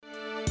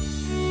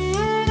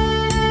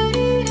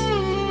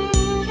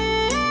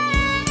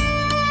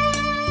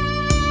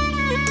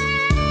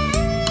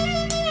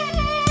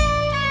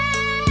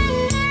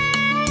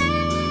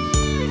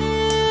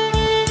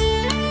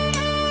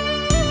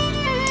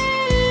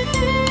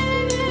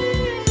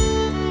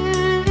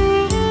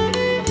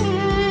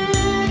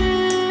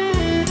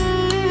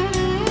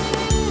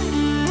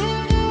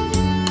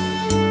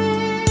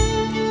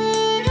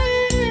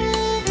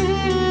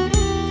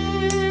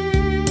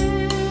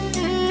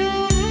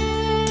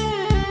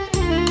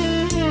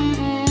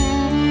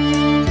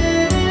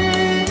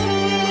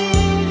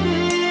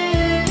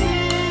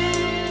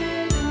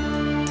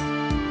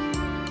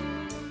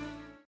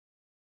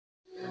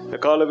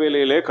கால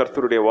வேளையிலே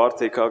கர்த்தருடைய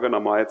வார்த்தைக்காக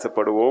நாம்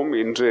ஆயத்தப்படுவோம்.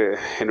 இன்று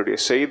என்னுடைய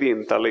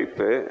செய்தியின்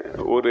தலைப்பு,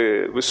 ஒரு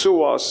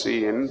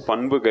விசுவாசியின்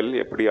பண்புகள்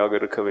எப்படியாக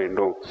இருக்க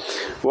வேண்டும்.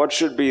 What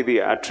should be the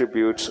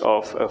attributes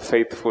of a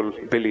faithful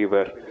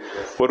believer?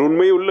 ஒரு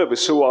உண்மையுள்ள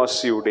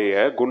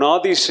விசுவாசியுடைய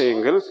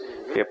குணாதிசயங்கள்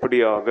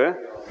எப்படியாக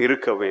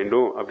இருக்க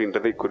வேண்டும்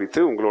அப்படின்றதை குறித்து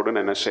உங்களோட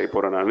நான் என்ன செய்ய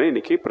போறேன், நான்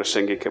இன்னைக்கு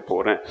பிரசங்கிக்க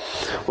போறேன்.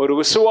 ஒரு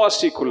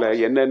விசுவாசிக்குள்ள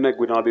என்னென்ன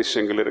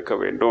குணாதிசயங்கள் இருக்க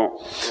வேண்டும்.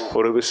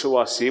 ஒரு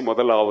விசுவாசி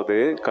முதலாவது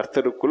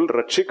கர்த்தருக்குள்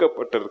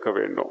ரட்சிக்கப்பட்டிருக்க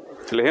வேண்டும்,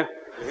 இல்லையா?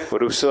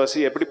 ஒரு விசுவாசி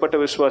எப்படிப்பட்ட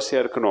விசுவாசியா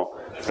இருக்கணும்?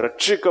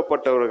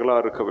 ரட்சிக்கப்பட்டவர்களா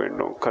இருக்க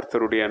வேண்டும்.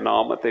 கர்த்தருடைய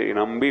நாமத்தை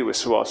நம்பி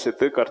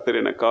விசுவாசித்து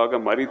கர்த்தர் எனக்காக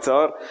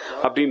மரித்தார்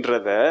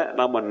அப்படின்றத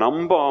நாம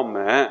நம்பாம,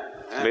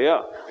 இல்லையா?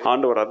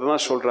 ஆண்டவர்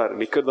அதுதான் சொல்றாரு.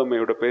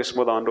 நிக்கதேமியோட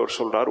பேசும்போது ஆண்டவர்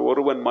சொல்றார்,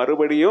 ஒருவன்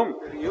மறுபடியும்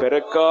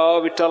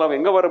பிறக்காவிட்டால் அவன்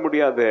எங்க வர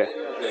முடியாது?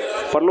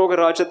 பரலோக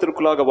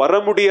ராஜ்யத்திற்குள்ளாக வர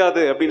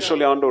முடியாது அப்படின்னு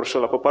சொல்லி ஆண்டவர்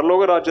சொல்ல. அப்ப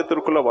பரலோக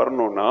ராஜ்யத்திற்குள்ள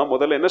வரணும்னா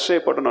முதல்ல என்ன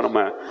செய்யப்படணும்?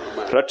 நம்ம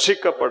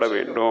ரட்சிக்கப்பட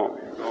வேண்டும்.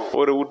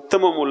 ஒரு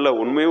உத்தமம் உள்ள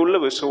உண்மையுள்ள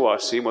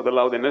விசுவாசி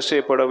முதலாவது என்ன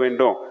செய்யப்பட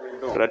வேண்டும்?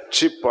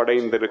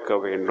 ரட்சிப்படைந்திருக்க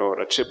வேண்டும்.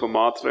 ரட்சிப்பு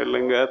மாத்திரம்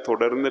இல்லைங்க,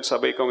 தொடர்ந்து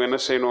சபைக்கு அவங்க என்ன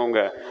செய்யணும்?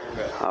 அவங்க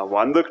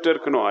வந்துகிட்டு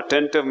இருக்கணும்,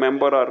 அட்டென்டிவ்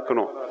மெம்பரா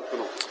இருக்கணும்,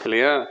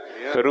 இல்லையா?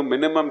 வெறும்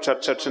மினிமம்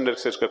சர்ச்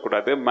அட்டெண்டன்ஸ்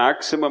இருக்கக்கூடாது,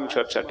 மேக்சிமம்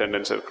சர்ச்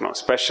அட்டெண்டன்ஸ் இருக்கணும்.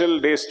 ஸ்பெஷல்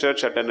டேஸ்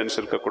சர்ச் அட்டெண்டன்ஸ்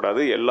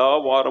இருக்கக்கூடாது. எல்லா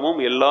வாரமும்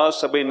எல்லா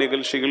சபை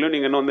நிகழ்ச்சிகளையும்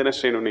நீங்க வந்து என்ன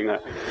செய்யணும்? நீங்க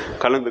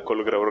கலந்து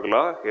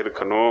கொள்கிறவர்களா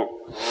இருக்கணும்.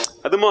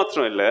 அது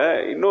மாத்திரம் இல்ல,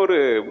 இன்னொரு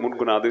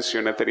முன்குண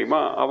அதிசயம் என்ன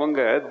தெரியுமா?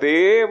 அவங்க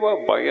தேவ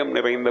பயம்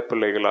நிறைந்த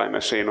பிள்ளைகளா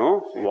என்ன செய்யணும்?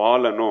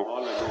 வாழணும்.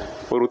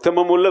 ஒரு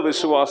உத்தமமுள்ள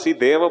விசுவாசி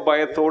தேவ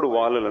பயத்தோடு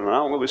வாழலைன்னா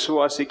அவங்க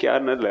விசுவாசிக்கு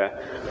யாருன்னு இல்லை,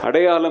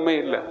 அடையாளமே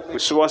இல்லை.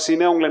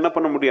 விசுவாசின்னு அவங்களை என்ன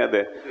பண்ண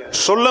முடியாது,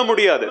 சொல்ல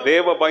முடியாது.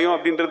 தேவ பயம்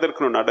அப்படின்றது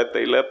இருக்கணும்,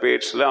 நடத்தையில்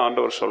பேச்சில்.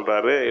 ஆண்டவர்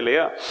சொல்றாரு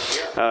இல்லையா,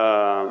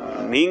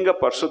 நீங்க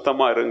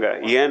பரிசுத்தமா இருங்க.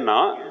 ஏன்னா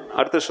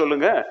அடுத்து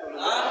சொல்லுங்க,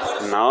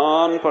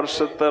 நான்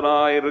பரிசுத்தனா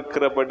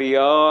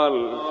இருக்கிறபடியால்,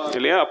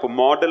 இல்லையா? அப்போ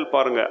மாடல்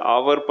பாருங்க,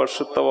 அவர்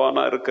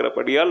பரிசுத்தவானா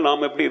இருக்கிறபடியால்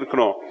நாம் எப்படி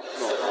இருக்கணும்?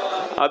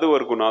 அது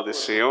ஒரு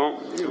குணாதிசயம்,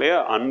 இல்லையா?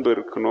 அன்பு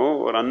இருக்கணும்.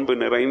 ஒரு அன்பு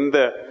நிறைந்த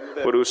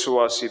ஒரு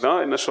விசுவாசி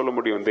தான் என்ன சொல்ல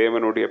முடியும்?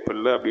 தேவனுடைய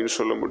பிள்ளை அப்படின்னு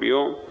சொல்ல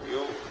முடியும்.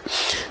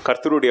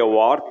 கர்த்தருடைய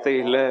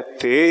வார்த்தையில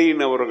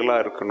தேயினவர்களா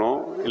இருக்கணும்,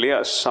 இல்லையா?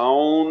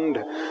 சவுண்ட்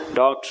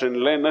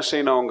டாக்டரின்ல என்ன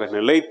செய்யணும்? அவங்க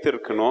நிலைத்து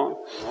இருக்கணும்.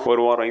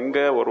 ஒரு வாரம் இங்க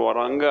ஒரு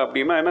வாரம் அங்க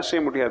அப்படின்னா என்ன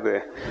செய்ய முடியாது?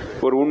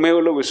 ஒரு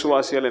உண்மையுள்ள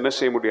விசுவாசியால் என்ன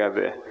செய்ய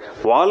முடியாது?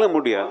 வாழ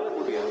முடியாது.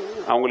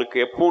 அவங்களுக்கு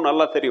எப்பவும்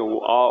நல்லா தெரியும்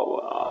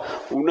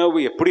உணவு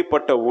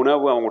எப்படிப்பட்ட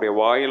உணவு அவங்களுடைய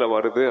வாயில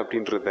வருது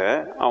அப்படின்றத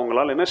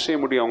அவங்களால என்ன செய்ய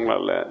முடியும்?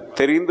 அவங்களால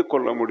தெரிந்து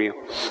கொள்ள முடியும்.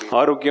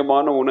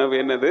 ஆரோக்கியமான உணவு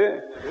என்னது,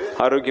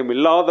 ஆரோக்கியம்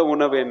இல்லாத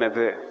உணவு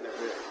என்னது?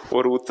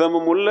 ஒரு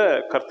உத்தமமுள்ள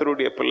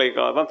கர்த்தருடைய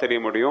பிள்ளைக்காக தான் தெரிய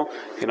முடியும்.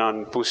 நான்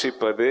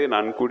புசிப்பது,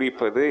 நான்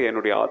குடிப்பது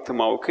என்னுடைய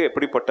ஆத்மாவுக்கு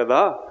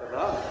எப்படிப்பட்டதா,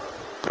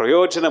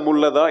 பிரயோஜனம்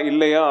உள்ளதா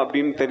இல்லையா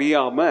அப்படின்னு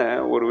தெரியாம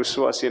ஒரு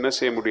விசுவாசி என்ன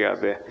செய்ய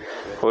முடியாது?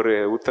 ஒரு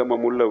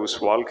உத்தமமுள்ள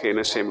வாழ்க்கை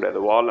என்ன செய்ய முடியாது?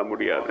 வாழ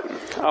முடியாது.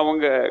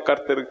 அவங்க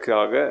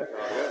கர்த்தருக்காக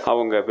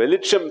அவங்க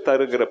வெளிச்சம்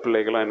தருகிற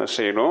பிள்ளைகளாக என்ன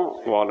செய்யணும்?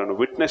 வாழணும்.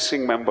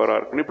 விட்னஸிங் மெம்பராக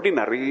இருக்கணும். இப்படி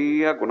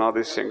நிறைய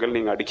குணாதிசயங்கள்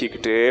நீங்கள்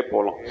அடுக்கிக்கிட்டே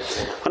போகலாம்.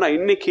 ஆனால்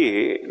இன்னைக்கு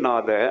நான்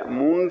அதை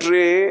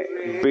 3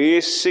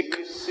 பேசிக்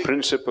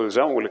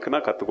பிரின்சிபிள்ஸாக உங்களுக்கு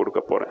நான் கற்றுக்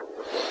கொடுக்க போகிறேன்.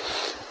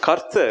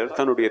 கர்த்தர்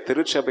தன்னுடைய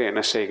திருச்சபை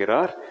என்ன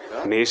செய்கிறார்?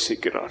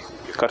 நேசிக்கிறார்.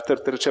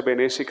 கர்த்தர் திருச்சபை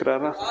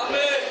நேசிக்கிறாரா?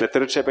 இந்த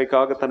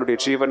திருச்சபைக்காக தன்னுடைய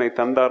ஜீவனை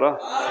தந்தாரா?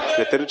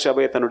 இந்த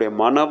திருச்சபையை தன்னுடைய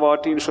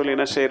மனவாட்டின்னு சொல்லி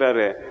என்ன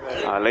செய்யறாரு?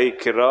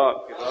 அழைக்கிறார்.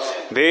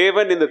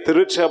 தேவன் இந்த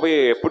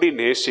திருச்சபையை எப்படி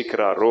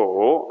நேசிக்கிறாரோ,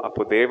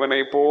 அப்போ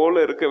தேவனை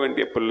போல இருக்க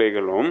வேண்டிய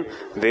பிள்ளைகளும்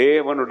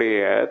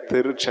தேவனுடைய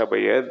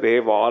திருச்சபையை,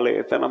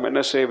 தேவாலயத்தை நம்ம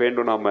என்ன செய்ய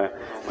வேண்டும்? நாம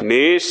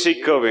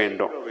நேசிக்க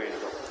வேண்டும்.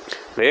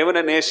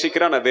 தேவனை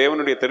நேசிக்கிறான், நான்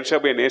தேவனுடைய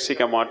திருச்சபையை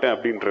நேசிக்க மாட்டேன்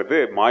அப்படின்றது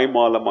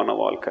மாய்மாலமான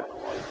வாழ்க்கை,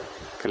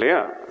 இல்லையா?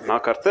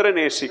 நான் கர்த்தரை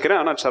நேசிக்கிறேன்,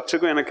 ஆனால்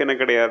சர்ச்சுக்கும் எனக்கு என்ன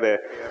கிடையாது,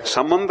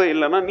 சம்பந்தம்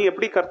இல்லைன்னா நீ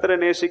எப்படி கர்த்தரை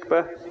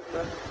நேசிப்ப?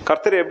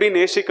 கர்த்தரை எப்படி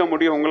நேசிக்க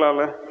முடியும்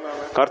உங்களால?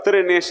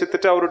 கர்த்தரை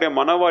நேசித்துட்டு அவருடைய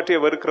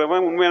மனவாட்டியை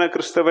வெறுக்கிறவன் உண்மையான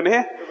கிறிஸ்தவனே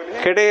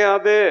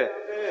கிடையாது.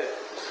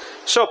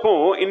 ஸோ அப்போ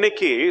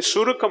இன்னைக்கு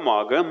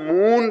சுருக்கமாக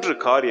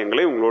 3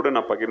 காரியங்களை உங்களோடு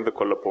நான் பகிர்ந்து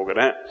கொள்ள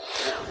போகிறேன்.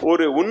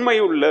 ஒரு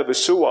உண்மையுள்ள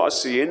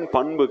விசுவாசியின்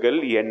பண்புகள்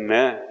என்ன?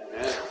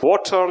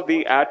 What are the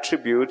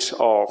attributes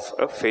of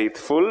a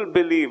faithful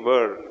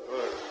believer?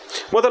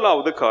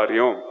 முதலாவது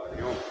காரியம்,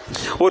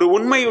 ஒரு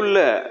உண்மையுள்ள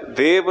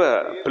தேவ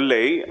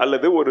பிள்ளை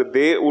அல்லது ஒரு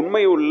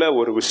உண்மையுள்ள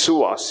ஒரு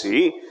விசுவாசி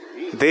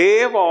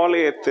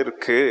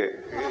தேவாலயத்திற்கு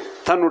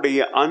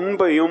தன்னுடைய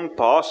அன்பையும்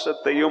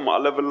பாசத்தையும்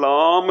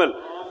அளவில்லாமல்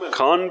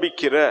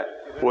காண்பிக்கிற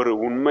ஒரு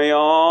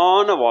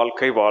உண்மையான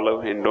வாழ்க்கை வாழ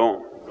வேண்டும்.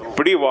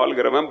 இப்படி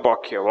வாழ்கிறவன்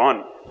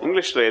பாக்கியவான்.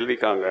 இங்கிலீஷ்ல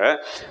எழுதிக்காங்க,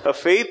 a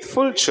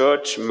faithful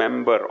church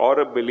member or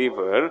a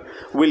believer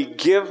will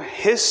give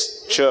his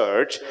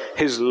church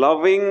his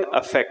loving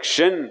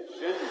affection,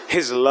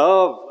 his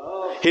love.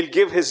 He'll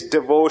give his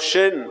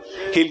devotion,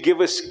 he'll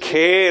give his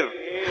care.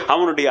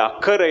 அவனுடைய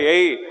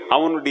அக்கறையை,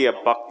 அவனுடைய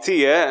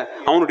பக்தியை,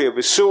 அவனுடைய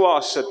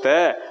விசுவாசத்தை,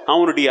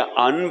 அவனுடைய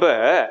அன்பை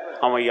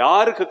அவன்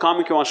யாருக்கு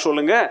காமிக்குவான்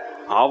சொல்லுங்க?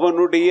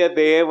 அவனுடைய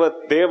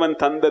தேவன்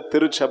தந்த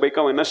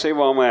திருச்சபைக்கு அவன் என்ன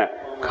செய்வான்?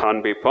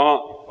 காண்பிப்பான்.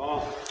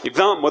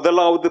 இதுதான்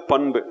முதலாவது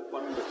பண்பு.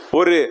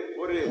 ஒரு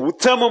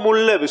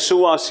உத்தமமுள்ள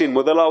விசுவாசின்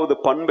முதலாவது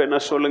பண்பு என்ன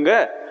சொல்லுங்க?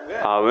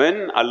 அவன்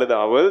அல்லது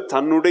அவள்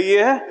தன்னுடைய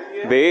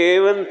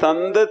தேவன்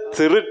தந்த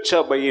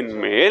திருச்சபையின்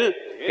மேல்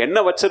என்ன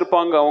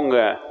வச்சிருப்பாங்க? அவங்க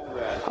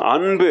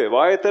அன்பு.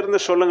 வாயை திறந்து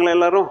சொல்லுங்களேன்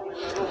எல்லாரும்,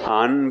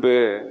 அன்பு.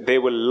 They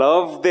will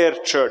love their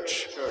church.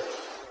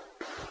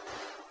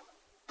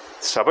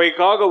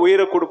 சபைக்காக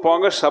உயிரை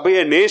கொடுப்பாங்க,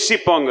 சபையை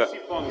நேசிப்பாங்க.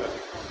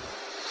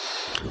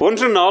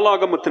 1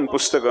 நாளாகமத்தின்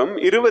புஸ்தகம்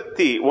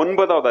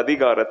 29வது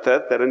அதிகாரத்தை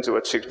தெரிஞ்சு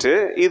வச்சுக்கிட்டு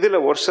இதுல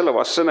ஒரு சில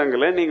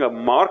வசனங்களை நீங்க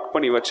மார்க்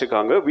பண்ணி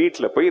வச்சுக்காங்க.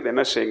 வீட்டுல போய் இது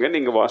என்ன செய்யுங்க,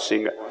 நீங்க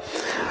வாசிங்க.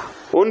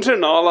 1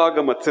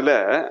 நாளாகமத்துல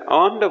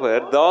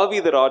ஆண்டவர்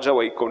தாவீது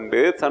ராஜாவை கொண்டு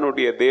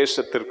தன்னுடைய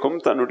தேசத்திற்கும்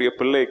தன்னுடைய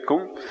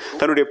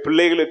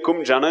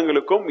பிள்ளைகளுக்கும்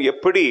ஜனங்களுக்கும்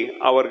எப்படி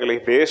அவர்களை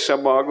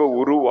தேசமாக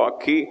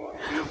உருவாக்கி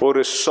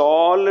ஒரு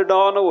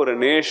சாலிடான ஒரு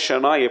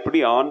நேஷனா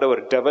எப்படி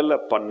ஆண்டவர்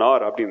டெவலப்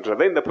பண்ணார்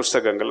அப்படின்றத இந்த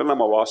புஸ்தகங்களை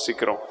நம்ம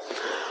வாசிக்கிறோம்.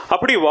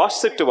 அப்படி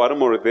வாசிட்டு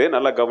வரும்பொழுது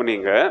நல்லா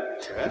கவனிங்க,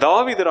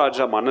 தாவீது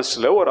ராஜா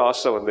மனசுல ஒரு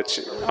ஆசை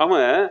வந்துச்சு.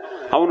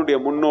 அவனுடைய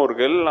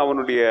முன்னோர்கள்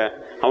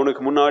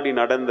அவனுக்கு முன்னாடி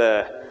நடந்த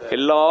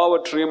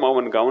எல்லாவற்றையும்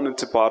அவன்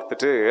கவனித்து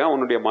பார்த்துட்டு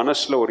அவனுடைய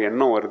மனசுல ஒரு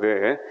எண்ணம் வருது.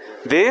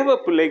 தேவ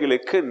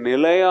பிள்ளைகளுக்கு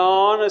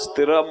நிலையான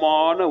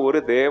ஸ்திரமான ஒரு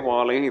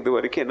தேவாலயம் இது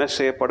வரைக்கும் என்ன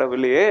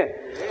செய்யப்படவில்லையே,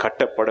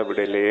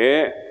 கட்டப்படவில்லையே.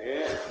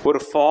 ஒரு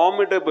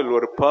ஃபார்மிடபிள்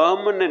ஒரு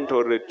பெர்மனன்ட்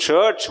ஒரு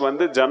சர்ச்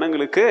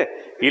ஜனங்களுக்கு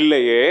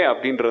இல்லையே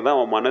அப்படின்றத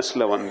அவன்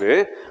மனசுல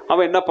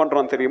அவன் என்ன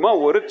பண்றான் தெரியுமா?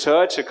 ஒரு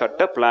சர்ச்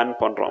கட்ட பிளான்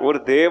பண்றான்.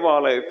 ஒரு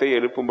தேவாலயத்தை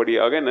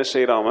எழுப்பும்படியாக என்ன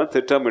செய்யறான்?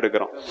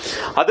 திட்டமிடுகிறான்.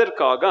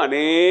 அதற்காக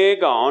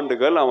அநேக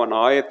ஆண்டுகள் அவன்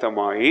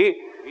ஆயத்தமாயி,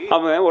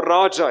 அவன் ஒரு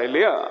ராஜா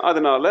இல்லையா,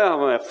 அதனால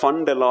அவன்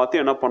ஃபண்ட்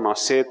எல்லாத்தையும் என்ன பண்ணான்?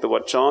 சேர்த்து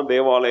வச்சான்.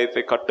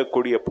 தேவாலயத்தை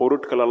கட்டக்கூடிய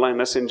பொருட்கள் எல்லாம்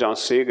என்ன செஞ்சான்?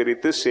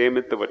 சேகரித்து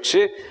சேமித்து வச்சு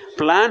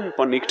பிளான்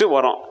பண்ணிக்கிட்டு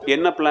வரான்.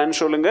 என்ன பிளான்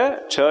சொல்லுங்க?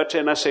 சர்ச்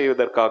என்ன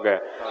செய்வதற்காக?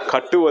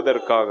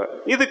 கட்டுவதற்காக.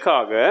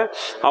 இதுக்காக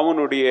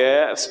அவனுடைய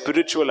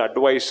ஸ்பிரிச்சுவல்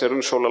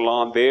அட்வைசர்னு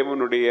சொல்லலாம்,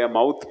 தேவனுடைய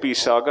மவுத்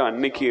பீஸாக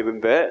அன்னைக்கு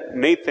இருந்த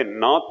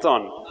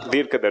நாத்தான்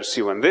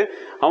தீர்க்கதரிசி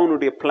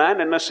அவனுடைய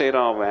பிளான் என்ன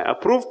செய்யறான்? அவன்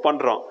அப்ரூவ்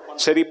பண்றான்.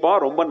 சரிப்பா,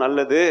 ரொம்ப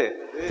நல்லது,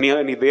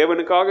 நீ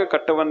தேவனுக்காக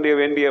கட்ட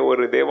வேண்டிய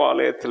ஒரு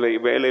தேவாலயத்துல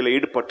வேலையில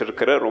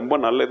ஈடுபட்டிருக்கிற, ரொம்ப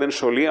நல்லதுன்னு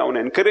சொல்லி அவனை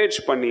என்கரேஜ்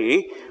பண்ணி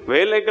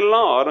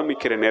வேலைகள்லாம்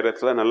ஆரம்பிக்கிற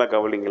நேரத்துல நல்லா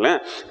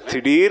கவனிங்களேன்,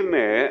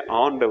 திடீர்னு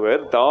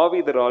ஆண்டவர்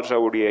தாவீது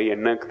ராஜாவுடைய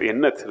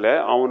எண்ணத்துல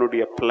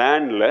அவனுடைய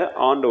பிளான்ல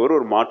ஆண்டவர்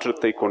ஒரு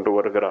மாற்றத்தை கொண்டு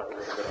வருகிறார்.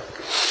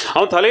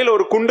 அவன் தலையில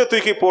ஒரு குண்டை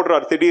தூக்கி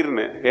போடுறார்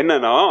திடீர்னு.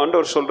 என்னன்னா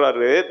ஆண்டவர்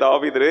சொல்றாரு,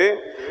 தாவீது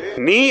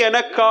நீ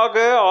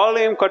எனக்காக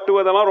ஆலயம்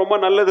கட்டுவதெல்லாம் ரொம்ப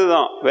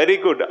நல்லதுதான், வெரி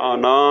குட்.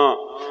 ஆனா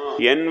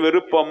என்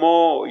விருப்பமோ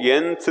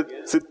என்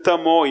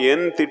சித்தமோ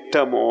என்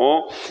திட்டமோ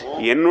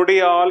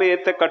என்னுடைய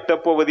ஆலயத்தை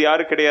கட்டப்போவது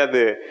யாரு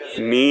கிடையாது,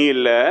 நீ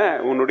இல்ல,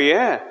 உன்னுடைய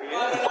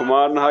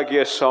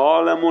குமாரனாகிய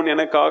சாலமோன்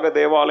எனக்காக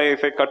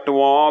தேவாலயத்தை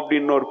கட்டுவான்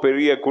அப்படின்னு ஒரு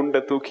பெரிய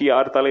குண்டை தூக்கி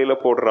யார் தலையில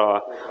போடுறா?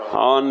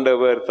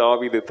 ஆண்டவர்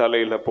தாவீது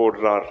தலையில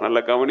போடுறார்.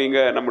 நல்லா கவனிங்க,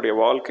 நம்முடைய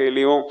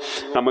வாழ்க்கையிலையும்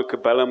நமக்கு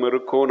பலம்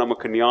இருக்கும்,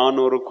 நமக்கு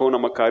ஞானம் இருக்கும்,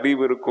 நமக்கு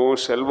அறிவு இருக்கும்,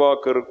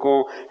 செல்வாக்கு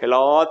இருக்கும்,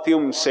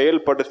 எல்லாத்தையும்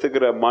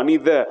செயல்படுத்துகிற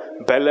மனித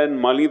பலன்,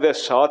 மனித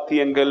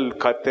சாத்தியங்கள்,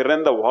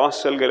 திறந்த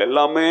வாசல்கள்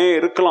எல்லாமே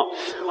இருக்கலாம்.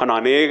 ஆனா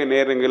அநேக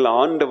நேரங்கள்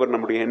ஆண்டவர்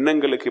நம்முடைய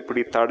எண்ணங்களுக்கு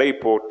இப்படி தடை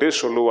போட்டு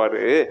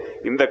சொல்லுவாரு,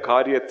 இந்த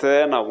காரியத்தை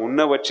நான்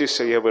உன்னை வச்சு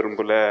செய்ய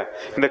விரும்பல,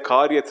 இந்த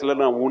காரியத்துல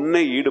நான்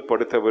உன்னை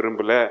ஈடுபடுத்த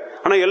விரும்பல.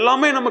 ஆனா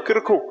எல்லாமே நமக்கு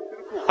இருக்கும்,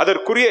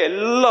 அதற்குரிய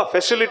எல்லா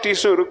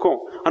ஃபெசிலிட்டிஸும் இருக்கும்.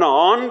 ஆனா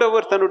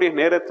ஆண்டவர் தன்னுடைய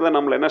நேரத்துல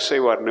நம்மள என்ன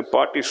செய்வார்?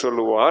 நிப்பாட்டி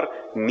சொல்லுவார்,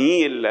 நீ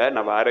இல்ல,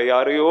 நான் வேற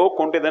யாரையோ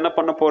கொண்டு இதை என்ன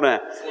பண்ண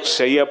போறேன்,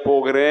 செய்ய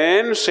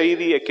போகிறேன்.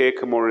 செய்தியை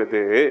கேட்கும்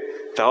பொழுது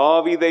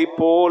தாவீதை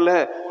போல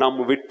நாம்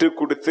விட்டு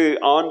கொடுத்து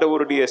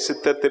ஆண்டவருடைய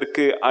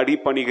சித்தத்திற்கு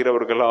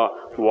அடிபணிகிறவர்களா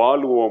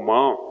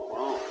வாழ்வோமா?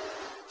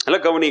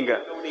 கவனிங்க,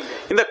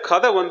 இந்த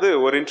கதை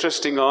ஒரு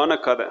இன்ட்ரெஸ்டிங்கான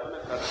கதை.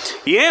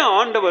 ஏன்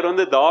ஆண்டவர்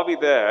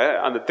தாவீதை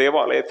அந்த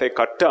தேவாலயத்தை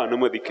கட்ட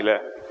அனுமதிக்கல?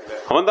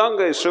 அவன்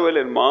தாங்க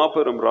இஸ்ரவேலின்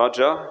மாபெரும்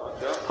ராஜா,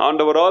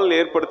 ஆண்டவரால்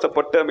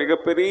ஏற்படுத்தப்பட்ட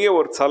மிகப்பெரிய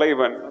ஒரு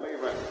தலைவன்,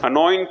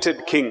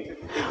 அனாயிண்டட் கிங்.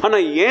 ஆனா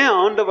ஏன்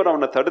ஆண்டவர்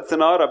அவனை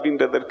தடுத்தினார்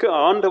அப்படின்றதற்கு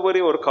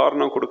ஆண்டவரே ஒரு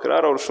காரணம்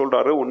கொடுக்கிறார். அவர்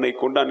சொல்றாரு, உன்னை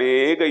கொண்டு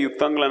அநேக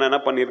யுத்தங்களை நான் என்ன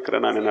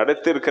பண்ணியிருக்கிறேன், நான்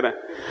நடத்திருக்கிறேன்,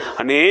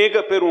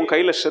 அநேக பேர் உன்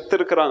கையில செத்து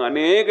இருக்கிறாங்க,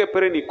 அநேக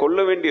பேரை நீ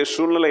கொல்ல வேண்டிய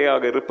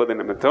சூழ்நிலையாக இருப்பது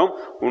நிமித்தம்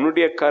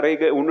உன்னுடைய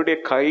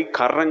கை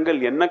கரங்கள்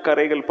என்ன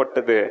கரைகள்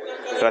பட்டது?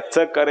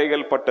 இரத்த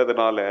கரைகள்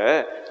பட்டதுனால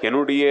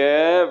என்னுடைய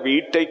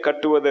வீட்டை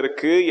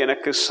கட்டுவதற்கு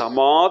எனக்கு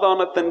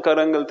சமாதானத்தின்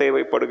கரங்கள்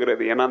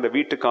தேவைப்படுகிறது. ஏன்னா அந்த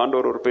வீட்டுக்கு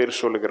ஆண்டவர் ஒரு பேர்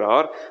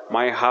சொல்லுகிறார்,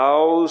 my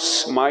house,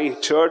 my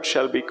church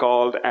shall be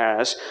called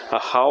as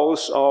a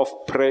house of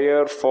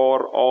prayer for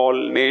all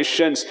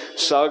nations.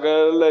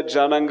 சகல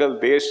ஜனங்கள்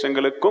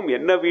தேசங்களுக்கும்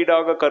என்ன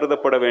வீடாக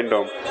கருதப்பட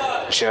வேண்டும்?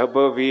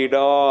 ஜெப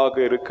வீடாக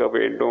இருக்க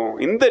வேண்டும்.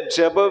 இந்த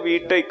ஜெப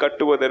வீட்டை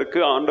கட்டுவதற்கு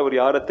ஆண்டவர்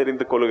யாரை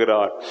தெரிந்து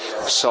கொள்கிறார்?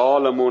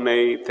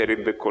 சாலமோனை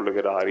தெரிந்து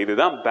கொள்கிறார்.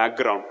 இதுதான்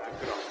பேக்ரவுண்ட்.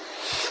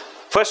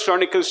 First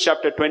Chronicles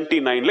chapter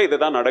 29ல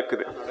இதுதான்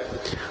நடக்குது.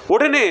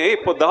 உடனே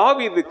இப்போ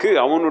தாவீதுக்கு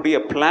அவனுடைய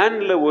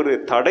பிளான்ல ஒரு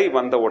தடை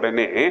வந்த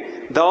உடனே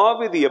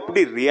தாவீது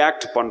எப்படி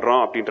ரியாக்ட்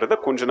பண்றான் அப்படின்றத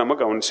கொஞ்சம் நம்ம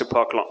கவனிச்சு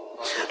பார்க்கலாம்.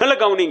 நல்ல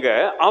கவனிங்க.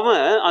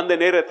 அவன் அந்த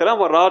நேரத்துல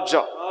அவன்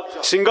ராஜா,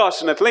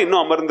 சிங்காசனத்துல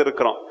இன்னும் அமர்ந்து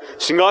இருக்கிறான்.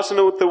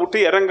 சிங்காசனத்தை விட்டு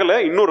இறங்கல,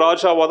 இன்னும்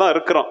ராஜாவா தான்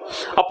இருக்கிறான்.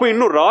 அப்போ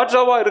இன்னும்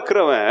ராஜாவா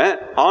இருக்கிறவன்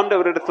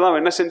ஆண்டவரிடத்துல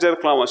அவன் என்ன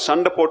செஞ்சிருக்கலாம்? அவன்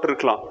சண்டை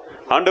போட்டிருக்கலாம்.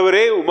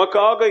 ஆண்டவரே,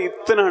 உமக்காக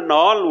இத்தனை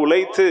நாள்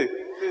உழைத்து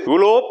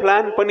இவ்வளோ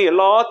பிளான் பண்ணி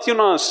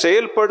எல்லாத்தையும் நான்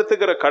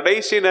செயல்படுத்துகிற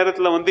கடைசி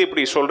நேரத்துல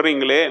இப்படி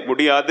சொல்றீங்களே,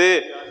 முடியாது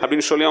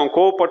அப்படின்னு சொல்லி அவன்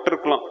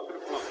கோவப்பட்டிருக்கலாம்.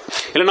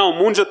 இல்லைன்னா அவன்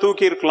மூஞ்ச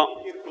தூக்கி இருக்கலாம்.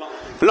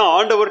 இல்லை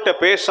ஆண்டவர்கிட்ட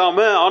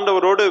பேசாம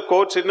ஆண்டவரோடு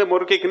கோச்சின்னு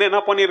முறுக்கிக்குன்னு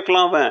என்ன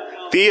பண்ணிருக்கலாம்? அவன்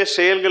தீய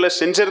செயல்களை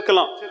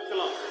செஞ்சிருக்கலாம்.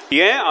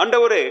 ஏன்?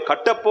 ஆண்டவரே,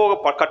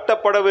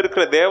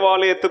 கட்டப்படவிருக்கிற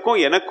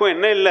தேவாலயத்துக்கும் எனக்கும்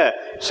என்ன இல்லை,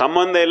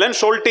 சம்பந்தம்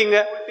இல்லைன்னு சொல்லிட்டீங்க.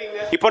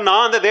 இப்ப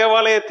நான் அந்த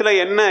தேவாலயத்துல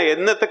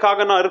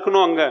என்னத்துக்காக நான்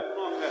இருக்கணும்? அங்க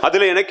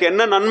அதுல எனக்கு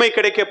என்ன நன்மை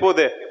கிடைக்க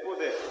போகுது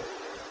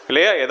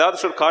இல்லையா?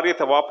 ஏதாவது ஒரு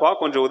காரியத்தை வாப்பா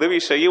கொஞ்சம் உதவி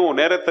செய்யும்,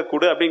 நேரத்தை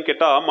கொடு அப்படின்னு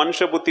கேட்டா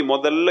மனுஷ புத்தி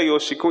முதல்ல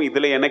யோசிக்கும்,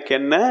 இதுல எனக்கு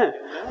என்ன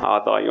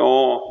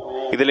ஆதாயம்,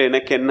 இதுல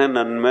எனக்கு என்ன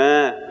நன்மை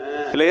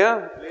இல்லையா?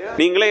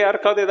 நீங்களே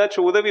யாருக்காவது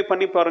ஏதாச்சும் உதவி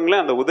பண்ணி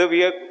பாருங்களேன். அந்த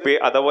உதவியை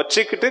அதை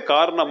வச்சுக்கிட்டு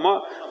காரணமா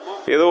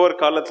ஏதோ ஒரு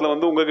காலத்துல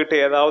உங்ககிட்ட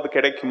ஏதாவது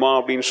கிடைக்குமா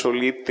அப்படின்னு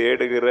சொல்லி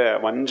தேடுகிற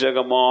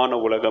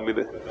வஞ்சகமான உலகம்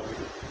இது.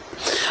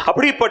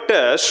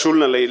 அப்படிப்பட்ட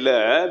சூழ்நிலையில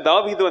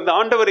தாவீது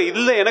ஆண்டவரே,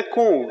 இல்ல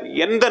எனக்கும்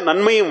எந்த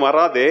நன்மையும்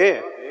வராதே,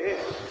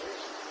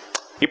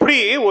 இப்படி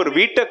ஒரு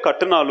வீட்டை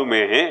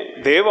கட்டினாலுமே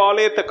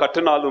தேவாலயத்தை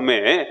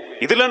கட்டினாலுமே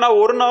இதுல நான்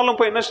ஒரு நாளும்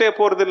போய் என்ன செய்ய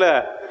போறது இல்ல,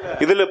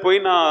 இதுல போய்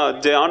நான்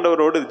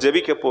ஆண்டவரோடு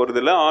ஜெபிக்க போறது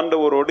இல்ல,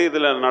 ஆண்டவரோடு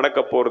இதுல நடக்க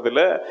போறது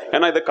இல்ல.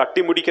 ஏன்னா இதை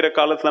கட்டி முடிக்கிற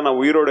காலத்துல நான்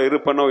உயிரோட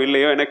இருப்பனோ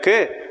இல்லையோ எனக்கு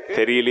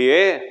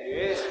தெரியலையே.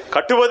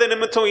 கட்டுவது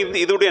நிமித்தம்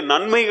இதுடைய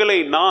நன்மைகளை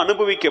நான்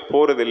அனுபவிக்க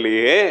போறது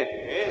இல்லையே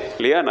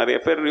இல்லையா? நிறைய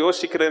பேர்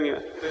யோசிக்கிறீங்க,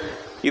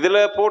 இதுல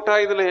போட்டா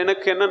இதுல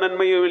எனக்கு என்ன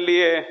நன்மையும்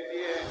இல்லையே,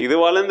 இது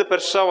வளர்ந்து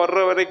பெருசா வர்ற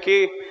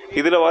வரைக்கும்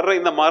இதுல வர்ற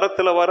இந்த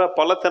மரத்துல வர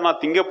பழத்தை நான்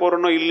திங்க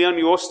போறனோ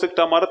இல்லையான்னு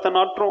யோசிச்சுக்கிட்டா மரத்தை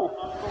நாட்டுறோம்.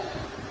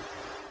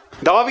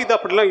 தாவீது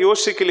அப்படிலாம்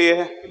யோசிக்கலையே.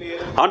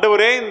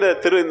 ஆண்டவரே,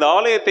 இந்த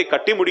ஆலயத்தை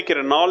கட்டி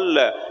முடிக்கிற நாள்ல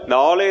இந்த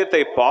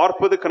ஆலயத்தை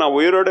பார்ப்பதுக்கு நான்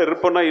உயிரோட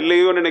இருப்பேனா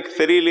இல்லையோன்னு எனக்கு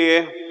தெரியலையே,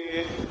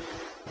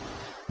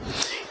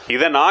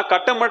 இதை நான்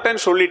கட்ட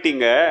மாட்டேன்னு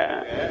சொல்லிட்டீங்க,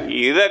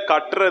 இதை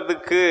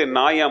கட்டுறதுக்கு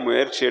நான் ஏன்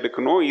முயற்சி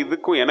எடுக்கணும்,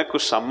 இதுக்கும்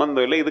எனக்கும்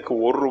சம்பந்தம் இல்லை, இதுக்கு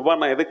 ₹1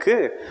 நான் எதுக்கு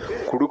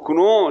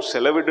கொடுக்கணும்,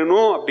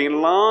 செலவிடணும்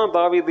அப்படின்லாம்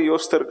தாவீது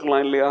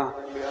யோசித்திருக்கலாம் இல்லையா?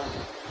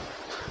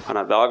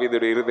 ஆனா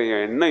தாவீதுடைய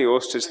இருதயம் என்ன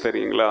யோசிச்சு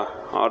தெரியுங்களா?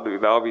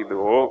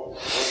 தாவீதோ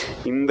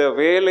இந்த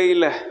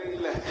வேலையில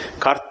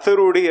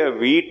கர்த்தருடைய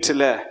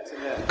வீட்டுல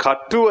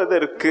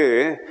கட்டுவதற்கு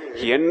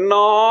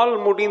என்னால்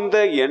முடிந்த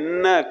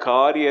என்ன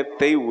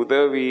காரியத்தை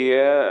உதவிய,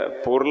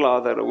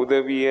 பொருளாதார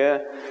உதவிய,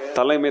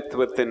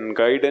 தலைமைத்துவத்தின்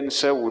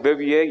கைடன்ஸை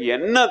உதவிய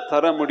என்ன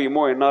தர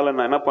முடியுமோ என்னால்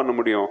நான் என்ன பண்ண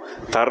முடியும்,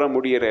 தர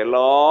முடிகிற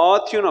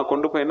எல்லாத்தையும் நான்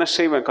கொண்டு போய் என்ன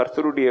செய்வேன்,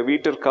 கர்த்தருடைய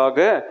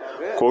வீட்டிற்காக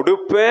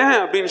கொடுப்பேன்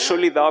அப்படின்னு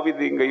சொல்லி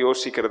தாவீது இங்க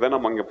யோசிக்கிறத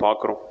நம்ம இங்க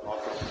பார்க்கிறோம்.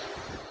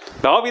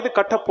 தாவீது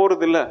கட்ட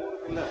போறது இல்ல,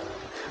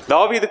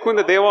 தாவீதுக்கும்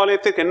இந்த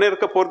தேவாலயத்துக்கு என்ன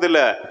இருக்க போறது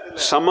இல்ல,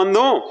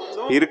 சம்பந்தம்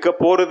இருக்க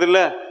போறது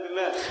இல்ல.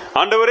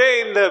 ஆண்டவரே,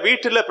 இந்த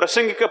வீட்டுல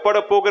பிரசங்கிக்கப்பட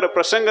போகிற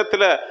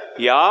பிரசங்கத்துல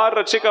யார்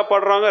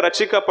ரட்சிக்கப்படுறாங்க,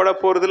 ரட்சிக்கப்பட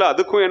போறதுல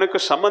அதுக்கும் எனக்கு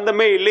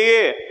சம்பந்தமே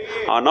இல்லையே.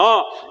 ஆனா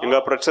எங்க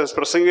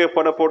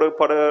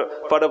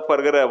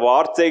பிரசங்கிக்கப்படுகிற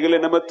வார்த்தைகள்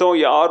நிமித்தம்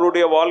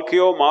யாருடைய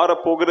வாழ்க்கையோ மாற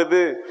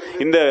போகிறது.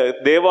 இந்த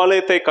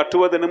தேவாலயத்தை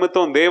கட்டுவது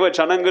நிமித்தம் தேவ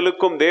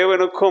ஜனங்களுக்கும்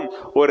தேவனுக்கும்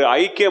ஒரு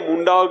ஐக்கியம்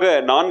உண்டாக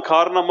நான்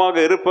காரணமாக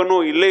இருப்பனோ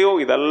இல்லையோ,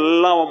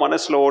 இதெல்லாம் அவன்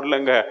மனசுல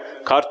ஓடலங்க.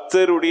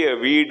 கர்த்தருடைய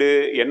வீடு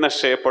என்ன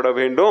செய்யப்பட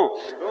வேண்டும்,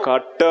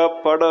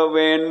 கட்டப்பட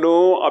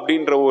வேண்டும்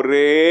அப்படின்ற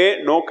ஒரே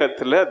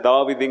நோக்கத்துல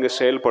தாவீது இங்க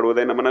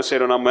செயல்படுவதை நம்ம என்ன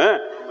செய்யறோம், நாம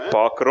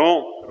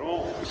பார்க்கிறோம்.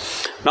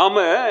 நாம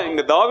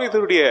இங்க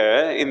தாவீதுடைய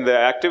இந்த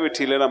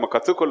ஆக்டிவிட்டியில நம்ம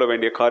கத்துக்கொள்ள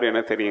வேண்டிய காரியம்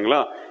என்ன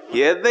தெரியுங்களா?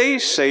 எதை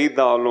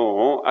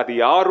செய்தாலும் அது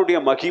யாருடைய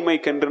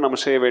மகிமைக்கென்று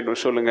நம்ம செய்ய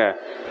வேண்டும் சொல்லுங்க?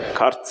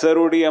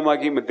 கர்த்தருடைய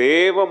மகிமை,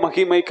 தேவ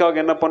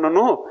மகிமைக்காக என்ன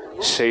பண்ணணும்,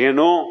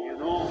 செய்யணும்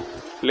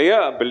இல்லையா?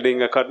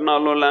 பில்டிங்கை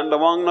கட்டினாலும், லேண்டை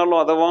வாங்கினாலும்,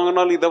 அதை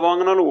வாங்கினாலும், இதை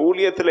வாங்கினாலும்,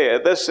 ஊழியத்தில்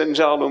எதை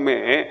செஞ்சாலுமே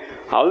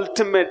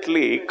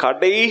அல்டிமேட்லி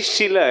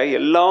கடைசியில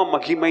எல்லா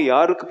மகிமை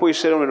யாருக்கு போய்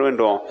சேர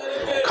வேண்டும்,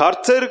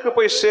 கர்த்தருக்கு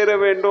போய் சேர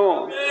வேண்டும்.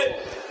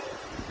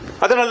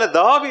 அதனால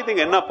தாவீது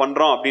என்ன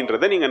பண்றான்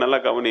அப்படின்றத நீங்க நல்லா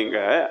கவனிங்க.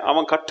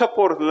 அவன் கட்ட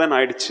போறதுதான்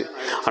ஆயிடுச்சு.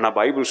 ஆனா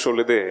பைபிள்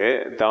சொல்லுது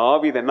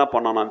தாவீது என்ன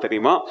பண்ணானா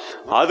தெரியுமா?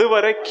 அது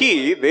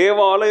வரைக்கும்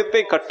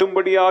தேவாலயத்தை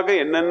கட்டும்படியாக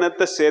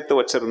என்னென்னத்தை சேர்த்து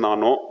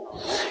வச்சிருந்தானோ,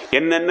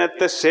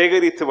 என்னென்னத்தை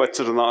சேகரித்து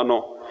வச்சிருந்தானோ,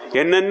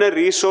 என்னென்ன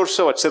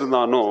ரிசோர்ஸை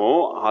வச்சிருந்தானோ,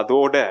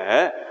 அதோட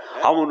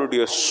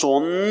அவனுடைய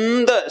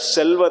சொந்த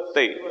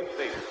செல்வத்தை,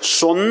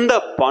 சொந்த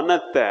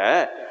பணத்தை,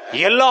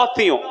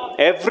 எல்லாத்தையும்,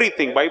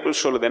 எவ்ரிதிங்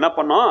பைபிள் சொல்லுது என்ன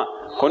பண்ணா,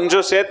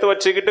 கொஞ்சம் சேர்த்து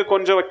வச்சுக்கிட்டு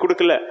கொஞ்சம்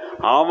கொடுக்கல,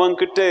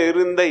 அவன்கிட்ட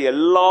இருந்த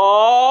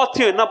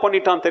எல்லாத்தையும் என்ன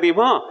பண்ணிட்டான்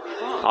தெரியுமா?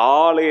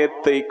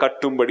 ஆலயத்தை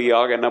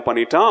கட்டும்படியாக என்ன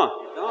பண்ணிட்டான்,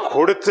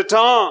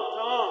 கொடுத்துட்டான்.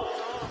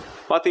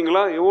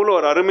 பாத்தீங்களா எவ்வளவு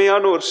ஒரு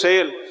அருமையான ஒரு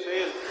செயல்.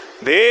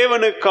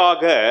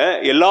 தேவனுக்காக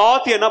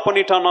எல்லாத்தையும் என்ன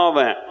பண்ணிட்டான்,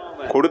 அவன்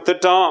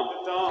கொடுத்துட்டான்,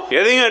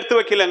 எதையும் எடுத்து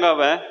வைக்கலங்க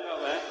அவன்.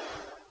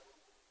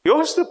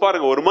 யோசித்து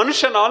பாருங்க, ஒரு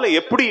மனுஷனால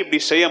எப்படி இப்படி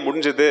செய்ய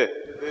முடிஞ்சது?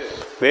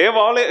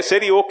 தேவாலயம்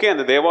சரி, ஓகே,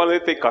 அந்த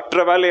தேவாலயத்தை கட்டுற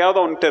வேலையாவது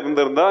அவன்கிட்ட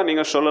இருந்திருந்தா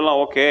நீங்க சொல்லலாம்,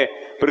 ஓகே,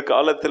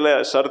 பிற்காலத்துல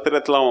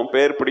சரித்திரத்துல அவன்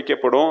பேர்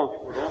பிடிக்கப்படும்,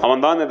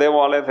 அவன் தான் இந்த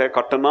தேவாலயத்தை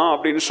கட்டினான்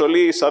அப்படின்னு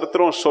சொல்லி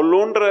சரித்திரம்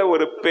சொல்லுன்ற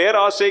ஒரு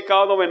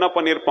பேராசைக்காக அவன் என்ன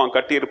பண்ணியிருப்பான்,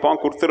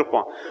 கட்டியிருப்பான்,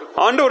 கொடுத்திருப்பான்.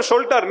 ஆண்டவர்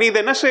சொல்லிட்டார், நீ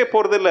இதை என்ன செய்ய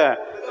போறது இல்ல,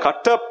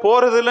 கட்ட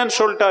போறது இல்லைன்னு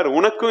சொல்லிட்டாரு.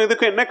 உனக்கும்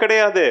இதுக்கும் என்ன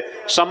கிடையாது,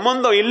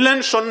 சம்பந்தம்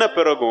இல்லைன்னு சொன்ன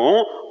பிறகும்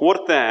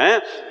ஒருத்தன்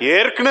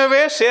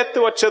ஏற்கனவே சேர்த்து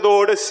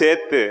வச்சதோடு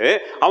சேர்த்து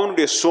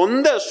அவனுடைய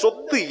சொந்த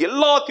சொத்து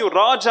எல்லாத்தையும்,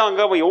 ராஜாங்க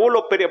அவன்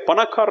எவ்வளவு பெரிய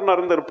பணக்காரனா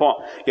இருந்திருப்பான்,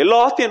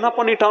 எல்லாத்தையும் என்ன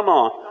பண்ணிட்டானா,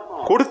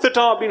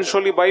 கொடுத்துட்டான் அப்படின்னு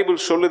சொல்லி பைபிள்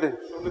சொல்லுது.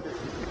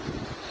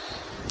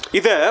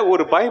 இத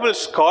ஒரு பைபிள்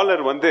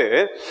ஸ்காலர்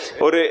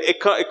ஒரு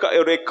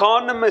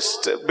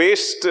எக்கானமிஸ்ட்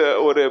பேஸ்ட்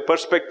ஒரு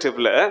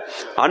பெர்ஸ்பெக்டிவ்ல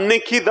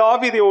அன்னைக்கு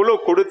தாவீது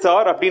எவ்வளவு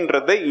கொடுத்தார்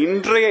அப்படின்றத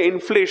இன்றைய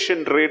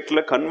இன்ஃப்ளேஷன் ரேட்ல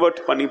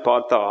கன்வெர்ட் பண்ணி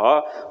பார்த்தா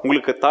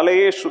உங்களுக்கு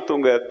தலையே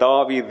சுத்துங்க.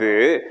 தாவீது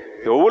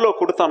எவ்வளவு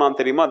கொடுத்தானான்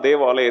தெரியுமா?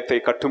 தேவாலயத்தை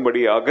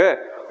கட்டும்படியாக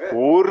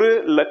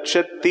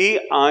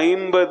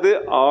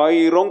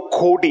 1,50,000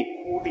 கோடி.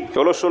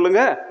 எவ்வளவு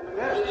சொல்லுங்க?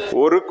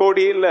 1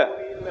 கோடி இல்ல,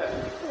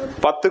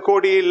 10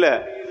 கோடி இல்ல,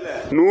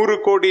 100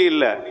 கோடி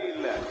இல்ல,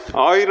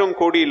 1000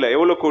 கோடி இல்ல,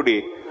 எவ்வளவு கோடி?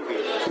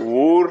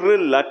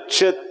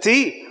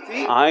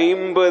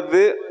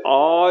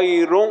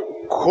 1,50,000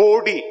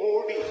 கோடி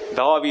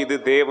தாவீது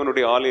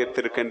தேவனுடைய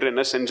ஆலயத்திற்கு என்று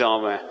என்ன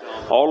செஞ்சான்?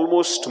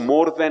 ஆல்மோஸ்ட்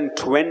மோர் தென்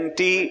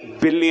 $20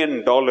 billion.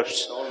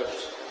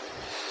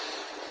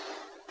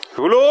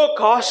 இவ்வளோ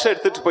காசு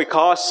எடுத்துட்டு போய்,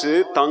 காசு,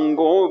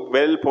 தங்கம்,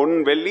 பொன்,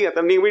 வெள்ளி,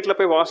 அதை நீங்க வீட்டுல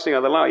போய் வாசிங்க,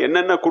 அதெல்லாம்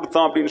என்னென்ன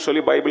கொடுத்தான் அப்படின்னு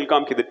சொல்லி பைபிள்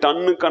காமிக்குது.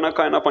 டன்னு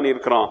கணக்கா என்ன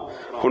பண்ணிருக்கிறான்,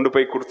 கொண்டு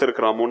போய்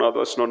கொடுத்துருக்கிறான். 3வது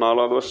வசனம்,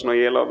 4வது வசனம்,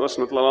 7வது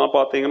வசனத்துலலாம்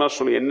பாத்தீங்கன்னா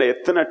சொல்லு என்ன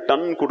எத்தனை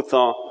டன்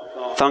கொடுத்தான்.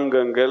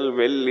 தங்கங்கள்,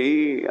 வெள்ளி,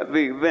 அது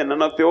இது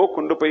என்னென்னத்தையோ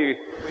கொண்டு போய்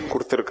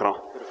கொடுத்துருக்கிறான்.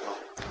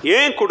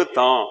 ஏன்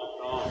கொடுத்தான்?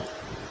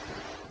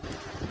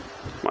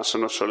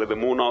 வசனம் சொல்லுது,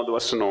 3வது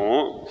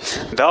வசனம்,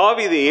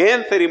 தாவீது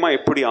ஏன் தெரியுமா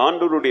இப்படி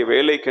ஆண்டவருடைய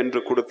வேலைக்கு என்று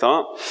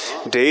கொடுத்தான்?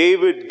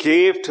 David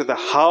gave to the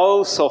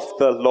house of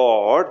the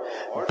Lord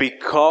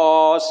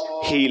because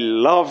he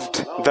loved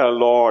the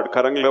Lord.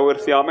 கரங்களை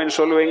உயர்த்தி ஆமென்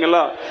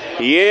சொல்லுவீங்களா?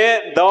 ஏன்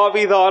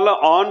தாவீதால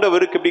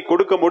ஆண்டவருக்கு இப்படி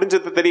கொடுக்க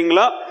முடிஞ்சது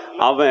தெரியுங்களா?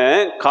 அவன்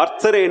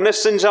கர்த்தரை என்ன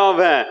செஞ்சான்?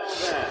 அவன்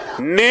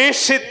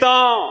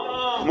நேசித்தான்.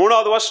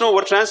 3வது வசனம்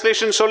ஒரு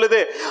டிரான்ஸ்லேஷன் சொல்லுது,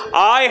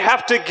 I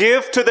have to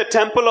give to the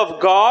temple of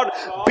God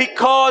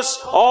because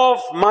of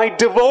my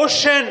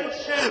devotion,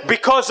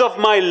 because of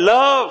my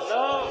love.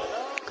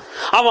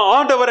 அவன்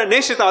ஆண்டவரை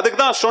நேசித்தான். அதுக்கு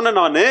தான் சொன்ன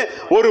நானு,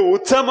 ஒரு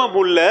உத்தமம்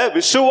உள்ள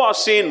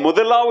விசுவாசியின்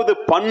முதலாவது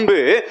பண்பு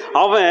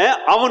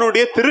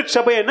அவனுடைய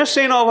திருச்சபை என்ன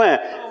செய்யணும்? அவன்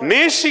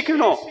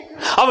நேசிக்கணும்.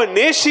 அவன்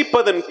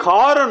நேசிப்பதன்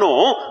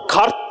காரணம்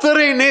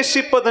கர்த்தரை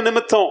நேசிப்பது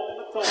நிமித்தம்.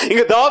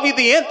 இங்க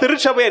தாவீது ஏன்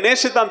திருச்சபையை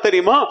நேசித்தான்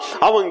தெரியுமா?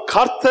 அவன்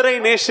கர்த்தரை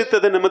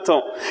நேசித்தது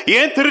நிமித்தம்.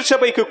 ஏன்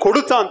திருச்சபைக்கு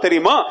கொடுத்தான்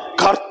தெரியுமா?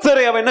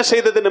 கர்த்தரை அவன் என்ன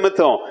செய்தது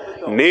நிமித்தம்?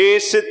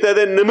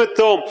 நேசித்தது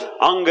நிமித்தம்.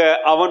 அங்க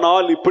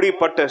அவனால்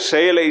இப்படிப்பட்ட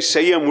செயலை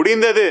செய்ய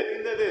முடிந்தது.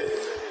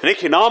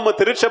 இன்னைக்கு நாம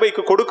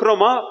திருச்சபைக்கு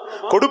கொடுக்கிறோமா?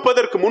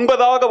 கொடுப்பதற்கு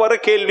முன்பதாக வர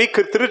கேள்வி,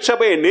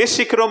 திருச்சபையை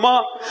நேசிக்கிறோமா?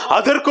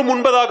 அதற்கு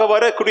முன்பதாக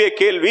வரக்கூடிய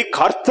கேள்வி,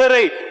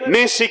 கர்த்தரை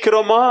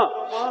நேசிக்கிறோமா?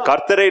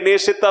 கர்த்தரை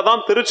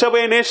நேசித்தாதான்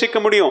திருச்சபையை நேசிக்க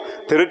முடியும்.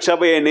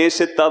 திருச்சபையை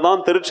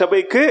நேசித்தாதான்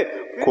திருச்சபைக்கு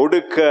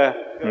கொடுக்க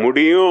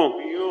முடியும்.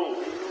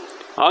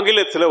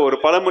 ஆங்கிலத்தில் ஒரு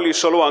பழமொழி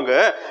சொல்லுவாங்க,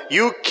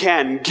 you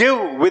can give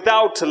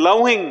without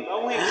loving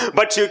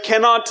but you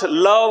cannot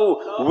love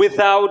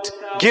without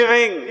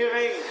giving.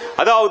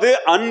 அதாவது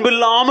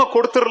அன்பில்லாம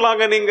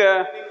கொடுத்துடலாங்க. நீங்க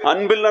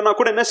அன்பில்லைன்னா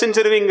கூட என்ன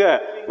செஞ்சிருவீங்க?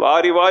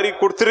 வாரி வாரி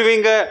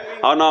கொடுத்துருவீங்க.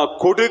 ஆனா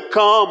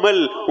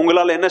கொடுக்காமல்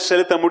உங்களால் என்ன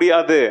செலுத்த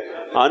முடியாது?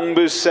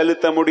 அன்பு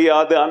செலுத்த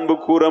முடியாது, அன்பு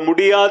கூற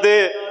முடியாது.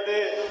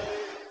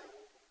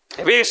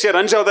 எபேசியர்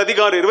 5வது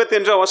அதிகாரம்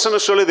 25வது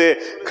வசனம் சொல்லுது,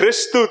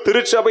 கிறிஸ்து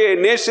திருச்சபையை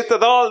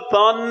நேசித்ததால்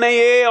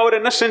தன்னையே அவர்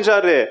என்ன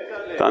செஞ்சாரு?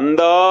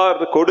 தந்தார்,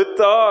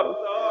 கொடுத்தார்.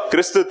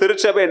 கிறிஸ்து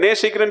திருச்சபையை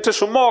நேசிக்கிறேன்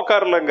சும்மா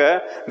உட்காரலங்க.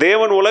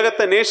 தேவன்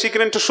உலகத்தை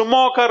நேசிக்கிறேன் சும்மா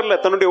உட்காரல.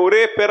 தன்னுடைய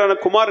ஒரே பேரான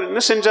குமாரன்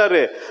என்ன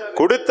செஞ்சாரு?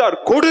 கொடுத்தார்.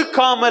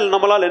 கொடுக்காமல்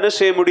நம்மளால் என்ன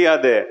செய்ய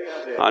முடியாது?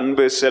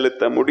 அன்பு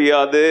செலுத்த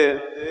முடியாது.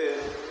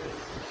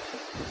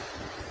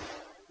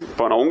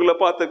 இப்போ நான் உங்களை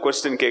பார்த்து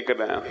கொஸ்டின்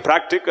கேட்கிறேன்,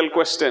 பிராக்டிக்கல்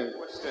கொஸ்டின்.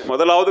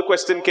 முதலாவது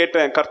கொஸ்டின்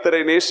கேட்டேன், கர்த்தரை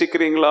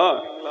நேசிக்கிறீங்களா?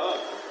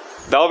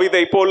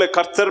 தாவீதை போல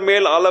கர்த்தர்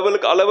மேல்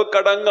அளவு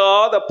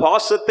கடங்காத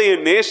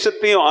பாசத்தையும்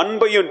நேசத்தையும்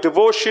அன்பையும்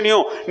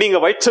டிவோஷனையும் நீங்க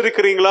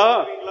வைச்சிருக்கிறீங்களா?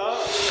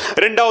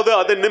 இரண்டாவது,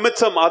 அதன்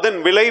நிமித்தம் அதன்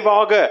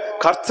விளைவாக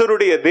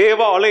கர்த்தருடைய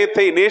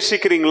தேவாலயத்தை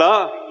நேசிக்கிறீங்களா?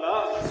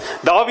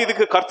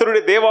 தாவீதுக்கு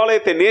கர்த்தருடைய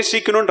தேவாலயத்தை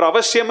நேசிக்கணும்ன்ற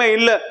அவசியமே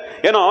இல்லை.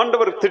 ஏன்னா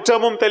ஆண்டவர்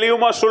திட்டமும்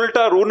தெளிவுமா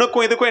சொல்லிட்டார்,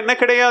 உனக்கும் இதுக்கும் என்ன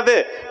கிடையாது,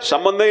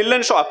 சம்பந்தம்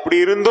இல்லைன்னு. அப்படி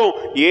இருந்தும்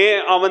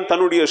ஏன் அவன்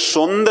தன்னுடைய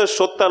சொந்த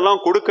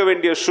சொத்தெல்லாம் கொடுக்க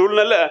வேண்டிய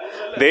சூழ்நிலை?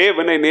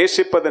 தேவனை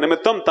நேசிப்பது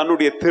நிமித்தம்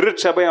தன்னுடைய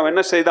திருச்சபை அவன்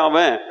என்ன செய்தான்?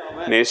 அவன்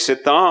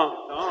நேசித்தான்.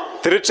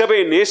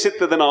 திருச்சபையை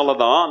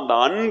நேசித்ததுனாலதான் அந்த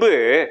அன்பு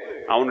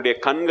அவனுடைய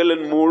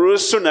கண்களின்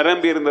முழுசு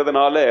நிரம்பி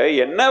இருந்ததுனால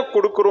என்ன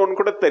கொடுக்கிறோன்னு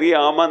கூட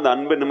தெரியாம அந்த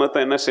அன்பு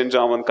நிமித்தம் என்ன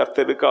செஞ்சான், அவன்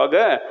கர்த்தருக்காக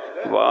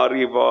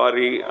வாரி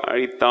வாரி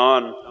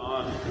அழித்தான்.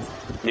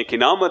 இன்னைக்கு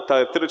நாம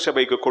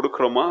திருச்சபைக்கு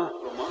கொடுக்கிறோமா?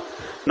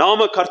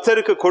 நாம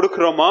கர்த்தருக்கு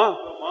கொடுக்கிறோமா?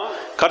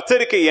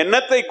 கர்த்தருக்கு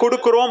என்னத்தை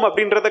கொடுக்கிறோம்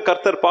அப்படின்றத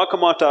கர்த்தர்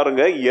பார்க்க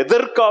மாட்டாருங்க.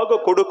 எதற்காக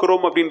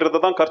கொடுக்கிறோம்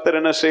அப்படின்றதான் கர்த்தர்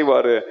என்ன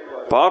செய்வாரு,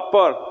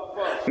 பார்ப்பார்.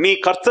 நீ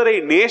கர்த்தரை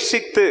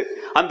நேசித்து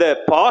அந்த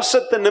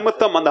பாசத்தை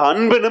நிமித்தம், அந்த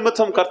அன்பு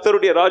நிமித்தம்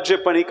கர்த்தருடைய ராஜ்ய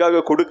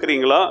பணிக்காக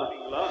கொடுக்கிறீங்களா,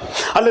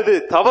 அல்லது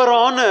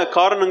தவறான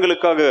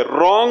காரணங்களுக்காக,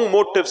 ராங்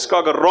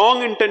மோட்டிவ்ஸ்க்காக,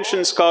 ராங்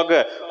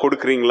இன்டென்ஷன்ஸ்க்காக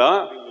கொடுக்கிறீங்களா,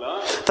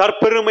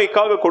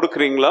 தற்பெருமைக்காக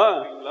கொடுக்கிறீங்களா?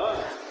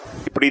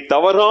 இப்படி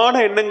தவறான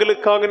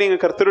எண்ணங்களுக்காக நீங்க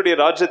கர்த்தருடைய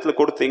ராஜ்யத்துல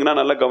கொடுத்தீங்கன்னா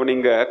நல்லா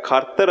கவனிங்க,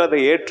 கர்த்தர் அதை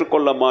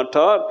ஏற்றுக்கொள்ள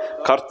மாட்டார்.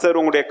 கர்த்தர்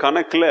உங்களுடைய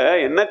கணக்குல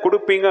என்ன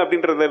கொடுப்பீங்க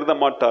அப்படின்றத எழுத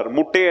மாட்டார்,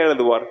 முட்டையை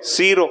எழுதுவார்,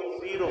 0.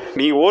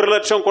 நீ 1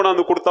 லட்சம்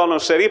கொண்டாந்து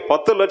கொடுத்தாலும் சரி,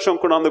 10 லட்சம்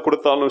கொண்டாந்து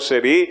கொடுத்தாலும்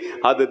சரி,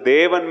 அது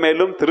தேவன்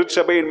மேலும்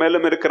திருச்சபையின்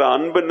மேலும் இருக்கிற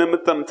அன்பு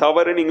நிமித்தம்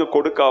தவறு நீங்க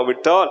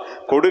கொடுக்காவிட்டால்,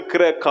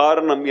 கொடுக்கிற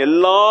காரணம்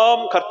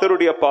எல்லாம்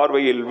கர்த்தருடைய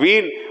பார்வையில்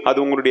வீண். அது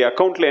உங்களுடைய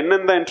அக்கௌண்ட்ல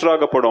என்னென்ன என்டர்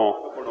ஆகப்படும்,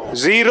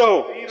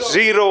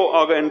 0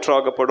 ஆக என்டர்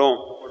ஆகப்படும்.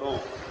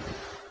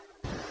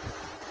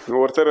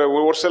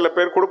 ஒரு சில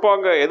பேர்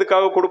கொடுப்பாங்க.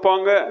 எதுக்காக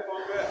கொடுப்பாங்க?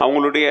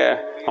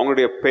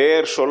 அவங்களுடைய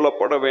பெயர்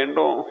சொல்லப்பட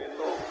வேண்டும்,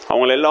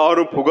 அவங்களை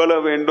எல்லாரும் புகழ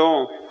வேண்டும்,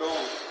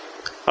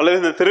 அல்லது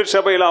இந்த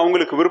திருச்சபையில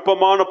அவங்களுக்கு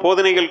விருப்பமான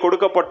போதனைகள்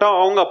கொடுக்கப்பட்டா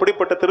அவங்க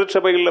அப்படிப்பட்ட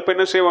திருச்சபைகள்ல போய்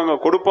என்ன செய்வாங்க,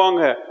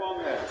 கொடுப்பாங்க.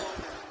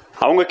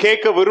 அவங்க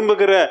கேட்க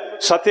விரும்புகிற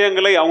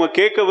சத்தியங்களை, அவங்க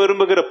கேட்க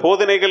விரும்புகிற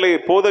போதனைகளை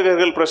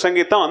போதகர்கள்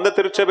பிரசங்கித்தான் அந்த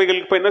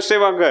திருச்சபைகளுக்கு போய் என்ன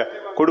செய்வாங்க,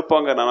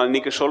 கொடுப்பாங்க. நான்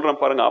இன்னைக்கு சொல்றேன்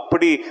பாருங்க,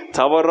 அப்படி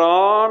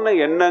தவறான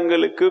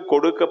எண்ணங்களுக்கு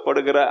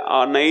கொடுக்கப்படுகிற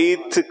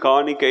அனைத்து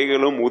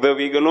காணிக்கைகளும்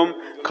உதவிகளும்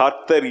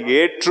கர்த்தர்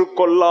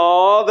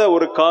ஏற்றுக்கொள்ளாத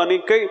ஒரு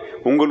காணிக்கை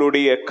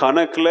உங்களுடைய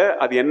கணக்குல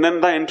அது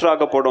என்னன்னு தான் என்டர்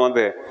ஆகப்படும்,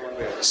 அது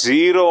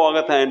 0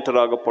 ஆகத்தான்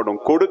என்டர்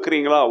ஆகப்படும்.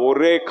 கொடுக்கிறீங்களா?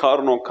 ஒரே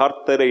காரணம்,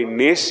 கர்த்தரை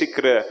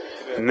நேசிக்கிற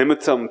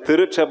நிமித்தம்,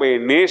 திருச்சபையை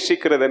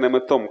நேசிக்கிறத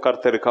நிமித்தம்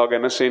கர்த்தருக்காக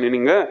என்ன செய்யணும்,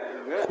 நீங்க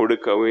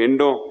கொடுக்க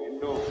வேண்டும்.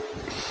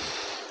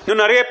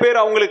 இன்னும் நிறைய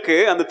பேர் அவங்களுக்கு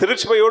அந்த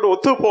திருச்சபையோடு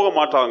ஒத்து போக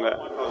மாட்டாங்க.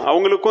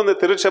 அவங்களுக்கும் அந்த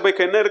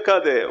திருச்சபைக்கு என்ன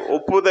இருக்காது,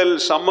 ஒப்புதல்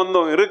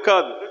சம்பந்தம்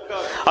இருக்காது.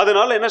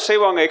 அதனால என்ன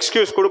செய்வாங்க,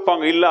 எக்ஸ்கியூஸ்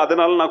கொடுப்பாங்க, இல்ல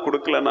அதனால நான்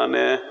கொடுக்கல.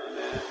 நானு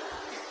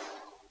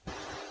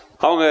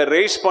அவங்க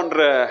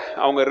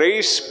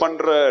ரைஸ்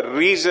பண்ற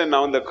ரீசன்,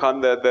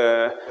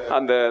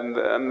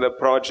 அந்த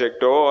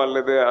ப்ராஜெக்டோ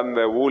அல்லது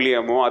அந்த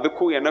ஊழியமோ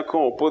அதுக்கும்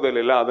எனக்கும் ஒப்புதல்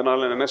இல்லை,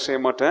 அதனால என்ன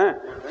செய்ய மாட்டேன்,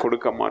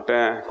 கொடுக்க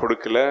மாட்டேன்,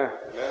 கொடுக்கல.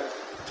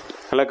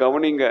 நல்லா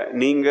கவனிங்க,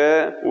 நீங்க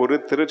ஒரு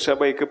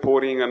திருச்சபைக்கு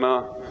போறீங்கன்னா,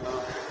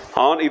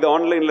 இது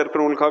ஆன்லைன்ல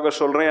இருக்கிறவங்களுக்காக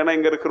சொல்றேன், ஏன்னா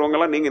இங்க இருக்கிறவங்க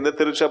எல்லாம் நீங்க இந்த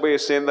திருச்சபையை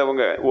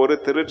சேர்ந்தவங்க. ஒரு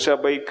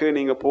திருச்சபைக்கு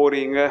நீங்க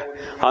போறீங்க,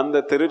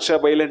 அந்த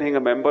திருச்சபையில நீங்க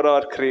மெம்பரா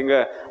இருக்கிறீங்க,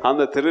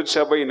 அந்த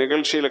திருச்சபை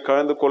நிகழ்ச்சியில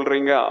கலந்து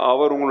கொள்றீங்க,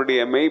 அவர்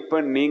உங்களுடைய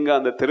மெய்ப்பன், நீங்க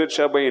அந்த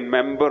திருச்சபையின்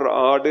மெம்பர்,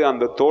 ஆடு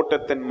அந்த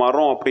தோட்டத்தின்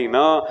மரம்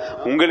அப்படின்னா,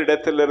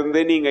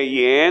 உங்களிடத்திலிருந்து நீங்க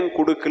ஏன்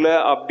கொடுக்கல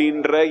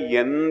அப்படின்ற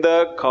எந்த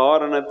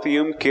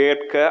காரணத்தையும்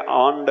கேட்க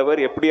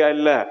ஆண்டவர் எப்படியா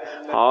இல்ல,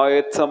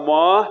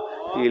 ஆயத்தமா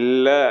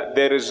இல்ல.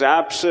 There is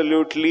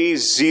absolutely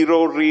 0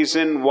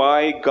 reason why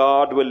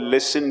God will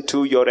listen to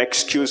your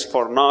excuse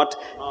for not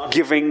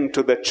giving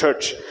to the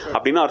church.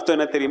 அப்படின்னா அர்த்தம்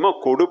என்ன தெரியுமா,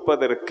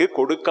 கொடுப்பதற்கு,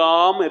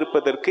 கொடுக்காம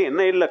இருப்பதற்கு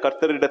என்ன இல்ல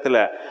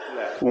கர்த்தரிடத்துல.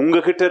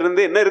 உங்ககிட்ட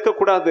இருந்து என்ன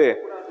இருக்கக்கூடாது,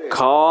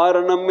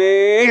 காரணமே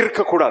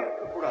இருக்கக்கூடாது.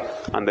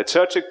 அந்த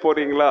சர்ச்சுக்கு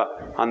போறீங்களா,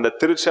 அந்த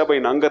திருச்சபை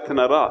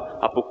அங்கத்தினரா,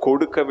 அப்போ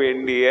கொடுக்க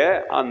வேண்டிய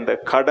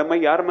அந்த கடமை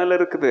யார் மேல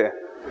இருக்குது,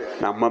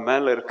 நம்ம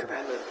மேல இருக்குது.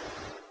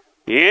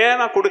 ஏன்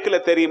நான் கொடுக்கல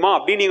தெரியுமா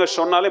அப்படின்னு நீங்க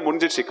சொன்னாலே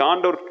முடிஞ்சிச்சு.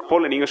 ஆண்டவர்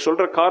போல நீங்க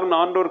சொல்ற காரணம்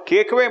ஆண்டவர்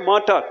கேட்கவே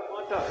மாட்டார்.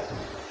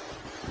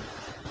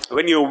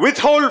 When you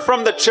withhold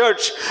from the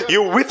church,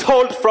 you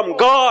withhold from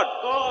God.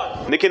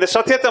 இன்னைக்கு இந்த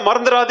சத்தியத்தை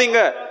மறந்துடாதீங்க.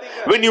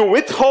 When you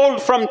withhold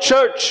from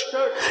church,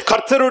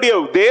 கர்த்தருடைய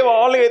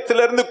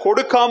தேவாலயத்திலிருந்து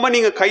கொடுக்காம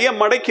நீங்க கையை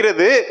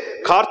மடக்கிறது,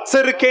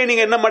 கர்த்தருக்கே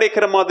நீங்க என்ன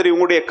மடக்கிற மாதிரி,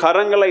 உங்களுடைய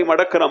கரங்களை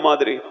மடக்கிற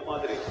மாதிரி.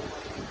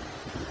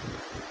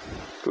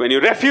 When you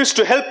refuse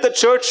to help the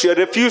church, you are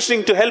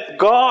refusing to help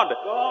God.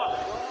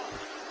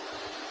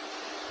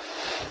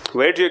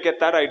 Where do you get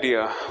that idea?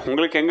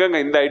 உங்களுக்கு எங்கங்க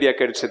இந்த ஐடியா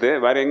கிடைச்சது?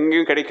 வேற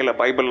எங்கேயும் கிடைக்கல,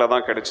 பைபிள்ல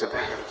தான் கிடைச்சது.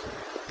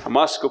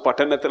 அமாஸ்கு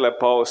பட்டணத்துல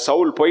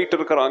சவுல் போயிட்டு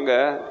இருக்கிறாங்க.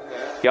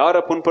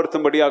 யாரை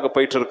புண்படுத்தும்படியாக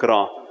போயிட்டு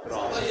இருக்கிறான்,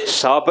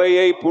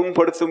 சபையை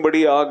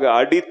புண்படுத்தும்படியாக,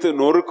 அடித்து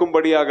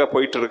நொறுக்கும்படியாக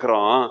போயிட்டு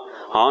இருக்கிறான்.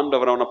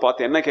 ஆண்டவர் அவனை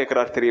பார்த்து என்ன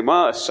கேட்கிறார் தெரியுமா,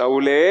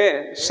 சவுலே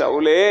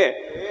சவுலே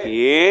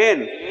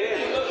ஏன்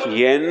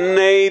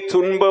என்னை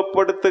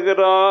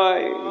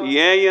துன்பப்படுத்துகிறாய்,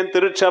 ஏன் என்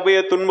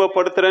திருச்சபையை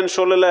துன்பப்படுத்துறேன்னு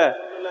சொல்லல,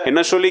 என்ன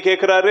சொல்லி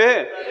கேட்கிறாரு,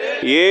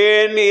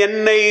 ஏன்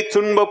என்னை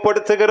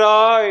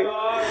துன்பப்படுத்துகிறாய்.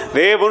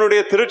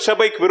 தேவனுடைய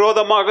திருச்சபைக்கு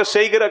விரோதமாக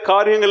செய்கிற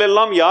காரியங்கள்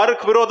எல்லாம்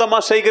யாருக்கு விரோதமா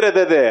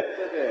செய்கிறது, அது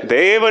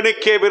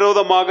தேவனுக்கே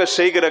விரோதமாக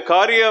செய்கிற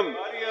காரியம்.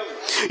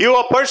 You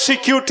are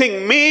persecuting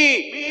me.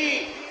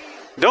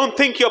 Don't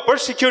think you're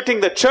persecuting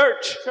the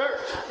church.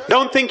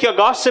 Don't think you're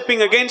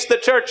gossiping against the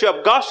church.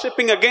 You're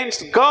gossiping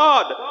against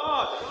God.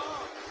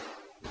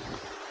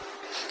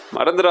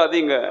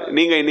 மறந்துடாதீங்க,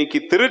 நீங்க இன்னைக்கு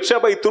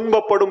திருச்சபை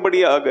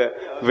துன்பப்படும்படியாக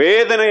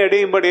வேதனை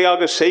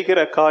அடையும்படியாக செய்கிற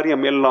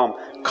காரியம் எல்லாம்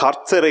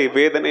கர்த்தரை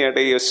வேதனை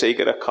அடைய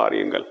செய்கிற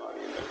காரியங்கள்.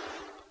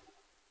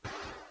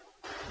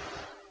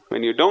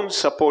 When you don't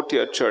support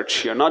your church,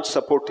 you're not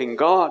supporting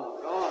God.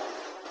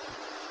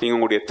 நீங்க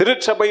உங்களுடைய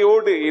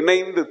திருச்சபையோடு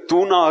இணைந்து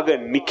தூணாக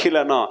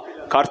நிக்கலனா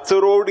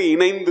கர்த்தரோடு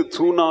இணைந்து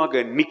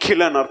தூணாக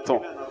நிக்கலன்னு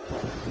அர்த்தம்.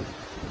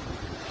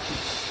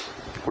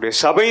 உங்களுடைய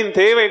சபையின்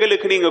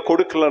தேவைகளுக்கு நீங்க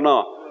கொடுக்கலனா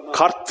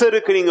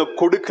கர்த்தருக்கு நீங்க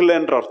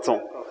கொடுக்கலன்ற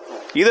அர்த்தம்.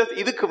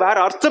 இதுக்கு வேற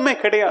அர்த்தமே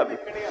கிடையாது.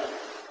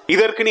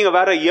 இதற்கு நீங்க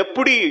வேற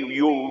எப்படி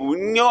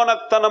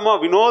விஞ்ஞானத்தனமா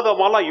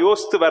வினோதமாலாம்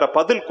யோசித்து வேற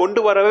பதில்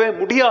கொண்டு வரவே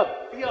முடியாது.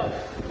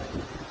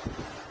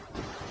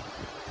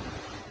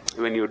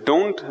 When you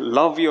don't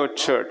love your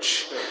church,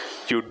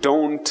 you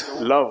don't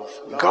love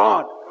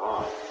God.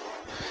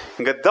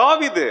 இங்க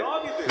தாவீது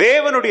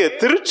தேவனுடைய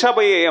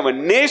திருச்சபையை அவன்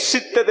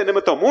நேசித்தது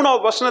நிமித்தம்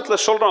 3வது வசனத்துல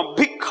சொல்றான்,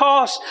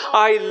 because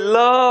I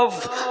love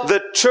the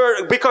church,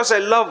 because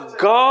I love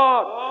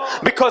God,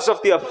 because of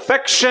the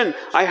affection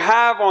I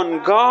have on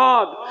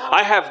God,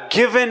 I have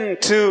given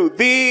to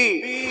thee.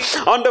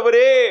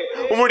 ஆண்டவரே,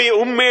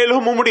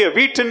 உம்மேலும் உம்முடைய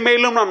வீட்டின்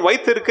மேலும் நான்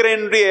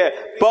வைத்திருக்கிறேன்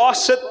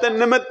பாசத்தின்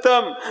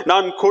நிமித்தம்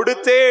நான்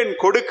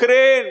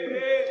கொடுக்கிறேன்.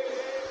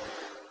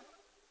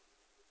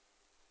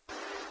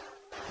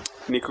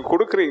 நீங்க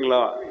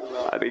கொடுக்குறீங்களா?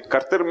 அதை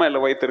கர்த்தர் மேல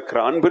வைத்திருக்கிற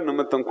அன்பு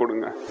நிமித்தம்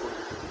கொடுங்க.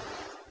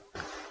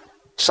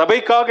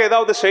 சபைக்காக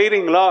ஏதாவது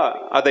செய்றீங்களா?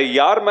 அதை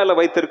யார் மேல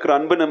வைத்திருக்கிற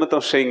அன்பு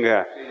நிமித்தம் செய்யுங்க.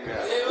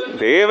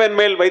 தேவன்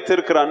மேல்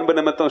வைத்திருக்கிற அன்பு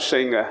நிமித்தம்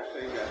செய்யுங்க.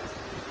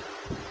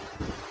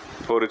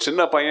 ஒரு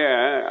சின்ன பையன்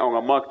அவங்க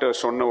அம்மா கிட்ட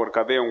சொன்ன ஒரு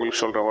கதையை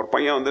உங்களுக்கு சொல்றேன். ஒரு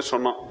பையன்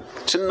சொன்னான்,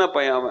 சின்ன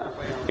பையன், அவன்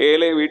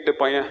ஏழை வீட்டு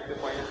பையன்.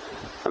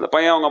 அந்த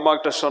பையன் அவங்க அம்மா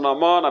கிட்ட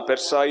சொன்னாம்மா, நான்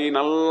பெருசாகி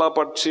நல்லா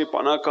படிச்சு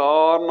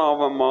பணக்காரன்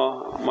ஆவம்மா.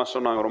 அம்மா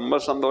சொன்னாங்க, ரொம்ப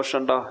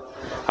சந்தோஷம்டா.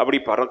 அப்படி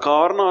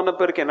பணக்காரன் ஆன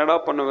பிறகு என்னடா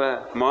பண்ணுவேன்?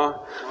 அம்மா,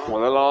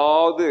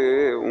 முதலாவது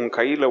உன்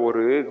கையில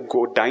ஒரு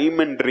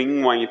டைமண்ட் ரிங்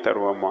வாங்கி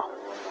தருவேம்மா.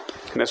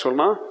 என்ன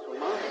சொன்னா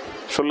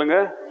சொல்லுங்க.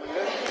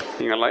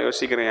 நீங்கெல்லாம்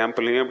யோசிக்கிறேன், என்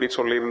பிள்ளைங்க அப்படி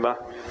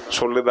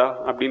சொல்லுதா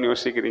அப்படின்னு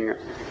யோசிக்கிறீங்க.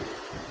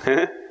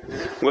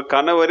 உங்க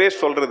கணவரே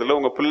சொல்றதில்ல,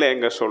 உங்க பிள்ளை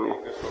எங்க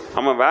சொல்லணும்?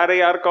 ஆமா, வேற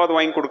யாருக்காவது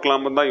வாங்கி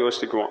கொடுக்கலாம்னு தான்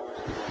யோசிக்குவோம்.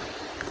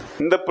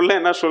 இந்த பிள்ளை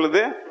என்ன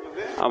சொல்லுது?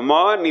 அம்மா,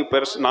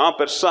 நான்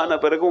பெருசான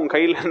பிறகு உன்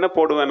கையில் என்ன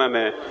போடுவேன்?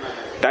 நான்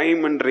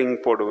டைமண்ட் ரிங்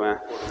போடுவேன்.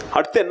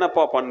 அடுத்து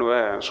என்னப்பா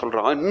பண்ணுவேன்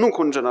சொல்றான். இன்னும்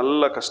கொஞ்சம்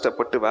நல்லா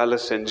கஷ்டப்பட்டு வேலை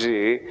செஞ்சு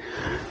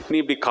நீ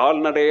இப்படி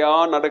கால்நடையா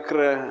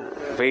நடக்கிற,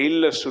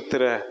 வெயில்ல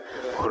சுத்துற,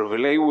 ஒரு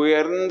விலை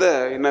உயர்ந்த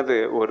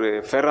ஒரு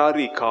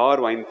ஃபெராரி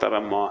கார் வாங்கி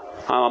தரம்மா.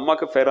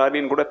 அம்மாக்கு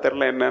ஃபெராரின்னு கூட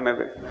தெரியல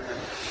என்னன்னது.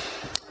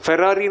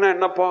 ஃபெராரினா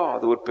என்னப்பா?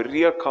 அது ஒரு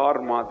பெரிய கார்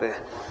மாது,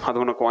 அது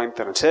உனக்கு வாங்கி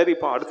தரேன்.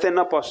 சரிப்பா, அடுத்து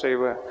என்னப்பா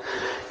செய்வ?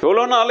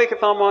 எவ்வளோ நாளைக்கு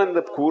தாமா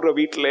இந்த கூரை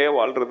வீட்டிலே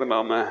வாழ்றது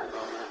நாம?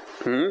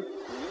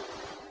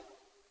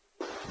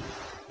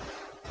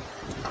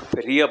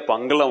 பெரிய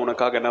பங்களா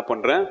உனக்காக என்ன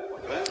பண்றேன்,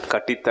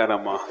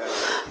 கட்டித்தரம்மா.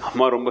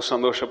 அம்மா ரொம்ப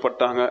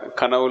சந்தோஷப்பட்டாங்க.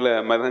 கனவுல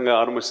மிதங்க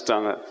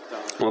ஆரம்பிச்சிட்டாங்க.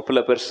 நம்ம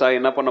பிள்ளை பெருசா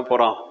என்ன பண்ண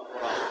போறான்,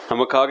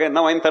 நமக்காக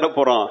என்ன வாங்கி தர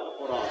போறான்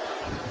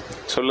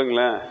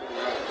சொல்லுங்களேன்.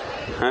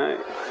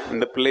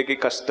 இந்த பிள்ளைக்கு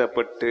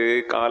கஷ்டப்பட்டு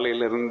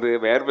காலையிலேருந்து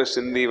வேர்வை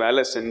சிந்தி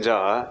வேலை செஞ்சா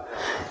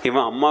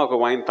இவன் அம்மாவுக்கு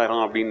வாங்கி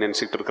தரான் அப்படின்னு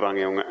நினச்சிட்டு இருக்கிறாங்க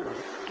இவங்க.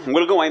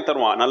 உங்களுக்கும் வாங்கி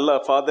தருவான். நல்ல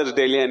ஃபாதர்ஸ்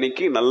டேலி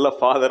அன்னைக்கு நல்ல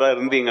ஃபாதராக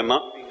இருந்தீங்கன்னா,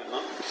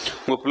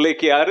 உங்கள்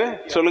பிள்ளைக்கு யாரு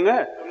சொல்லுங்க,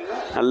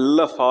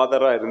 நல்ல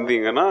ஃபாதராக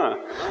இருந்தீங்கன்னா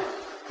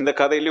இந்த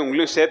கதையிலையும்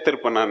உங்களையும்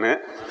சேர்த்துருப்பேன் நான்.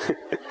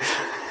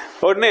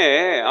 உடனே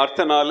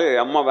அடுத்த நாள்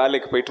அம்மா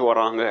வேலைக்கு போயிட்டு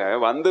வராங்க.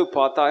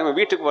 பார்த்தா இவன்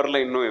வீட்டுக்கு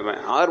வரல. இன்னும்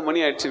இவன் 6 மணி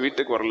ஆயிடுச்சு,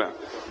 வீட்டுக்கு வரல.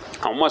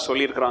 அம்மா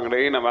சொல்லியிருக்கிறாங்களே,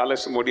 நான் வேலை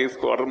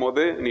முடிவுக்கு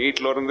வரும்போது நீ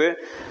வீட்டில் இருந்து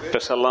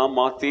ட்ரெஸ் எல்லாம்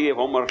மாற்றி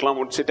ஹோம்ஒர்க்லாம்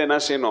முடிச்சுட்டு என்ன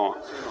செய்யணும்,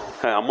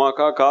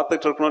 அம்மாக்கா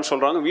காத்துட்டு இருக்கணும்னு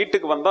சொல்கிறாங்க.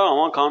 வீட்டுக்கு வந்தால்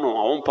அவன் காணும்.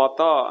 அவன்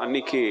பார்த்தா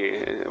அன்னைக்கு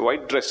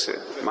ஒயிட் ட்ரெஸ்ஸு,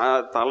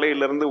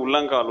 தலையிலேருந்து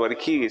உள்ளங்கால்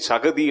வரைக்கும்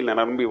சகதியில்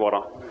நிரம்பி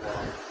வரான்.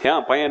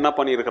 ஏன் பையன் என்ன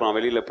பண்ணியிருக்கிறான்,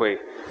 வெளியில்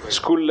போய்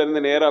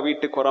ஸ்கூல்லேருந்து நேராக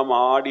வீட்டுக்கு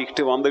வராமல்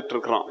ஆடிக்கிட்டு வந்துட்டு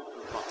இருக்கிறான்.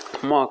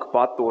 அம்மாவுக்கு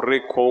பார்த்து ஒரே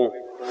கோவம்.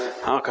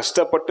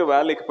 கஷ்டப்பட்டு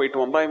வேலைக்கு போயிட்டு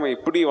வந்தா இவன்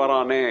இப்படி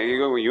வரானே,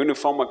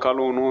 யூனிஃபார்மை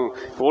கழுவணும்,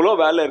 இவ்வளோ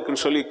வேலை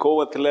இருக்குன்னு சொல்லி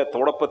கோவத்தில்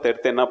தொடப்பத்தை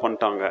எடுத்து என்ன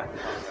பண்ணிட்டாங்க,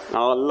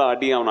 நல்லா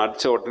அடி. அவனை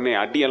அடித்த உடனே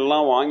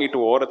அடியெல்லாம் வாங்கிட்டு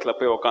ஓரத்தில்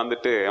போய்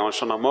உக்காந்துட்டு அவன்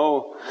சொன்னாமோ,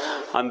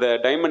 அந்த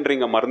டைமண்ட்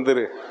ரிங்கை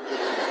மறந்துரு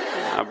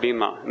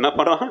அப்படின்னா. என்ன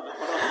பண்ணுறான்,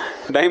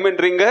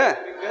 டைமண்ட் ரிங்க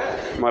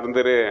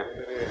மறந்துரு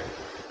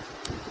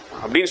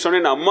அப்படின்னு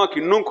சொன்னேன்.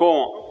 அம்மாவுக்கு இன்னும்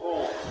கோவம்.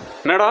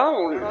 என்னடா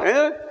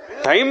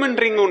டைமண்ட்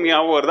ரிங் ஒன்று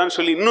ஞாபகம் வருதான்னு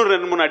சொல்லி இன்னும்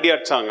 2-3 அடி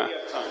அடிச்சாங்க.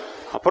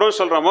 அப்புறம்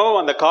சொல்கிறோமோ,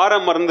 அந்த காரை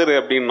மறந்துரு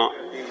அப்படின்னா.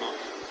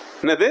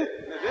 என்னது,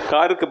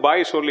 காருக்கு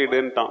பாய்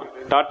சொல்லிடுன்ட்டான்,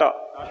 டாட்டா.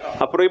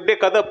 அப்புறம் இப்படியே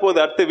கதை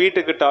போகுது. அடுத்து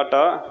வீட்டுக்கு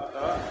டாட்டா.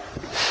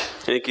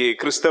 இன்னைக்கு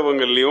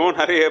கிறிஸ்தவங்கள்லையும்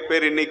நிறைய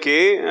பேர் இன்னைக்கு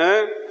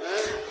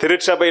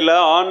திருச்சபையில்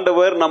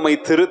ஆண்டவர் நம்மை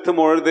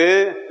திருத்தும் பொழுது,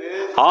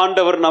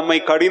 ஆண்டவர் நம்மை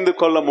கடிந்து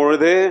கொள்ளும்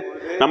பொழுது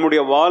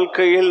நம்முடைய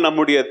வாழ்க்கையில்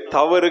நம்முடைய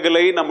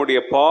தவறுகளை, நம்முடைய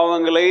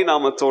பாவங்களை,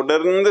 நாம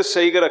தொடர்ந்து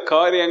செய்கிற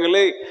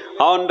காரியங்களை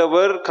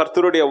ஆண்டவர்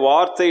கர்த்தருடைய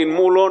வார்த்தையின்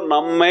மூலம்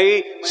நம்மை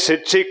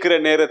சிட்சிக்கிற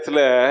நேரத்துல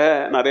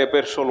நிறைய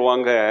பேர்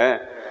சொல்லுவாங்க,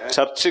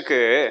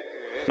 சர்ச்சுக்கு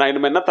நான்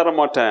இனிமே என்ன தர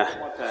மாட்டேன்,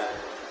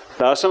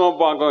 தசம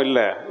பாகம் இல்ல,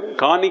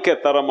 காணிக்கை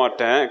தர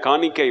மாட்டேன்,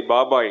 காணிக்கை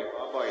பாபாய்.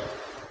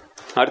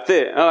 அடுத்து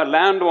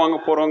லேண்ட் வாங்க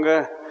போறவங்க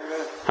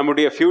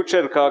நம்முடைய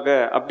ஃபியூச்சருக்காக,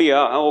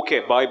 அப்படியா, ஓகே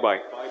பாய்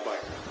பாய்.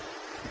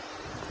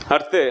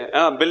 அடுத்து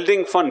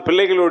பில்டிங் ஃபண்ட்,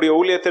 பிள்ளைகளுடைய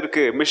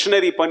ஊழியத்திற்கு,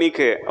 மிஷினரி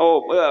பணிக்கு,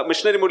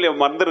 மிஷினரி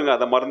மூலியம் மறந்துருங்க,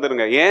 அதை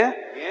மறந்துருங்க. ஏன்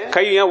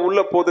கை ஏன்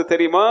உள்ள போது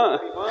தெரியுமா?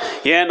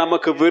 ஏன்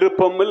நமக்கு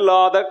விருப்பம்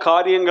இல்லாத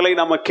காரியங்களை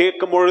நம்ம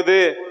கேட்கும் பொழுது,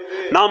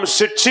 நாம்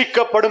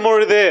சிட்சிக்கப்படும்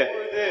பொழுது,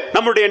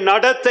 நம்முடைய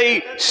நடத்தை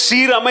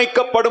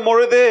சீரமைக்கப்படும்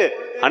பொழுது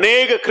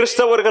அநேக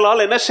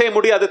கிறிஸ்தவர்களால் என்ன செய்ய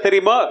முடியாது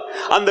தெரியுமா?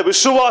 அந்த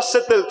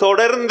விசுவாசத்தில்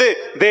தொடர்ந்து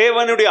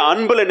தேவனுடைய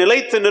அன்புல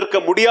நிலைத்து நிற்க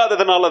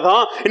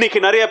முடியாததுனாலதான்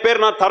இன்னைக்கு நிறைய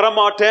பேர் நான்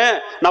தரமாட்டேன்,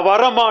 நான்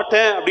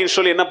வரமாட்டேன் அப்படின்னு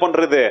சொல்லி என்ன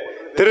பண்றது,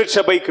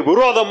 திருச்சபைக்கு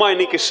விரோதமா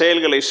இன்னைக்கு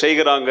செயல்களை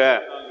செய்கிறாங்க.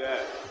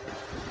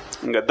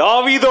 இங்க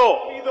தாவீதோ,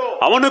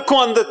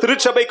 அவனுக்கும் அந்த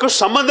திருச்சபைக்கும்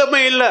சம்பந்தமே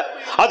இல்லை.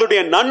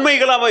 அதோடைய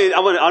நன்மைகளை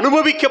அவன்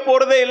அனுபவிக்க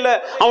போறதே இல்லை.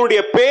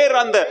 அவனுடைய பேர்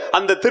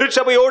அந்த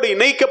திருச்சபையோடு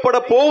இணைக்கப்பட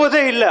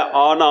போவதே இல்லை.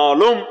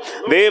 ஆனாலும்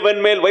தேவன்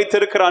மேல்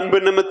வைத்திருக்கிற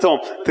அன்பு நிமித்தம்,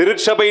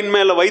 திருச்சபையின்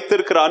மேல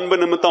வைத்திருக்கிற அன்பு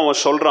நிமித்தம்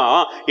அவன் சொல்றான்,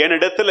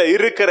 என்னிடத்துல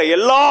இருக்கிற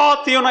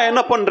எல்லாத்தையும் நான்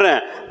என்ன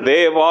பண்றேன்,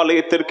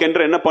 தேவாலயத்திற்கு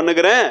என்று என்ன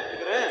பண்ணுகிறேன்,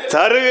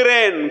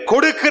 தருகிறேன்,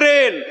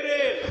 கொடுக்கிறேன்.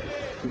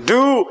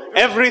 Do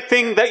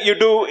everything that you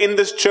do in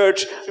this church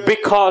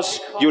because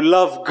you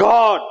love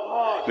God.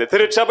 இந்த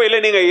திருச்சபையில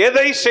நீங்க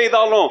எதை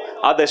செய்தாலும்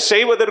அதை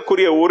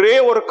செய்வதற்குரிய ஒரே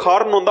ஒரு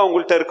காரணம் தான்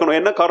உங்கள்கிட்ட இருக்கணும்.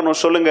 என்ன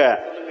காரணம் சொல்லுங்க?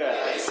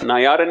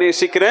 நான் யாரை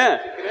நேசிக்கிறேன்?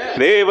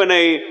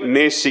 தேவனை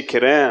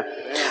நேசிக்கிறேன்.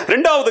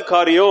 இரண்டாவது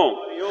காரியம்,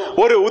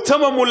 ஒரு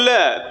உத்தமம் உள்ள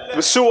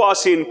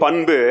விசுவாசியின்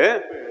பண்பு,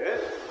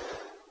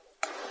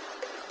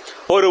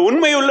 ஒரு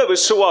உண்மையுள்ள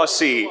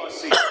விசுவாசி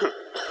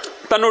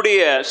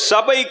தன்னுடைய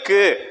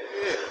சபைக்கு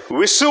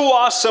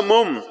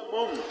விசுவாசமும்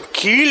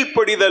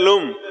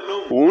கீழ்ப்படிதலும்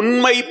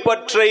உண்மை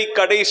பற்றை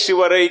கடைசி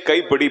வரை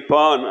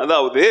கைப்பிடிப்பான்.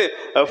 அதாவது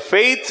a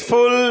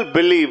faithful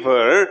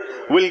believer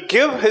will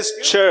give his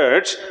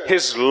church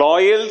his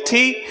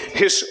loyalty,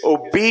 his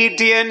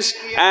obedience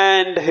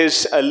and his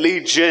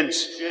allegiance.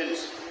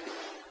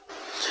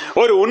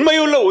 ஒரு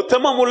உண்மையுள்ள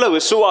உத்தமம் உள்ள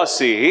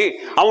விசுவாசி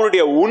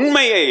அவனுடைய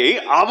உண்மையை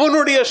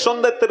அவனுடைய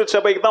சொந்த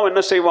திருச்சபைக்கு தான்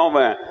என்ன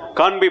செய்வான்,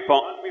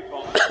 காண்பிப்பான்.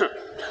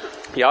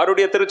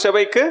 யாருடைய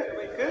திருச்சபைக்கு?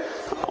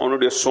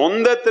 அவனுடைய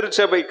சொந்த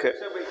திருச்சபைக்கு.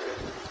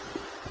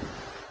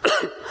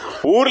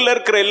 ஊர்ல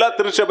இருக்கிற எல்லா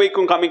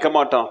திருச்சபைக்கும் காமிக்க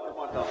மாட்டான்.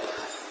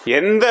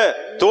 எந்த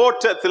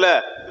தோட்டத்துல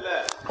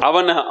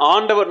அவன்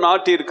ஆண்டவர்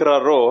நாட்டி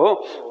இருக்கிறாரோ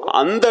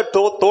அந்த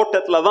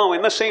தோட்டத்துல தான் அவன்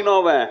என்ன செய்யணும்,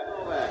 அவன்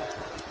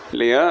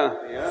இல்லையா?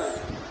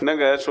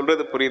 என்னங்க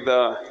சொல்றது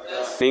புரியுதா?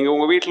 நீங்க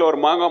உங்க வீட்டுல ஒரு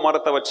மாங்காய்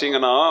மரத்தை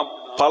வச்சீங்கன்னா,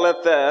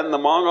 பழத்தை அந்த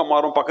மாங்காய்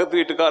மரம் பக்கத்து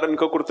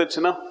வீட்டுக்காரனுக்கு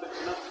கொடுத்துச்சுன்னா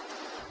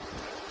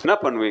என்ன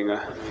பண்ணுவீங்க?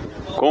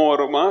 கோவம்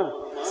வருமா?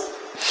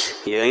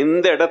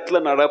 எந்த இடத்துல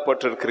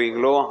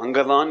நடப்பட்டிருக்கிறீங்களோ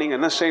அங்கதான் நீங்க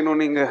என்ன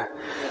செய்யணும், நீங்க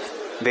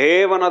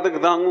தேவன் அதுக்கு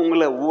தாங்க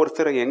உங்களை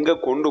ஒவ்வொருத்தரை எங்க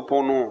கொண்டு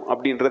போகணும்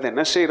அப்படின்றது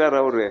என்ன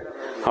செய்யறாரு,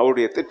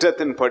 அவருடைய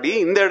திட்டத்தின்படி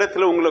இந்த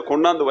இடத்துல உங்களை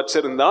கொண்டாந்து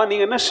வச்சிருந்தா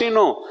நீங்க என்ன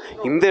செய்யணும்,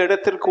 இந்த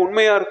இடத்திற்கு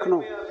உண்மையா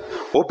இருக்கணும்.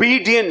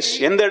 ஒபீடியன்ஸ்,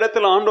 எந்த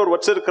இடத்துல ஆண்டவர்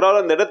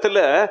வச்சிருக்கிறாரோ அந்த இடத்துல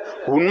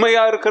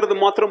உண்மையா இருக்கிறது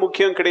மாத்திரம்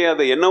முக்கியம்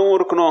கிடையாது, என்னவும்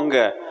இருக்கணும், அங்க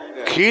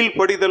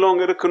கீழ்ப்படிதலும்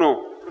அங்க இருக்கணும்.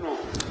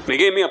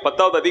 நெகேமியா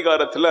 10வது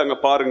அதிகாரத்துல அங்க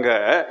பாருங்க,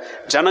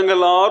 ஜனங்கள்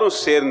எல்லாரும்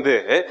சேர்ந்து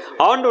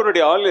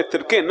ஆண்டவருடைய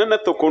ஆலயத்திற்கு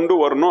என்னென்னத்தை கொண்டு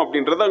வரணும்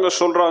அப்படின்றத அங்க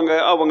சொல்றாங்க.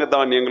 அவங்க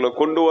தானியங்களை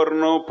கொண்டு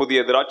வரணும், புதிய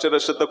திராட்சை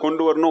ரசத்தை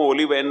கொண்டு வரணும்,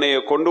 ஒலிவ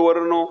எண்ணெயை கொண்டு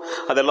வரணும்,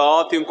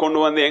 அதெல்லாத்தையும்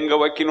கொண்டு வந்து எங்க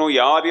வைக்கணும்,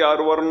 யார்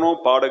யார் வரணும்,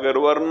 பாடகர்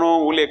வரணும்,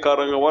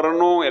 ஊழியக்காரங்க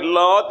வரணும்,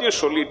 எல்லாத்தையும்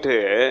சொல்லிட்டு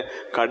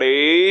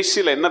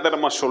கடைசியில் என்ன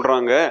தரமா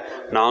சொல்றாங்க,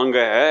 நாங்க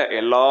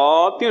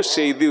எல்லாத்தையும்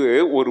செய்து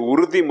ஒரு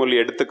உறுதிமொழி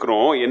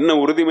எடுத்துக்கிறோம். என்ன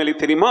உறுதிமொழி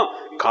தெரியுமா?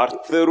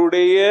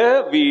 கர்த்தருடைய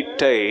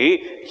வீட்டை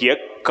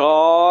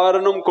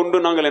எக்காரணம் கொண்டு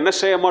நாங்கள் என்ன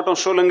செய்ய மாட்டோம்,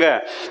 சொல்லுங்க,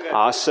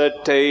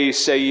 அசட்டை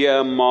செய்ய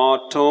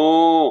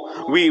மாட்டோம்.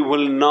 We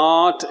will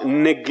not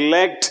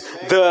neglect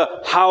the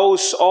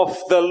house of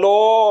the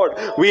Lord.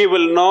 We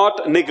will not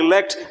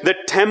neglect the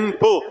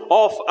temple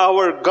of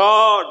our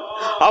God.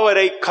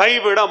 அவரை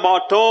கைவிட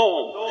மாட்டோம்,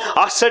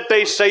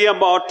 அசட்டை செய்ய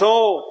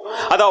மாட்டோம்.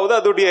 அதாவது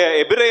அதோடைய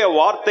எபிரேய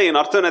வார்த்தையின்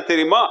அர்த்தம் என்ன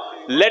தெரியுமா?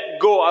 let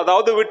go,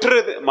 அதாவது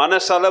விட்டுறது,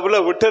 மனசளவுல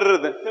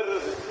விட்டுறது.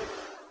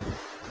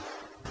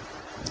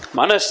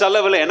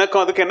 மனசளவுல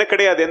எனக்கும் அதுக்கு என்ன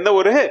கிடையாது, எந்த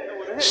ஒரு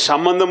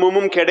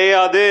சம்பந்தமும்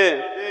கிடையாது.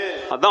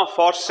 அதான்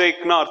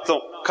forsake-னா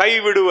அர்த்தம்,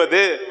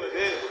 கைவிடுவது,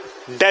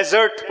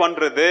 டெசர்ட்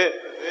பண்றது.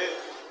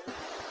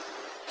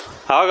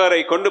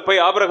 ஆகாரை கொண்டு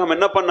போய் ஆபிரகாம்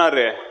என்ன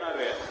பண்ணாரு,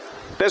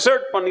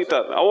 டெசர்ட்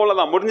பண்ணிட்டார்,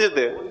 அவ்வளவுதான்,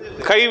 முடிஞ்சது,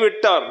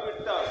 கைவிட்டார்.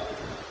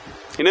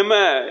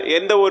 இனிமே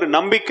எந்த ஒரு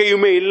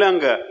நம்பிக்கையுமே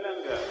இல்லைங்க.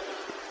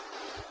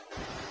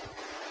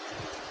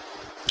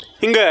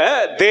 இங்க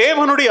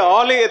தேவனுடைய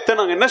ஆலயத்தை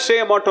நாங்க என்ன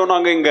செய்ய மாட்டோம்,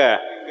 நாங்க இங்க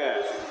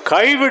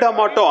கைவிட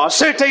மாட்டோம்,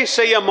 அசட்டை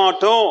செய்ய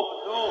மாட்டோம்.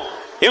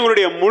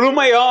 எங்களுடைய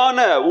முழுமையான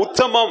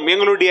உத்தமம்,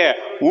 எங்களுடைய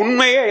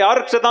உண்மையை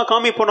யாருக்கு தான்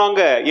காமிப்போம்?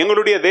 நாங்க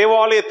எங்களுடைய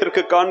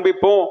தேவாலயத்திற்கு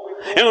காண்பிப்போம்.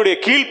 எங்களுடைய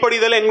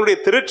கீழ்ப்படிதலை எங்களுடைய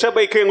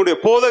திருச்சபைக்கு, எங்களுடைய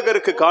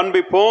போதகருக்கு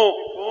காண்பிப்போம்.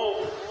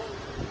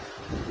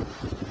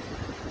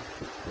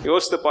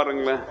 யோசித்து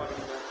பாருங்களேன்,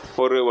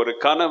 ஒரு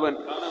கணவன்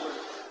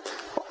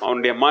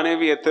அவனுடைய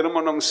மனைவியை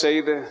திருமணம்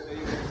செய்து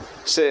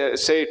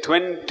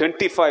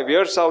 25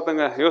 years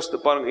ஆகுதுங்க. யோசித்து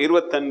பாருங்க,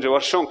 25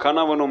 வருஷம்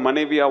கணவனும்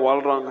மனைவியா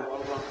வாழ்றாங்க.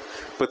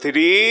 இப்போ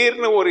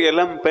திடீர்னு ஒரு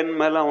இளம் பெண்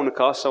மேல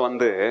அவனுக்கு ஆசை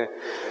வந்து,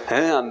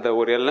 அந்த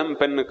ஒரு இளம்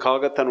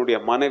பெண்ணுக்காக தன்னுடைய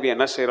மனைவி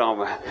என்ன செய்யறான்?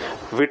 அவன்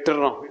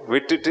விட்டுறான்.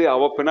 விட்டுட்டு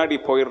அவ பின்னாடி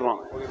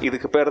போயிடுறான்.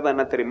 இதுக்கு பேர் தான்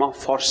என்ன தெரியுமா?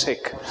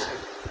 forsake,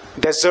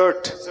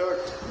 desert.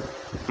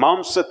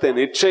 மாம்சத்தின்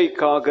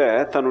இச்சைக்காக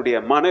தன்னுடைய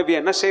மனைவி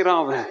என்ன செய்யறான்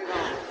அவன்?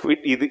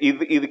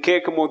 இது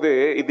கேட்கும் போது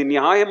இது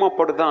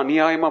நியாயமாப்படுதா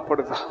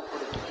அநியாயமாப்படுதா?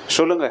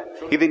 சொல்லுங்க,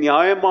 இது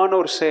நியாயமான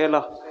ஒரு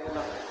செயலா?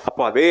 அப்ப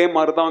அதே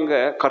மாதிரிதாங்க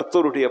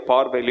கர்த்தருடைய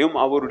பார்வையிலும்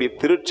அவருடைய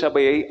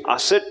திருச்சபையை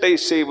அசட்டை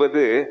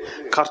செய்வது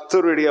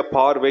கர்த்தருடைய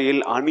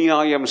பார்வையில்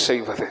அநியாயம்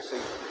செய்வது.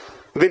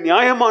 இது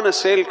நியாயமான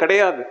செயல்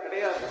கிடையாது.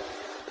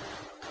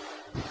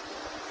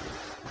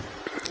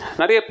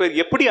 நிறைய பேர்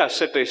எப்படி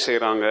அசட்டை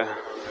செய்யறாங்க?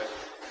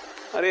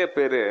 நிறைய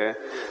பேர்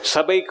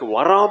சபைக்கு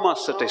வராம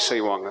அசட்டை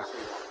செய்வாங்க.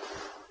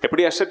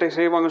 எப்படி அசட்டை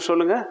செய்வாங்க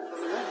சொல்லுங்க?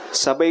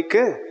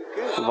 சபைக்கு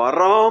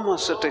வராம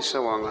அசட்டை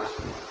செய்வாங்க.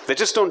 They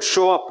just don't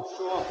show up.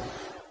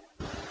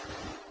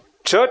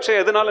 சர்ச்சை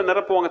எதனால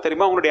நிரப்புவாங்க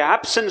தெரியுமா? அவங்களுடைய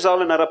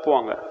ஆப்சன்ஸால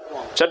நிரப்புவாங்க.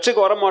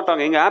 சர்ச்சுக்கு வர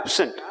மாட்டாங்க, இங்க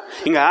ஆப்சென்ட்.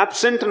 இங்க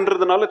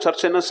ஆப்சென்ட்ன்றதுனால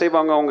சர்ச் என்ன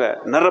செய்வாங்க? அவங்க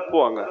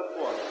நிரப்புவாங்க.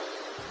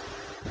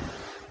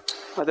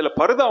 அதுல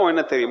பரிதாபம்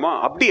என்ன தெரியுமா?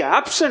 அப்படி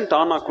ஆப்சென்ட்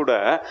ஆனா கூட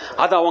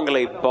அது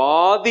அவங்களை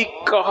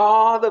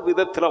பாதிக்காத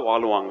விதத்துல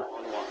வாழுவாங்க.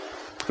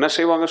 என்ன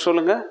செய்வாங்க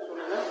சொல்லுங்க?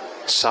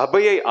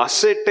 சபையை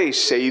அசட்டை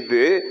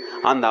செய்து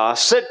அந்த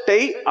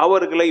அசட்டை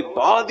அவர்களை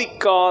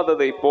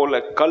பாதிக்காததை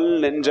போல கல்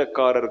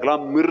நெஞ்சக்காரர்களா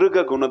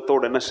மிருக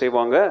குணத்தோடு என்ன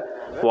செய்வாங்க?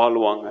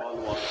 வாழ்வாங்க.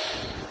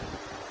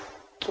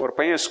 ஒரு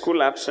பையன்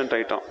ஸ்கூல் ஆப்சென்ட்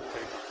ஆயிட்டான்.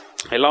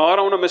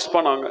 எல்லாரும் அவனை மிஸ்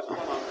பண்ணாங்க.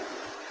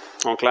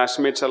 அவன்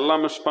கிளாஸ்மேட்ஸ்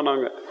எல்லாம் மிஸ்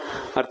பண்ணாங்க.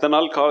 அடுத்த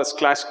நாள்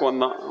கிளாஸ்க்கு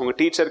வந்தான். அவங்க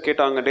டீச்சர்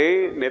கேட்டாங்க, டே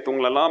நேற்று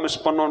உங்களெல்லாம்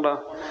மிஸ் பண்ணோண்டா,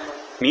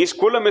 நீ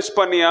ஸ்கூலில் மிஸ்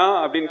பண்ணியா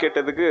அப்படின்னு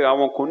கேட்டதுக்கு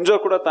அவன்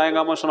கொஞ்சம் கூட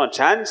தயங்காம சொன்னான்,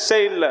 சான்ஸே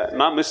இல்லை,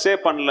 நான் மிஸ்ஸே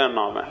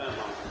பண்ணலன்னா. அவன்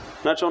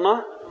என்ன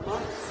சொன்னான்?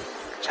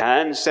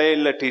 சான்ஸே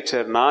இல்லை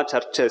டீச்சர், நான்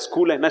சர்ச்சை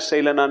ஸ்கூலில் என்ன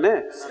செய்யலை நான்.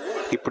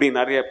 இப்படி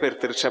நிறைய பேர்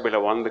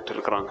திருச்சபையில் வாழ்ந்துட்டு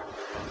இருக்கிறாங்க.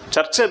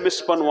 சர்ச்சை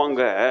மிஸ்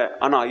பண்ணுவாங்க,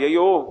 ஆனால்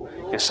ஐயோ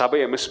என்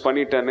சபையை மிஸ்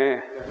பண்ணிட்டேனே,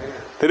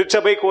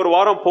 திருச்சபைக்கு ஒரு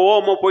வாரம்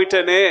போகாம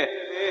போயிட்டேனே,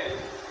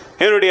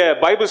 என்னுடைய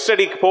பைபிள்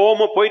ஸ்டடிக்கு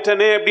போகாம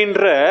போயிட்டேனே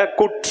அப்படின்ற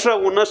குற்ற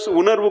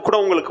உணர்வு கூட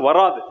உங்களுக்கு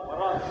வராது.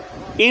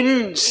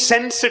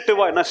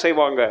 இன்சென்சிட்டிவா என்ன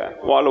செய்வாங்க?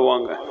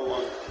 வாழுவாங்க.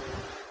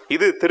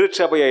 இது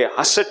திருச்சபையை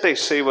அசட்டை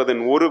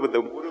செய்வதன் ஒரு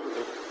விதம்.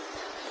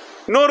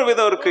 இன்னொரு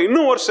விதம் இருக்கு.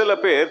 இன்னும் ஒரு சில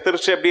பேர்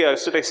திருச்சபையை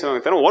அசட்டை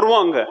செய்வாங்க,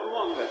 வருவாங்க,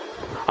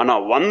 ஆனா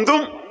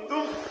வந்தும்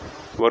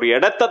ஒரு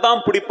இடத்தை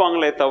தான்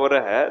பிடிப்பாங்களே தவிர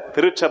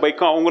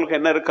திருச்சபைக்கும் அவங்களுக்கு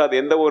என்ன இருக்காது?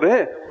 எந்த ஒரு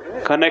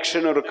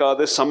கனெக்ஷனும்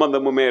இருக்காது,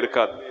 சம்பந்தமுமே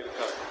இருக்காது.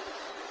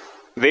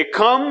 They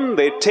come,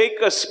 they take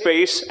a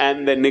space and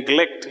they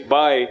neglect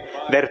by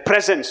their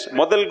presence.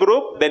 முதல்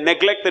group, they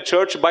neglect the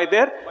church by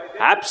their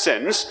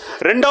absence.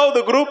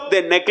 ரெண்டாவது group,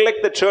 they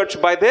neglect the church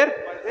by their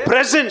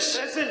presence.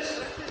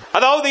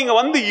 அதாவது இங்க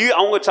வந்து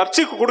அவங்க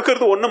சர்ச்சுக்கு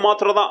கொடுக்கிறது ஒண்ணு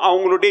மாத்திரம் தான்,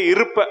 அவங்களுடைய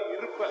இருப்பை,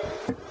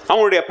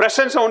 அவங்களுடைய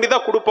பிரசன்ஸ் ஒண்டி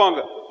தான் கொடுப்பாங்க.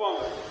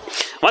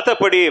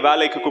 மற்றபடி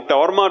வேலைக்கு கூப்பிட்டா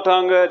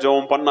வரமாட்டாங்க,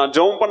 ஜெபம்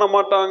பண்ண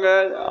மாட்டாங்க,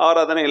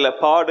 ஆராதனை இல்லை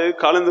பாடு,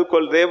 கலந்து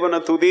கொள், தேவனை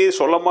துதி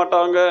சொல்ல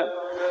மாட்டாங்க,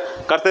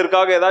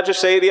 கர்த்தருக்காக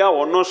ஏதாச்சும் செய்யறியா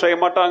ஒன்னும் செய்ய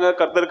மாட்டாங்க,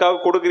 கர்த்தருக்காக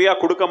கொடுக்குறியா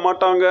கொடுக்க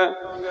மாட்டாங்க,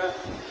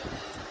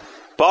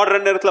 பாடுற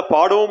நேரத்துல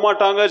பாடவும்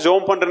மாட்டாங்க,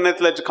 ஜெபம் பண்ற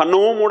நேரத்துல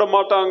கண்ணவும் மூட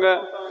மாட்டாங்க,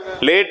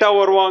 லேட்டா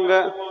வருவாங்க.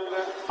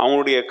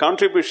 அவங்களுடைய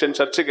கான்ட்ரிபியூஷன்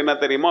சர்ச்சுக்கு என்ன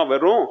தெரியுமா?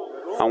 வெறும்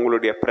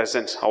அவங்களுடைய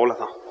பிரசன்ஸ்,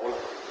 அவ்வளவுதான்.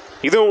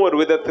 இதுவும் ஒரு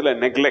விதத்துல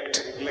நெக்லெக்ட்.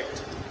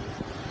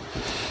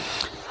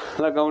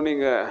 அதான்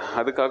கவனிங்க.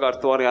 அதுக்காக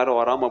அடுத்த வாரம் யாரும்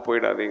வராம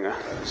போயிடாதீங்க,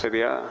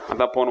 சரியா?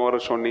 அதான் போன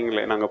வாரம்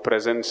சொன்னீங்களே, நாங்க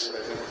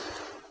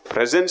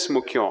பிரசன்ஸ்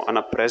முக்கியம். ஆனா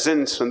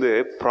பிரசன்ஸ் வந்து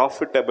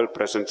ப்ராஃபிட்டபிள்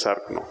பிரசன்ஸா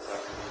இருக்கணும்.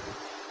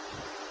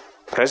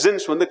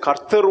 பிரசன்ஸ் வந்து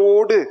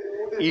கர்த்தரோடு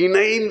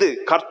இணைந்து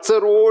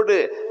கர்த்தரோடு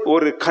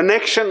ஒரு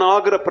கனெக்ஷன்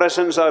ஆகிற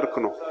பிரசன்ஸா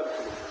இருக்கணும்.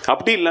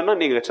 அப்படி இல்லைன்னா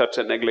நீங்க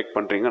சர்ச்சை நெக்லெக்ட்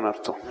பண்றீங்கன்னு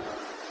அர்த்தம்.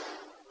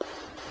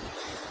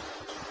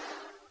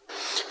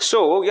 So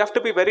you have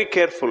to be very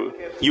careful.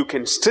 You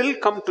can still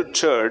come to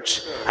church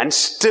and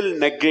still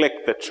neglect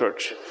the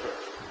church.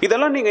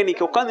 இதெல்லாம் நீங்க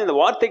இன்னைக்கு உட்காந்து இந்த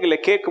வார்த்தைகளை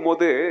கேட்கும்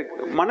போது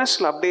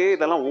மனசுல அப்படியே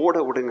இதெல்லாம் ஓட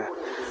விடுங்க.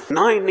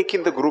 நான் இன்னைக்கு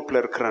இந்த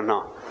குரூப்ல இருக்கிறேன்னா,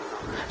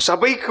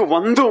 சபைக்கு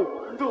வந்தும்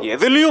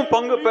எதுலயும்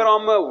பங்கு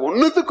பெறாம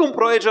ஒன்னுத்துக்கும்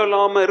பிரயோஜனம்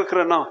இல்லாம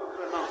இருக்கிறேன்னா,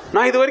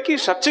 நான் இது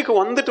வரைக்கும் சர்ச்சுக்கு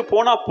வந்துட்டு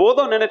போனா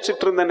போதும்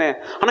நினைச்சிட்டு இருந்தேனே,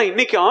 ஆனா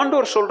இன்னைக்கு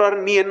ஆண்டவர் சொல்றாரு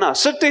நீ என்ன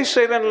அசட்டை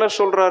செய்றேன்னு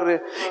சொல்றாரு.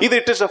 இது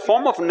it is a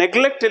form of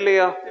neglect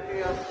இல்லையா?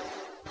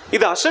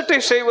 இது அசட்டை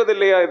செய்வது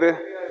இல்லையா? இது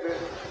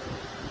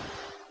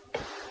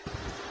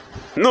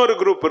இன்னொரு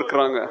குரூப்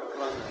இருக்கிறாங்க.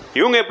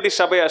 இவங்க எப்படி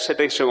சபை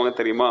அசட்டை செய்வாங்க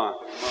தெரியுமா?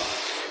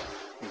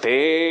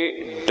 They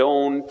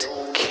don't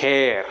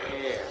care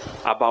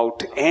about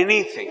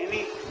anything.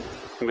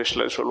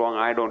 இங்கிலீஷ்ல சொல்லுவாங்க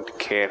I don't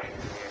care.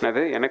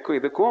 அது எனக்கும்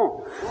இதுக்கும்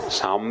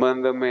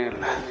சம்பந்தமே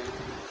இல்லை.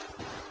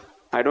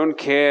 I don't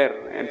care.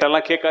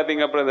 என்கிட்டலாம்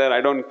கேட்காதீங்க brother.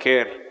 I don't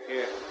care.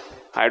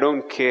 I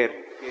don't care.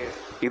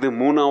 இது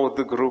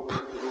மூணாவது குரூப்.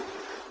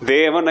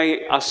 தேவனை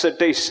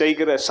அசட்டை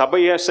செய்கிற,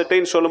 சபையை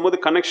அசட்டைன்னு சொல்லும் போது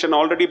கனெக்ஷன்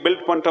ஆல்ரெடி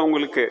பில்ட்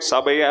பண்ணிட்டவங்களுக்கு.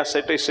 சபையை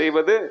அசட்டை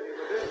செய்வது,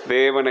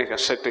 தேவனை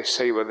அசட்டை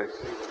செய்வது.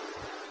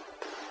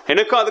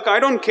 எனக்கு அதுக்கு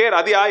I don't care.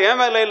 அது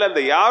என் வேலை இல்லை,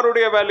 அது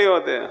யாருடைய வேலையோ.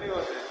 அது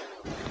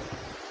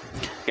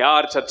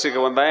யார் சர்ச்சுக்கு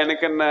வந்தா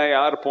எனக்கு என்ன,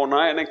 யார் போனா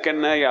எனக்கு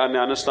என்ன, யார்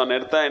அனுஷ்டானம்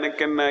எடுத்தா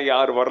எனக்கு என்ன,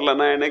 யார்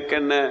வரலன்னா எனக்கு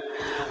என்ன,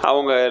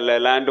 அவங்க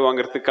லேண்ட்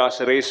வாங்குறதுக்கு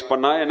காசு ரேஸ்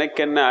பண்ணா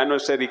எனக்கு என்ன,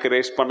 ஆனிவர்சரிக்கு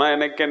ரேஸ் பண்ணா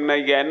எனக்கு என்ன,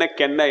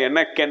 எனக்கு என்ன,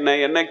 எனக்கு என்ன,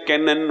 எனக்கு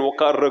என்னன்னு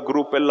உட்கார்ற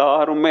குரூப்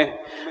எல்லாருமே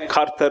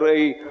கர்த்தரை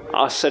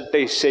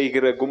அசட்டை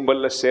செய்கிற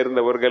கும்பல்ல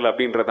சேர்ந்தவர்கள்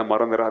அப்படின்றத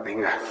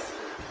மறந்துடாதீங்க.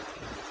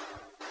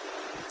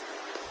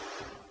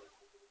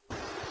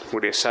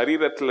 உங்களுடைய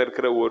சரீரத்தில்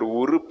இருக்கிற ஒரு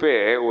உறுப்பே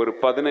ஒரு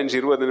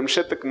 15-20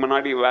 நிமிஷத்துக்கு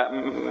முன்னாடி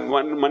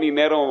 1 மணி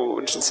நேரம்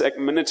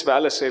மினிட்ஸ்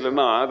வேலை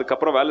செய்யலைன்னா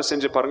அதுக்கப்புறம் வேலை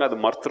செஞ்சு பாருங்க, அது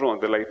மறுத்துரும்.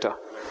 அது லைட்டா.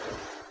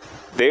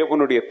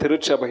 தேவனுடைய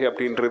திருச்சபை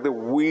அப்படின்றது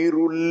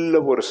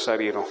உயிருள்ள ஒரு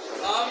சரீரம்.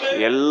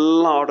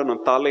 எல்லாம்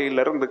ஆடணும்,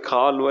 தலையிலிருந்து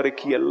கால்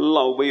வரைக்கும்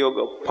எல்லாம்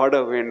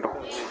உபயோகப்பட வேண்டும்.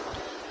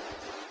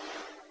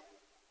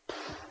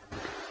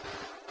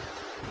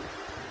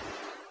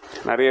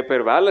 நிறைய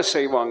பேர் வேலை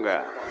செய்வாங்க,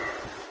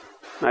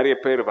 நிறைய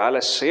பேர் வேலை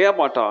செய்ய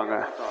மாட்டாங்க.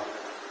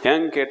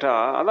 ஏன்னு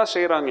கேட்டால் அதான்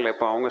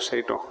செய்கிறாங்களேப்பா, அவங்க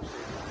செய்யட்டும்.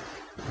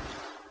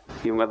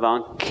 இவங்க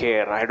தான்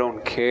care. I don't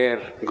care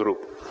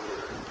group.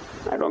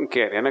 I don't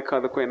care. எனக்கு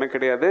அதுக்கும் என்ன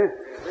கிடையாது,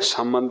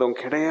 சம்பந்தம்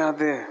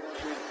கிடையாது.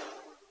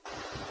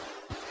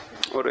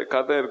 ஒரு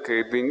கதை இருக்குது,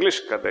 இது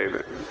இங்கிலீஷ் கதை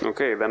இது.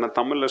 ஓகே, இதை நான்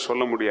தமிழில்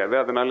சொல்ல முடியாது,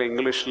 அதனால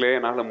இங்கிலீஷ்லேயே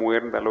என்னால்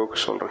உயர்ந்த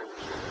அளவுக்கு சொல்கிறேன்.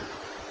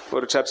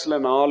 ஒரு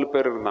சர்ச்சில் 4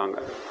 பேர் இருந்தாங்க.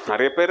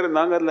 நிறைய பேர்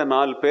இருந்தாங்க, அதில்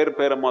 4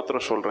 பேரை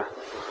மாத்திரம் சொல்கிறேன்.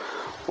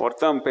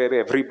 ஒருத்தன் பேர்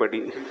எவ்ரிபடி.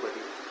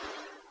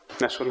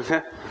 நான் சொல்லுங்க,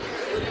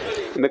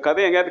 இந்த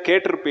கதை எங்கேயாவது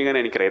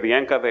கேட்டிருப்பீங்கன்னு நினைக்கிறேன். இது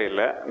என் கதை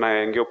இல்லை, நான்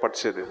எங்கேயோ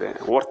படிச்சது இது.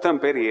 ஒருத்தன்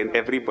பேர்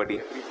எவ்ரிபடி,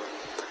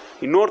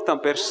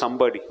 இன்னொருத்தன் பேர்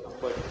சம்படி.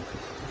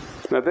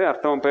 அது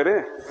அர்த்தம் பேர்.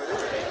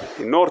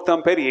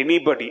 இன்னொருத்தன் பேர்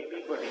எனிபடி.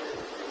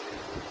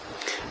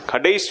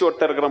 கடைசி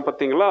ஒருத்தர் இருக்கிறான்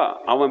பார்த்தீங்களா,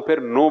 அவன்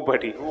பேர்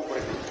நோபடி.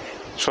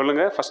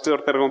 சொல்லுங்க, ஃபர்ஸ்ட்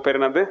ஒருத்தர் இருக்கவன் பேர்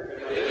என்னது,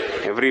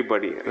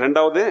 எவ்ரிபடி.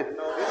 ரெண்டாவது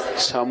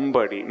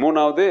சம்படி.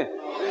 மூணாவது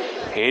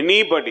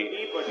எனிபடி.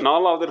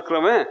 4வது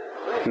இருக்கிறவன்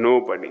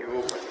நோபடி.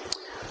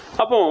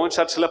 அப்போ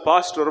சர்ச்சில்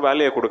பாஸ்டர் ஒரு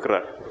வேலையை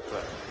கொடுக்குறார்.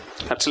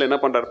 சர்ச்சில் என்ன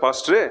பண்றார்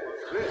பாஸ்டர்,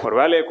 ஒரு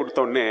வேலையை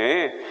கொடுத்த உடனே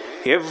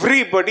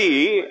எவ்ரிபடி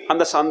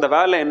அந்த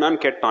வேலை என்னன்னு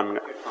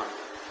கேட்டானுங்க.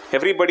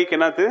 எவ்ரிபடிக்கு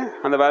என்னது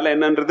அந்த வேலை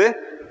என்னன்றது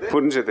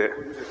புரிஞ்சுது.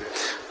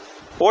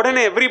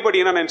 உடனே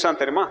எவ்ரிபடி என்ன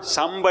நினைச்சான் தெரியுமா,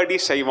 சம்படி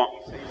செய்வான்.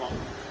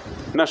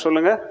 என்ன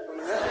சொல்லுங்க,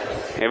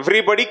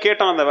 எவ்ரிபடி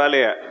கேட்டான் அந்த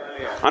வேலையை,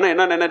 ஆனா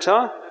என்ன நினைச்சா,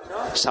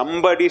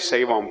 சம்படி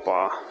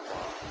செய்வான்ப்பா.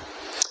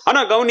 ஆனா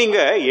கவுனிங்க,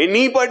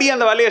 எனிபடி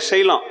அந்த வேலையை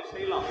செய்யலாம்.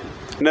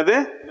 என்னது,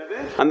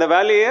 அந்த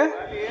வேலையை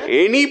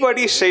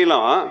எனிபடி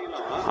செய்யலாம்.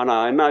 ஆனா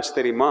என்ன ஆச்சு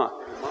தெரியுமா,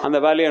 அந்த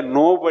வேலையை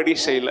நோபடி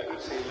செய்யல.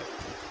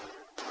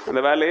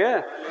 அந்த வேலையை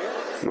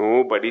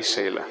நோபடி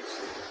செய்யல.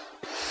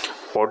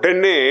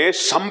 உடனே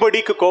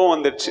சம்படிக்கு கோவம்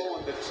வந்துருச்சு.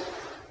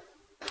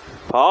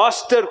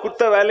 பாஸ்டர்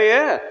கொடுத்த வேலைய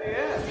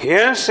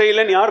ஏன்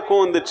செய்யலன்னு யார்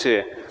கோவம் வந்துச்சு,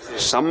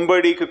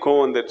 சம்படிக்கு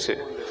கோவம் வந்துருச்சு.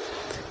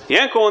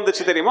 ஏன் கோவம்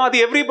வந்துச்சு தெரியுமா, அது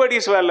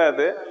எவ்ரிபடிஸ் வேலை.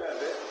 அது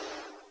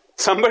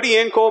சம்படி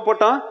ஏன்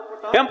கோவப்பட்டான்,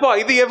 ஏன்பா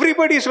இது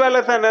எவ்ரிபடிஸ் வேலை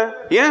தானே,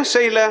 ஏன்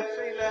செய்யல?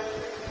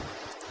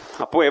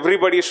 அப்போ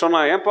எவ்ரிபடி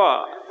சொன்னா, ஏன்பா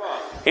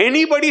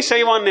எனிபடி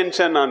செய்வான்னு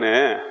நினைச்சேன் நானு.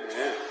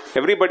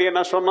 எவ்ரிபடி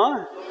என்ன சொன்னா,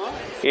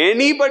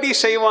 எனிபடி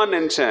செய்வான்னு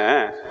நினைச்சேன்.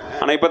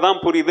 ஆனா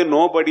இப்பதான் புரியுது,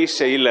 நோபடி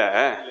செய்யல.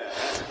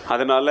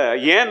 அதனால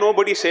ஏன்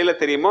நோபடி செய்யல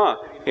தெரியுமா,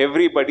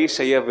 எவ்ரிபடி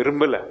செய்ய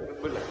விரும்பல.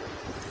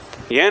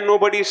 ஏன்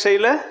நோபடி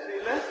செய்யல,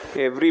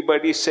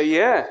 எவ்ரிபடி செய்ய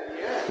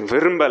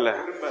விரும்பல.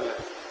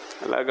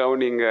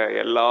 கவனிங்க,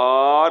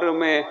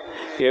 எல்லாருமே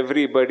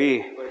எவ்ரிபடி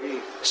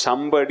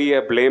சம்படியை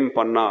பிளேம்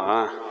பண்ணா,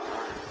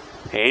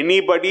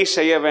 எனிபடி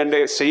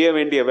செய்ய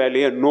வேண்டிய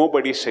வேலையை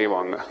நோபடி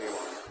செய்வாங்க.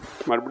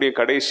 மறுபடியும்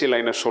கடைசி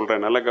லைனை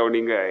சொல்றேன், நல்லா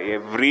கவனிங்க.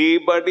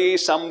 எவ்ரிபடி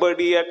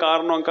சம்படிய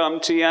காரணம்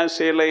காமிச்சு ஏன்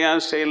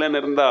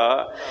செய்யலன்னு இருந்தா,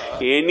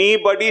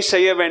 எனிபடி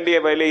செய்ய வேண்டிய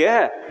வேலையை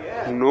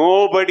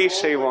நோபடி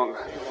செய்வாங்க.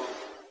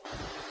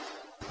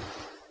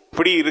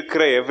 இப்படி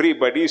இருக்கிற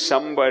எவ்ரிபடி,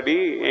 சம்படி,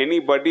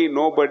 எனிபடி,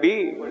 நோபடி,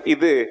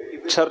 இது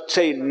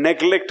சர்ச்சை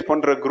நெக்லெக்ட்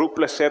பண்ற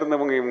குரூப்ல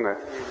சேர்ந்தவங்க இவங்க.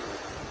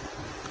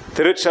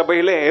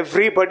 திருச்சபையில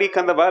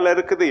எவ்ரிபடிக்கு அந்த வேலை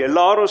இருக்குது,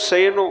 எல்லாரும்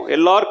செய்யணும்,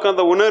 எல்லாருக்கும்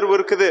அந்த உணர்வு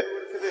இருக்குது.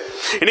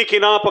 இன்னைக்கு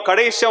நான் இப்ப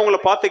கடைசி அவங்கள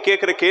பார்த்து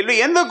கேட்கிற கேள்வி,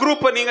 எந்த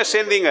குரூப்பை நீங்க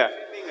சேர்ந்தீங்க?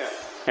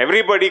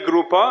 எவ்ரிபடி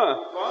குரூப்பா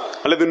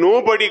அல்லது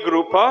நோபடி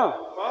குரூப்பா?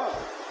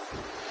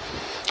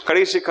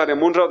 கடைசி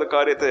காரியம், 3வது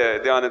காரியத்தை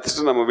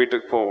தியானித்து நம்ம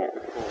வீட்டுக்கு போவோம்.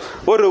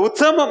 ஒரு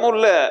உத்தமம்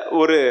உள்ள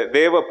ஒரு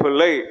தேவ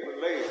பிள்ளை,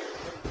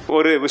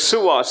 ஒரு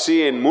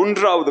விசுவாசியின்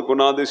 3வது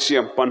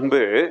குணாதிசயம்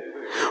பண்பு,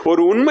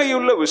 ஒரு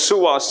உண்மையுள்ள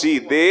விசுவாசி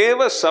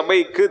தேவ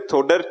சபைக்கு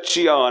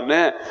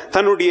தொடர்ச்சியான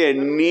தன்னுடைய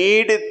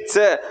நீடித்த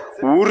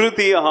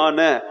உறுதியான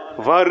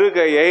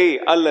வருகையை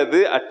அல்லது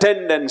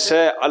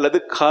அட்டெண்டன்ஸை அல்லது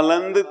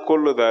கலந்து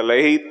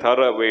கொள்ளுதலை தர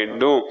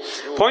வேண்டும்.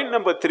 Point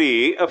number 3,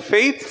 a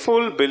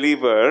faithful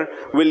believer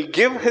will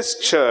give his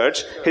church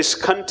his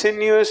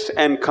continuous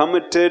and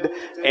committed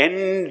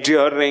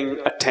enduring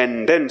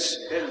attendance.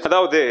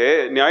 அதாவது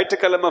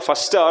ஞாயிற்றுக்கிழமை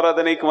ஃபர்ஸ்ட்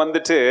ஆராதனைக்கு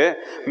வந்துட்டு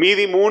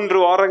மீதி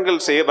 3 வாரங்கள்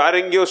வேற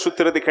எங்கேயோ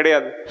சுத்துறது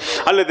கிடையாது.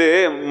 அல்லது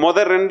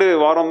முதல் 2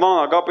 வாரம் தான்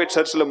அகாபே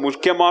சர்ச்சில்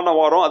முக்கியமான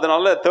வாரம்,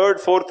 அதனால 3rd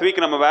 4th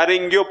வீக் நம்ம வேற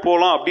எங்கேயோ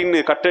போகலாம்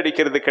அப்படின்னு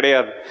கட்டடிக்கிறது கிடையாது.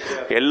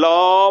 எல்லா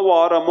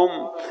வாரமும்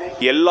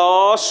எல்லா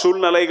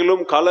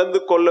சூழ்நிலைகளும் கலந்து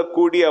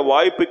கொள்ளக்கூடிய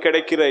வாய்ப்பு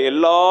கிடைக்கிற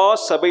எல்லா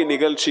சபை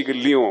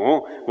நிகழ்ச்சிகளையும்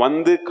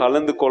வந்து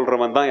கலந்து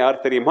கொள்றவன் தான்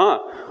யார் தெரியுமா?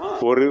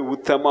 ஒரு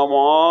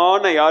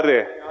உத்தமமான யாரு?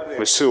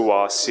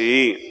 விசுவாசி.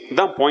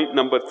 தான் பாயிண்ட்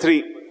நம்பர் 3.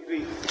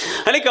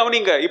 அன்னைக்கு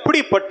அவனிங்க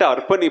இப்படிப்பட்ட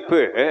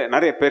அர்ப்பணிப்பு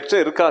நிறைய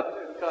பேர்ட்ட இருக்காது.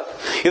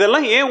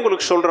 இதெல்லாம் ஏன்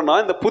உங்களுக்கு சொல்றேன்னா,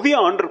 இந்த புதிய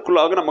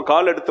ஆண்டிற்குள்ளாக நம்ம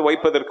கால் எடுத்து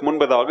வைப்பதற்கு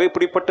முன்பதாக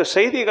இப்படிப்பட்ட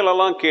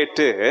செய்திகளெல்லாம்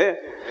கேட்டு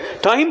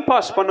டைம்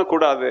பாஸ்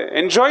பண்ணக்கூடாது,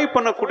 என்ஜாய்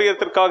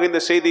பண்ணக்கூடியதற்காக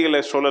இந்த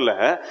செய்திகளை சொல்லல.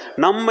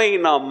 நம்மை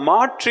நாம்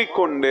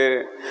மாற்றிக்கொண்டு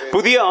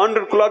புதிய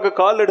ஆண்டிற்குள்ளாக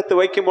கால் எடுத்து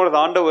வைக்கும் பொழுது,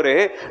 ஆண்டவரே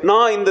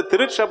நான் இந்த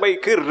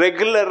திருச்சபைக்கு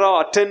ரெகுலரா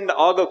அட்டெண்ட்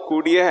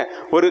ஆகக்கூடிய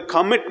ஒரு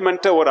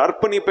கமிட்மெண்ட்டை, ஒரு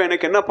அர்ப்பணிப்பை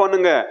எனக்கு என்ன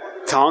பண்ணுங்க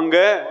தாங்க.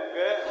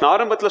 நான்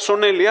ஆரம்பத்தில்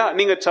சொன்னேன் இல்லையா,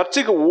 நீங்க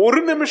சர்ச்சுக்கு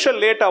 1 நிமிஷம்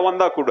லேட்டா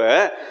வந்தா கூட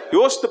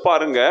யோசித்து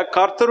பாருங்க,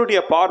 கர்த்தருடைய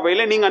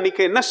பார்வையில நீங்க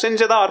அன்னைக்கு என்ன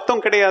செஞ்சதா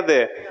அர்த்தம் கிடையாது,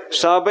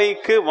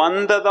 சபைக்கு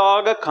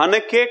வந்ததாக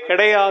கணக்கே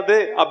கிடையாது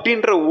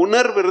அப்படின்ற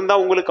உணர்வு இருந்தா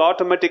உங்களுக்கு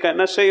ஆட்டோமேட்டிக்கா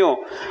என்ன செய்யும்?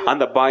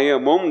 அந்த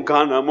பயமும்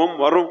கனமும்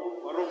வரும்.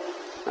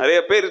 நிறைய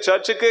பேர்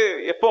சர்ச்சுக்கு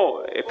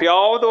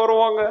எப்பயாவது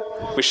வருவாங்க,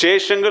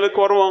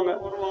 விசேஷங்களுக்கு வருவாங்க.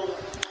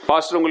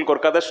 பாஸ்டர் உங்களுக்கு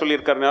ஒரு கதை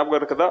சொல்லியிருக்காரு, ஞாபகம்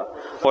இருக்குதா?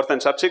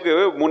 ஒருத்தன் சர்ச்சுக்கு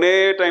 3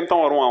 டைம்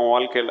தான் வருவான் அவன்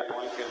வாழ்க்கையில்.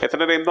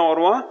 எத்தனை டைம் தான்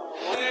வருவான்?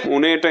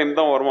 3 டைம்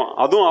தான் வருவான்.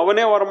 அதுவும்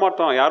அவனே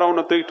வரமாட்டான், யாரோ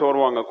அவனை தூக்கிட்டு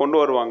வருவாங்க, கொண்டு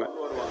வருவாங்க.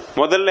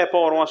 முதல்ல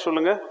எப்போ வருவான்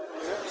சொல்லுங்க?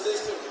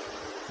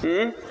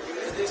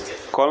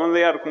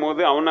 குழந்தையா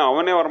இருக்கும்போது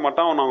அவனே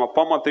வரமாட்டான், அவன் அவங்க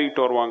அப்பா அம்மா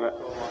தூக்கிட்டு வருவாங்க.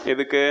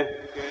 எதுக்கு?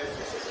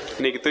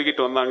 இன்னைக்கு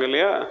தூக்கிட்டு வந்தாங்க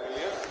இல்லையா,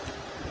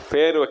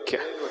 பேர்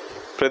வைக்க,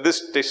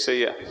 பிரதிஷ்டை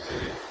செய்ய.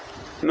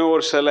 இன்னும்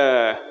ஒரு சில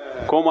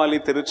கோமாளி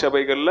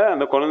திருச்சபைகளில்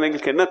அந்த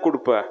குழந்தைங்களுக்கு என்ன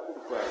கொடுப்ப?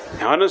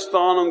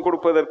 ஞானஸ்தானம்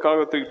கொடுப்பதற்காக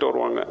தூக்கிட்டு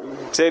வருவாங்க.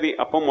 சரி,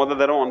 அப்போ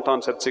தடவை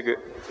வந்துட்டான் சர்ச்சுக்கு,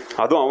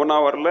 அதுவும் அவனா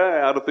வரல,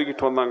 யாரும்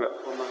தூக்கிட்டு வந்தாங்க.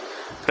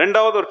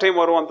 2வது ஒரு டைம்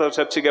வருவான்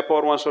சர்ச்சுக்கு. எப்போ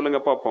வருவான்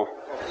சொல்லுங்க பார்ப்போம்?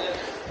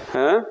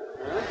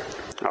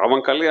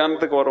 அவன்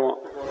கல்யாணத்துக்கு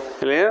வருவான்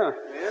இல்லையா,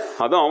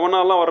 அதுவும்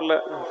அவனாலாம் வரல,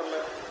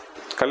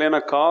 கல்யாண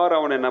கார்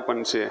அவன் என்ன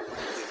பண்ணுச்சு,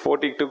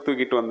 ஓட்டிக்கிட்டு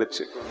தூக்கிட்டு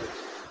வந்துச்சு.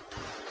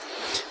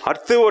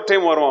 அடுத்து ஒரு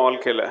டைம் வருவான்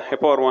வாழ்க்கையில்.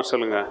 எப்போ வருவான்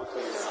சொல்லுங்க?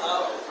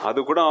 அது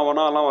கூட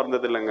அவனாலாம்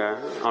வந்தது இல்லைங்க,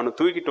 அவனை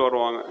தூக்கிட்டு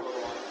வருவாங்க.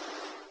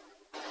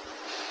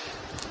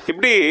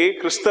 இப்படி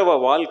கிறிஸ்தவ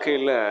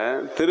வாழ்க்கையில்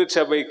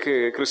திருச்சபைக்கு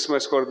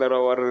கிறிஸ்மஸ்க்கு ஒரு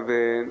தடவை வர்றது,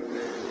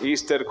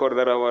 ஈஸ்டருக்கு ஒரு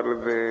தடவை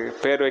வர்றது,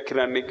 பேர்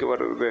வைக்கிற அன்னைக்கு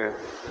வர்றது,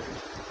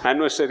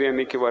 ஆனிவர்சரி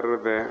அன்னைக்கு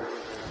வர்றது,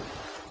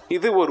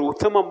 இது ஒரு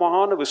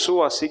உத்தமமான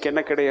விசுவாசிக்கு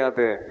என்ன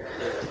கிடையாது,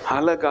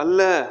 அழகு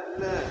அல்ல.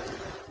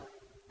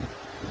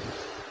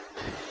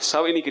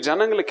 இன்னைக்கு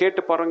ஜனங்களை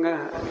கேட்டு பாருங்க,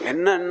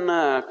 என்னென்ன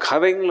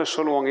கதைங்களை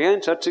சொல்லுவாங்க.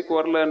 ஏன் சர்ச்சுக்கு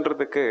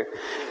வரலன்றதுக்கு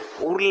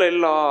ஊர்ல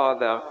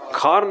இல்லாத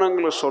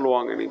காரணங்களை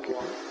சொல்லுவாங்க. இன்னைக்கு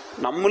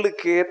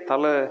நம்மளுக்கே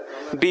தலை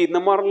இப்படி இந்த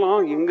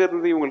மாதிரிலாம்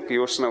எங்கேருந்து இவங்களுக்கு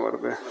யோசனை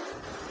வருது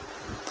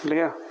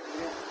இல்லையா?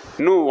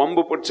 இன்னும்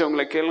வம்பு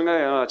பிடிச்சவங்களை கேளுங்க,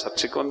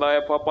 சர்ச்சுக்கு வந்தா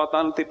எப்போ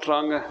பார்த்தாலும்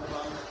திட்டுறாங்க.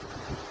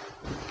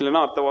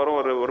 இல்லைன்னா அடுத்த வாரம்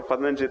ஒரு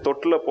 15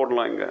 தொட்டில்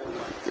போடலாம், இங்கே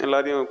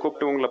எல்லாரையும்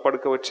கூப்பிட்டு உங்களை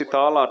படுக்க வச்சு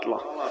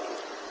தாளாட்டலாம்.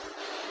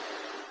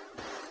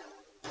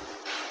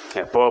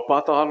 எப்போ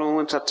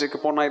பார்த்தாலும் சர்ச்சுக்கு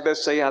போனால் இதை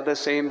செய்ய அதை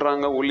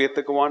செய்யறாங்க,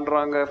 ஊழியத்துக்கு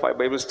வாண்டுறாங்க,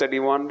 பைபிள் ஸ்டடி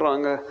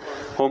வாண்டுறாங்க,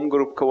 ஹோம்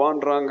குரூப்க்கு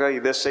வாண்டுறாங்க,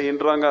 இதை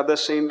செய்யறாங்க அதை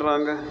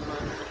செய்யறாங்க.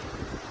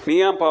 நீ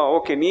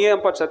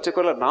ஏன்ப்பா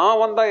சர்ச்சுக்கு வரல?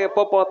 நான் வந்தா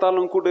எப்போ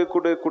பார்த்தாலும் குடு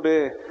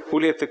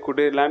ஊழியத்துக்கு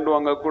குடு, லேண்ட்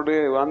வாங்க குடு,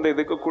 அந்த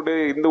இதுக்கு குடு,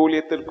 இந்த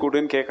ஊழியத்துக்கு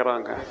குடுன்னு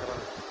கேட்குறாங்க.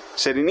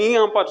 சரி, நீ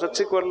ஏன்ப்பா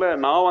சர்ச்சுக்கு வரல?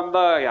 நான்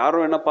வந்தா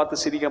யாரும் என்னை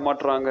பார்த்து சிரிக்க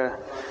மாட்டுறாங்க,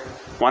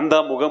 வந்தா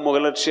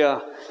முகலட்சியா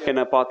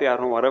என்னை பார்த்து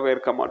யாரும்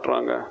வரவேற்க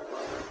மாட்டுறாங்க.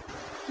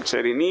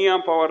 சரி, நீ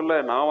ஏன்ப்பா வரல?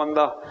 நான்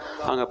வந்தா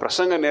அங்கே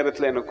பிரசங்க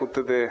நேரத்தில் என்னை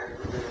குத்துது,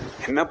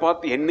 என்னை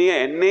பார்த்து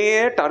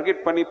என்னையே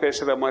டார்கெட் பண்ணி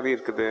பேசுகிற மாதிரி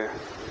இருக்குது.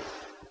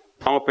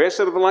 அவங்க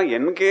பேசுறதுலாம்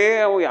எனக்கே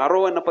யாரோ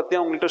என்னை பற்றி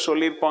அவங்கள்ட்ட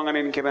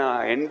சொல்லியிருப்பாங்கன்னு நினைக்கிறேன்,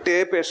 என்கிட்டே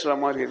பேசுகிற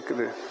மாதிரி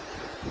இருக்குது.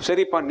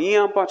 சரிப்பா, நீ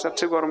ஏன்ப்பா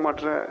சர்ச்சுக்கு வர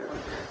மாட்டேற?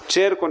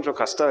 சேர் கொஞ்சம்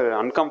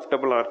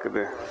அன்கம்ஃபர்டபுளாக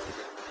இருக்குது,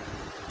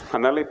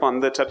 அதனால இப்போ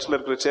அந்த சர்ச்சில்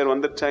இருக்கிற சேர்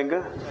வந்துடுச்சா?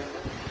 இங்கே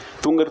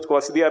தூங்குறதுக்கு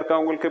வசதியாக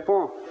இருக்கா உங்களுக்கு? இப்போ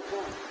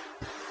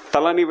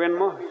தலானி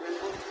வேணுமா?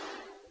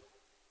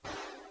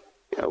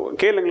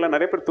 கேளுங்களேன்,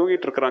 நிறைய பேர்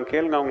தூங்கிட்டு இருக்கிறாங்க,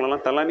 கேளுங்க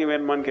அவங்களெல்லாம், தலானி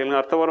வேணுமான்னு கேளுங்க.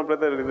 அடுத்த வாரம்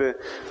பிரதர் இது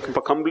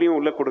இப்போ கம்பளியும்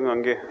உள்ளே கொடுங்க,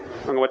 அங்கே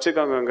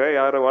வச்சுக்காங்க. அங்கே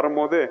யார்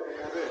வரும்போது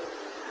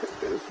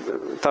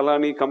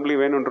தலானி கம்பளி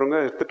வேணுன்றவங்க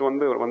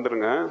எடுத்துகிட்டு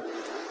வந்துடுங்க.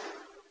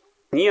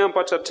 நீ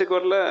ஏன்ப்பா சர்ச்சுக்கு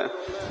வரல?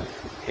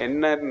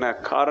 என்னென்ன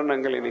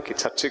காரணங்கள் இன்னைக்கு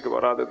சர்ச்சுக்கு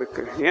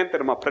வராததுக்கு? ஏன்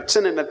தெரியுமா?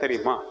 பிரச்சனை என்ன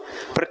தெரியுமா?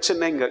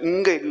 பிரச்சனை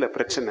இங்க இல்லை.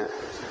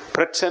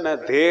 பிரச்சனை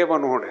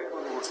தேவனோடு.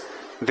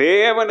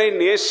 தேவனை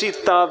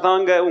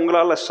நேசித்தாதாங்க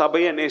உங்களால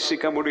சபையை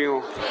நேசிக்க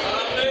முடியும்.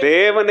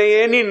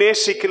 தேவனையே நீ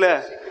நேசிக்கல,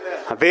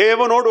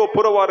 தேவனோடு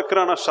ஒப்புரவா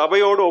இருக்கிறான்,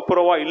 சபையோடு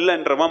ஒப்புரவா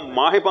இல்லைன்றவன்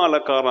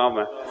மாய்மாலக்காரன்.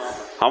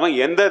 அவன்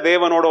எந்த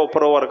தேவனோட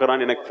ஒப்புரவா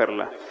இருக்கிறான்னு எனக்கு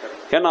தெரியல.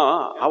 ஏன்னா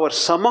அவர்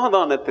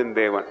சமாதானத்தின்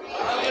தேவன்.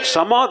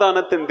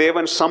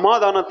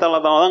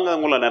 சமாதானத்தால தாங்க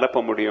உங்களை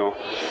நிரப்ப முடியும்.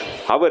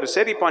 அவர்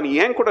சரிப்பா நீ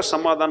ஏன் கூட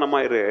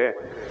சமாதானமாயிரு,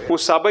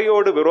 உன்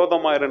சபையோடு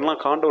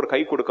விரோதமாயிருலாம் காண்டவர்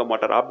கை கொடுக்க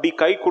மாட்டார். அப்படி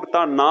கை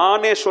கொடுத்தா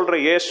நானே சொல்ற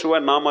இயேசுவை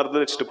நான்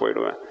மறுதலிச்சுட்டு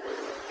போயிடுவேன்.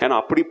 ஏன்னா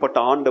அப்படிப்பட்ட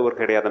ஆண்டவர்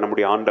கிடையாது.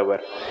 நம்முடைய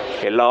ஆண்டவர்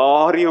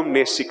எல்லாரையும்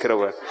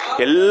நேசிக்கிறவர்,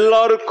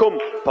 எல்லாருக்கும்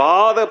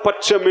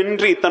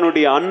பாதபட்சமின்றி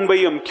தன்னுடைய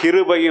அன்பையும்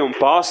கிருபையும்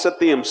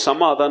பாசத்தையும்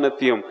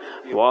சமாதானத்தையும்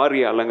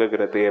வாரி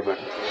அலங்குகிற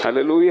தேவன்.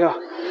 அல்லேலூயா.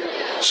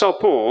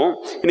 அப்போ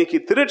இன்னைக்கு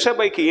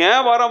திருச்சபைக்கு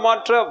ஏன் வர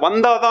மாற்ற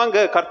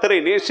வந்தாதாங்க கர்த்தரை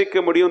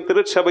நேசிக்க முடியும்,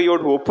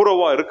 திருச்சபையோடு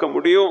ஒப்புரவா இருக்க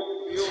முடியும்.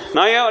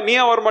 நீ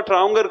வர மாற்ற?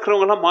 அவங்க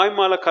இருக்கிறவங்க எல்லாம்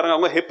மாய்மாலக்காரங்க,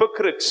 அவங்க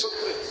ஹிப்போக்ரிட்ஸ்.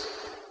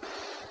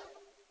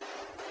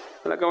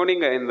 அதை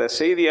கவனிங்க, இந்த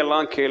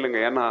செய்தியெல்லாம் கேளுங்க.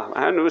 ஏன்னா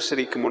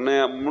ஆனிவர்சரிக்கு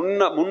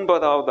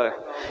முன்பதாவது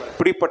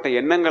இப்படிப்பட்ட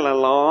எண்ணங்கள்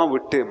எல்லாம்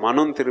விட்டு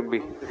மனம் திரும்பி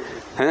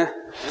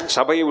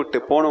சபையை விட்டு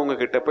போனவங்க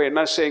கிட்ட போய்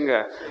என்ன செய்யுங்க,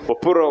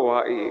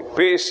 ஒப்புரவாய்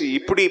பேசி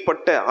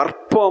இப்படிப்பட்ட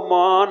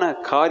அற்பமான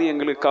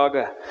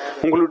காரியங்களுக்காக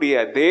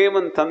உங்களுடைய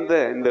தேவன்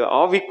தந்த இந்த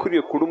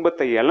ஆவிக்குரிய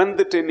குடும்பத்தை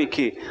இழந்துட்டு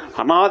இன்னைக்கு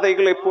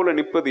அனாதைகளை போல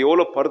நிற்பது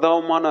எவ்வளவு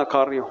பரிதாபமான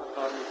காரியம்.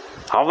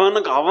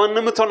 அவன்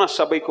நிமித்தம் நான்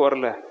சபைக்கு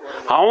வரல,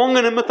 அவங்க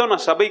நிமித்தம்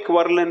நான் சபைக்கு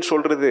வரலன்னு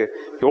சொல்றது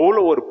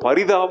எவ்வளவு ஒரு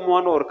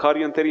பரிதாபமான ஒரு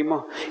காரியம் தெரியுமா?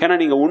 ஏன்னா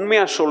நீங்க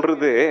உண்மையா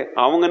சொல்றது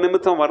அவங்க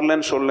நிமித்தம்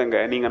வரலன்னு சொல்லுங்க,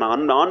 நீங்க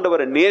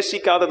ஆண்டவரை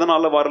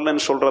நேசிக்காததுனால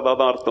வரலன்னு சொல்றதா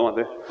தான் அர்த்தம்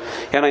அது.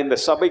 ஏன்னா இந்த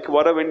சபைக்கு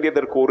வர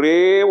வேண்டியதற்கு ஒரே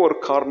ஒரு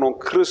காரணம்,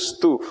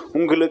 கிறிஸ்து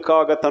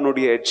உங்களுக்காக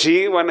தன்னுடைய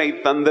ஜீவனை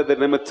தந்தது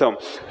நிமித்தம்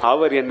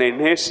அவர் என்னை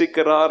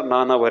நேசிக்கிறார்,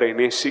 நான் அவரை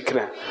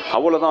நேசிக்கிறேன்.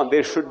 அவ்வளவுதான்.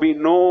 there should be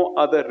no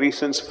other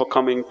reasons for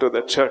coming to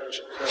the church.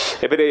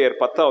 எபிரேயர்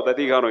 10வது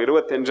அதிகாரம்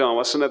 25ஆம்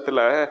வசனத்துல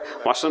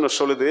வசனம்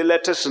சொல்லுது,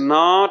 let us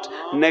not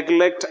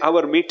neglect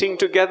our meeting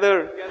together.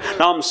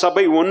 நாம்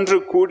சபை ஒன்று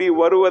கூடி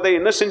வருவதை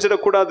என்ன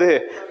செஞ்சிடக்கூடாது,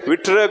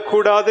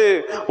 விட்டுறக்கூடாது.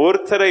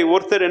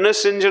 ஒருத்தர் என்ன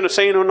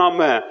செய்யணும்,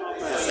 நாம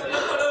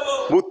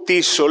புத்தி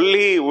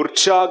சொல்லி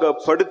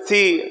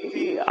உற்சாகப்படுத்தி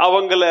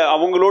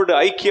அவங்களோடு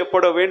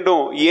ஐக்கியப்பட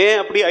வேண்டும். ஏன்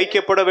அப்படி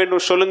ஐக்கியப்பட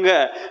வேண்டும் சொல்லுங்க?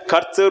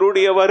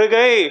 கர்த்தருடைய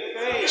வருகை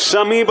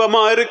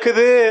சமீபமா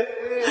இருக்குது.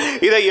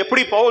 இதை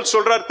எப்படி பவுல்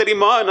சொல்றார்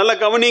தெரியுமா? நல்ல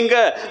கவனிங்க.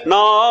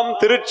 நாம்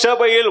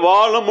திருச்சபையில்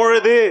வாழும்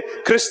பொழுது,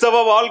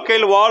 கிறிஸ்தவ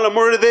வாழ்க்கையில் வாழும்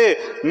பொழுது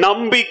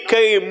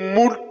நம்பிக்கை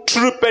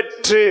முற்று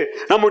பெற்று,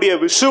 நம்முடைய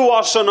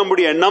விசுவாசம்,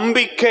 நம்முடைய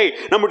நம்பிக்கை,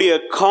 நம்முடைய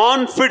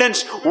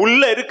கான்பிடன்ஸ்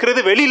உள்ள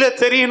இருக்கிறது வெளியில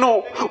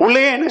தெரியணும்.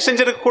 உள்ளே என்ன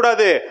செஞ்சிருக்க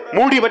கூடாது,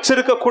 மூடி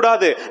வச்சிருக்க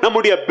கூடாது.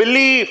 நம்முடைய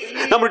பிலீஃப்,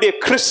 நம்முடைய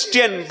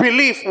கிறிஸ்டியன்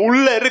பிலீஃப்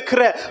உள்ள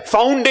இருக்கிற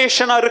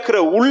ஃபவுண்டேஷனா இருக்கிற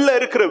உள்ள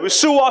இருக்கிற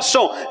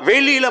விசுவாசம்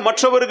வெளியில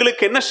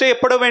மற்றவர்களுக்கு என்ன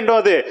செய்யப்பட வேண்டும்,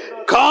 அது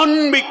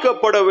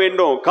காண்பிக்கப்பட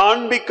வேண்டும்.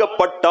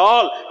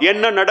 காண்பிக்கப்பட்டால்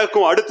என்ன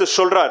நடக்கும்? அடுத்து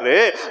சொல்றாரு,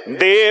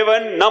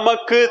 தேவன்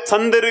நமக்கு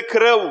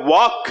தந்திருக்கிற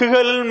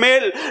வாக்குகள்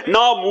மேல்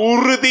நாம்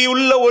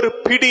உறுதியுள்ள ஒரு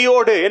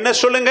பிடியோடு, என்ன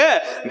சொல்லுங்க,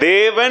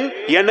 தேவன்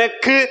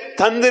எனக்கு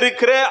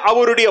தந்திருக்கிற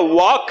அவருடைய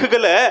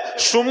வாக்குகளை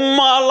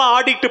சும்மாலாம்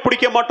ஆடிட்டு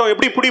பிடிக்க மாட்டோம்.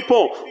 எப்படி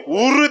பிடிப்போம்?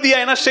 உறுதியா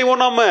என்ன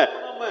செய்வோம், நாம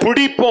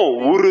பிடிப்போம்.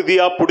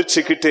 உறுதியா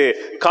பிடிச்சுக்கிட்டு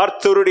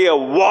கர்த்தருடைய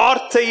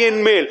வார்த்தையின்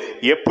மேல்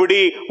எப்படி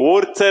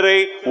ஒருத்தரை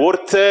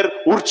ஒருத்தர்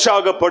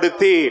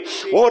உற்சாகப்படுத்தி,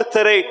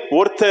 ஒருத்தரை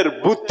ஒருத்தர்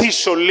புத்தி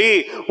சொல்லி,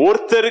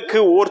 ஒருத்தருக்கு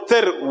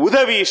ஒருத்தர்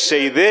உதவி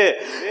செய்து,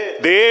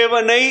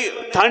 தேவனை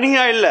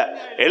தனியா இல்ல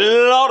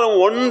எல்லாரும்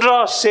ஒன்றா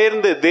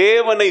சேர்ந்து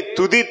தேவனை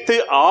துதித்து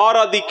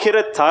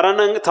ஆராதிக்கிற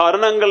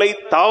தருணங்களை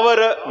தவற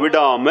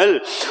விடாமல்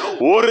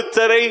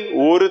ஒருத்தரை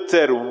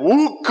ஒருத்தர்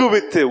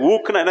ஊக்குவித்து,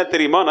 ஊக்குனா என்ன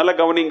தெரியுமா? நல்ல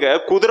கவனிங்க.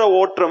 குதிரை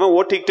ஓட்டுறவன்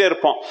ஓட்டிக்கிட்டே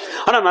இருப்பான்.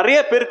 ஆனா நிறைய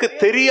பேருக்கு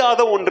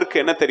தெரியாத ஒன்றுக்கு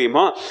என்ன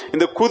தெரியுமா?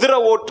 இந்த குதிரை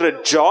ஓட்டுற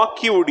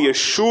ஜாக்கியுடைய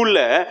ஷூல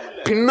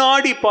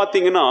பின்னாடி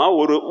பாத்தீங்கன்னா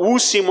ஒரு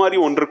ஊசி மாதிரி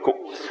ஒன்று இருக்கும்,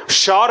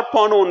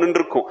 ஷார்ப்பான ஒன்று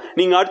இருக்கும்.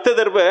 நீங்க அடுத்த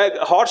தடவை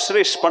ஹார்ஸ்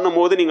ரேஸ் பண்ணும்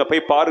போது நீங்க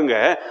போய் பாருங்க,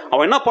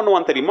 அவன் என்ன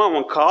பண்ணுவான் தெரியுமா?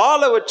 அவன்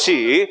காலை வச்சு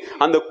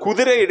அந்த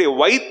குதிரையுடைய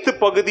வயிற்று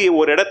பகுதியை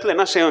ஒரு இடத்துல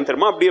என்ன செய்வான்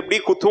தெரியுமா? அப்படி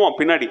குத்துவான்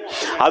பின்னாடி.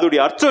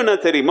 அதோடைய அர்த்தம் என்ன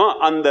தெரியுமா?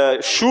 அந்த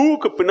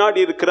ஷூக்கு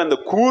பின்னாடி இருக்கிற அந்த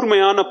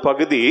கூர்மையான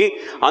பகுதி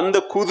அந்த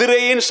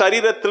குதிரையின்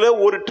சரீரத்துல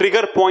ஒரு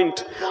ட்ரிகர்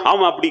பாயிண்ட்.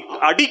 அவன் அப்படி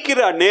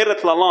அடிக்கிற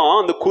நேரத்துலலாம்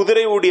அந்த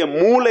குதிரையுடைய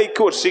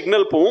மூளைக்கு ஒரு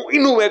சிக்னல் போகும்,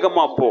 இன்னும்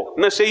வேகமா போ,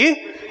 என்ன செய்ய,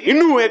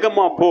 இன்னும்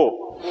வேகமா போ.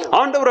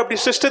 ஆண்டவர் அப்படி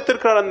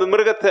சிருஷ்டித்திருக்கிறார் அந்த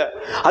மிருகத்தை.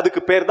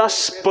 அதுக்கு பேர் தான்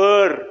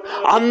ஸ்பர்.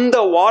 அந்த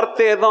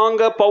வார்த்தையை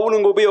தாங்க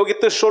பவுலுங்க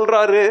உபயோகித்து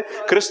சொல்றாரு.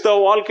 கிறிஸ்தவ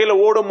வாழ்க்கையில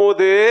ஓடும்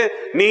போது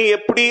நீ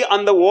எப்படி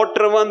அந்த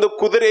ஓட்டுறவன் அந்த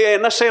குதிரையை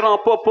என்ன செய்யறான்,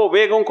 அப்போ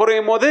வேகம்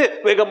குறையும் போது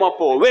வேகமா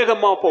போ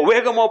வேகமா போ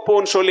வேகமா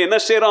போன்னு சொல்லி என்ன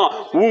செய்யறான்,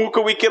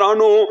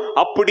 ஊக்குவிக்கிறானோ,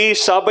 அப்படி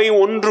சபை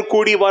ஒன்று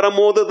கூடி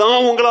வரும்போது தான்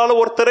உங்களால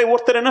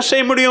ஒருத்தர் என்ன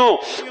செய்ய முடியும்,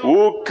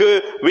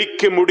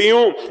 ஊக்குவிக்க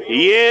முடியும்.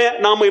 ஏன்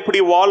நாம இப்படி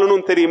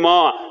வாழணும் தெரியுமா?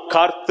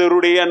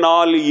 கர்த்தருடைய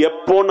நாள்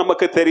எப்போ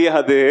நமக்கு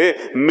தெரியாது,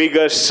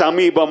 மிக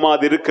சமீபமா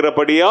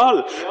இருக்கிறபடியால்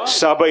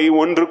சபை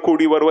ஒன்று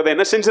கூடி வருவதை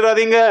என்ன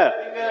செஞ்சிடாதீங்க,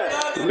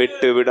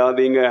 விட்டு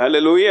விடாதீங்க.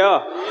 ஹல்லேலூயா.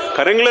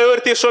 கரங்களை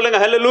உயர்த்தி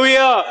சொல்லுங்க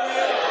ஹல்லேலூயா.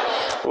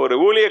 ஒரு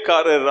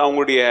ஊழியக்காரர்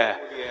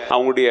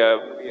அவங்களுடைய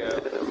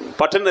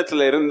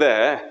பட்டணத்துல இருந்த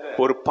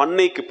ஒரு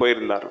பண்ணைக்கு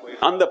போயிருந்தார்.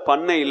 அந்த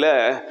பண்ணையில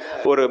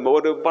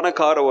ஒரு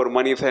பணக்கார ஒரு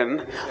மனிதன்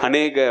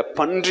அநேக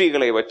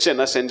பன்றிகளை வச்சு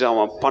என்ன செஞ்சான்,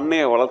 அவன்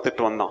பண்ணையை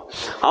வளர்த்துட்டு வந்தான்.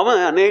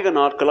 அவன் அநேக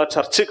நாட்களா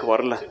சர்ச்சுக்கு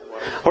வரல.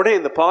 உடனே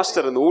இந்த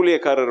பாஸ்டர், இந்த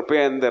ஊழியக்காரர்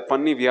போய் அந்த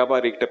பன்னி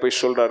வியாபாரிகிட்ட போய்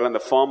சொல்றாரு,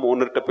 அந்த ஃபார்ம்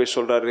ஓனர்கிட்ட போய்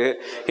சொல்றாரு,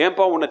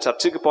 ஏன்பா உன்னை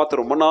சர்ச்சுக்கு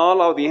பார்த்து ரொம்ப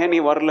நாள் ஆகுது, ஏன் நீ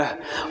வரல?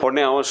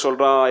 உடனே அவன்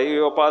சொல்றான்,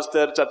 ஐயோ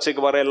பாஸ்டர்,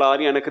 சர்ச்சுக்கு வர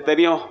எல்லாரையும் எனக்கு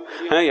தெரியும்,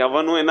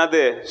 எவனும்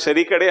என்னது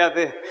சரி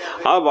கிடையாது,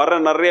 வர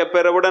நிறைய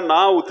பேரை விட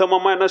நான்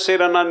உத்தமமா என்ன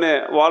செய்யறேன், நான்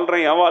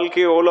வாழ்றேன், என்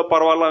வாழ்க்கையை எவ்வளோ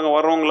பரவாயில்ல அங்கே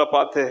வரவங்கள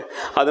பார்த்து,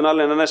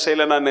 அதனால என்ன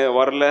செய்யலை, நான்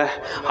வரல.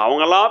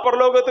 அவங்களா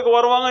பரலோகத்துக்கு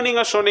வருவாங்க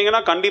நீங்க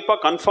சொன்னீங்கன்னா கண்டிப்பா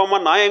கன்ஃபார்மா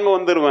நான் எங்க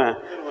வந்துடுவேன்.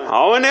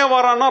 அவனே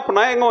வரானா அப்ப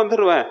நான் எங்க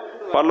வந்துடுவேன்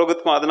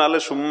பரலோகத்துக்கும். அதனால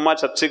சும்மா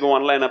சர்ச்சுக்கு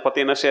வரலாம், என்னை பத்தி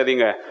என்ன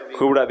செய்யாதீங்க,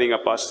 கூப்பிடாதீங்க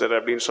பாஸ்டர்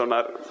அப்படின்னு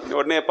சொன்னார்.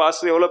 உடனே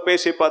பாஸ்டர் எவ்வளோ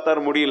பேசி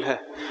பார்த்தாரு, முடியல,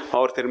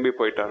 அவர் திரும்பி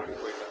போயிட்டார்.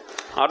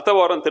 அடுத்த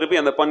வாரம்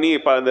திருப்பி அந்த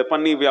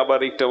பன்னி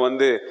வியாபாரிகிட்ட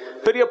வந்து,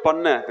 பெரிய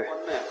பண்ணை அது,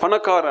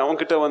 பணக்காரன்,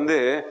 அவன்கிட்ட வந்து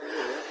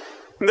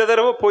இந்த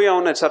தடவை போய்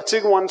அவனை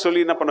சர்ச்சுக்கு வான்னு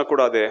சொல்லி என்ன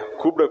பண்ணக்கூடாது,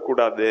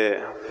 கூப்பிடக்கூடாது.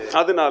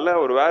 அதனால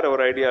வேற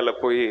ஒரு ஐடியாவில்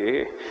போய்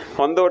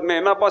வந்த உடனே,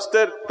 என்ன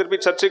பாஸ்டர் திருப்பி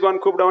சர்ச்சுக்கு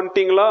வான்னு கூப்பிட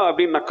வந்துட்டீங்களா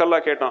அப்படின்னு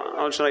நக்கல்லாம் கேட்டான்.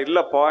 அவன் சொன்னான்,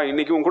 இல்லைப்பா,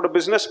 இன்னைக்கு உங்க கூட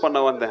பிஸ்னஸ்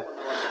பண்ண வந்தேன்,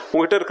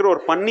 உங்ககிட்ட இருக்கிற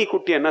ஒரு பன்னி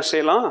குட்டி என்ன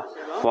செய்யலாம்,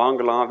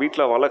 வாங்கலாம்,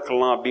 வீட்டில்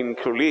வளர்க்கலாம் அப்படின்னு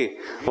சொல்லி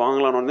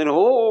வாங்கலான்னு வந்தேன்.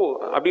 ஓ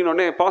அப்படின்னு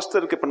உடனே,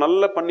 பாஸ்டருக்கு இப்போ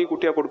நல்ல பன்னி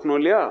குட்டியாக கொடுக்கணும்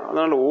இல்லையா,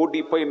 அதனால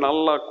ஓடி போய்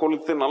நல்லா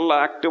கொளுத்து நல்லா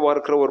ஆக்டிவாக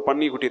இருக்கிற ஒரு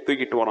பன்னி குட்டியை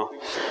தூக்கிட்டு வரான்.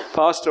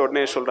 பாஸ்டர்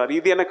உடனே சொல்றாரு,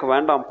 இது எனக்கு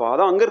வேண்டாம்ப்பா,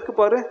 அதான் அங்கே இருக்கு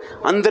பாரு,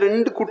 அந்த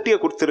 2 குட்டியை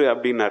கொடுத்துரு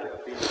அப்படின்னாரு.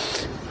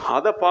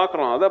 அதை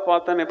பார்க்குறோம். அதை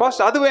பார்த்தானே,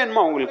 பாஸ்டர் அது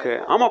வேணுமா உங்களுக்கு?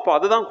 ஆமாப்பா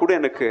அதுதான் கூட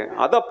எனக்கு.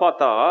 அதை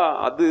பார்த்தா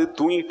அது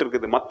தூங்கிட்டு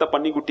இருக்குது. மற்ற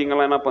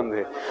பன்னிக்குட்டிங்கெல்லாம் என்ன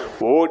பண்ணுது,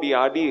 ஓடி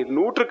ஆடி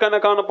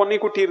நூற்றுக்கணக்கான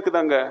பன்னிக்குட்டி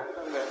இருக்குது அங்கே,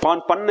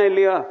 பண்ண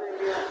இல்லையா.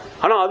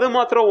 ஆனால் அது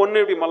மாத்திரம்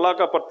ஒன்று இப்படி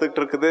மல்லாக்கா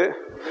படுத்துக்கிட்டு இருக்குது,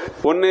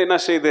 ஒன்று என்ன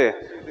செய்யுது,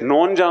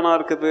 நோஞ்சானா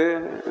இருக்குது,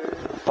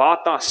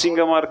 பார்த்தா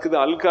அசிங்கமா இருக்குது,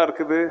 அழுக்கா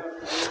இருக்குது.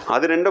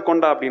 அது 2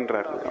 கொண்டா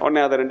அப்படின்றாரு.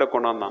 உடனே அதை 2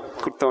 கொண்டாந்தான்.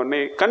 கொடுத்த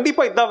உடனே,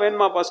 கண்டிப்பா இதுதான்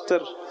வேணுமா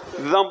பாஸ்டர்,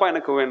 இதுதான்ப்பா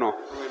எனக்கு வேணும்.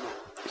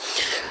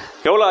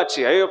 எவ்வளோ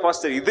ஆச்சு? ஐயோ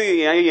பாஸ்டர், இது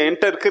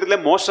என்கிட்ட இருக்கிறதுல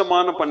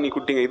மோசமான பன்னி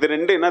குட்டிங்க, இது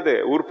 2 என்னது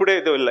உருப்படே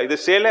இது இல்லை, இது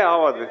சேலே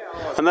ஆகாது,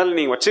 அதனால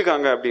நீங்க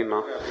வச்சுக்காங்க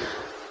அப்படின்னா.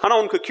 ஆனால்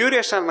உனக்கு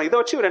கியூரியஸாக இருந்தான், இதை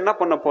வச்சு இவர் என்ன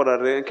பண்ண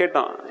போறாரு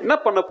கேட்டான். என்ன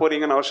பண்ண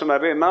போறீங்கன்னு அவர்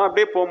சொன்னாரு, நான்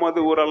அப்படியே போகும்போது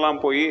ஊரெல்லாம்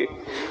போய்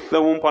இந்த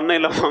உன்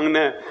பண்ணையில்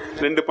வாங்கின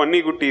 2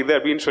 பன்னிக்குட்டி இது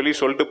அப்படின்னு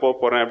சொல்லிட்டு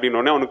போறேன் அப்படின்னு.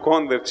 உடனே அவனுக்கு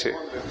கோந்துருச்சு,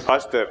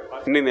 பாஸ்டர்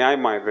இன்னும்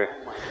நியாயமா இது,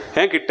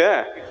 என்கிட்ட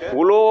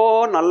இவ்வளோ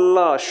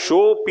நல்லா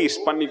ஷோ பீஸ்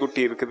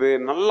பன்னிக்குட்டி இருக்குது,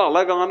 நல்ல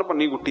அழகான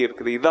பன்னிக்குட்டி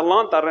இருக்குது,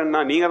 இதெல்லாம்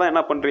தரேன்னா நீங்க தான்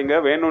என்ன பண்றீங்க,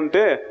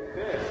 வேணும்ன்ட்டு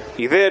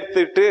இதை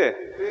எடுத்துட்டு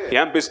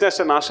என்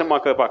பிஸ்னஸை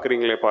நாசமாக்க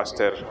பார்க்குறீங்களே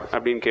பாஸ்டர்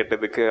அப்படின்னு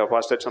கேட்டதுக்கு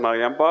பாஸ்டர்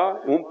சொன்னார், ஏன்பா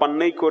உன்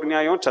பண்ணைக்கு ஒரு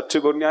நியாயம்,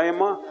 சர்ச்சுக்கு ஒரு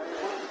நியாயமா?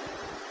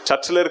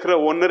 சர்ச்சில் இருக்கிற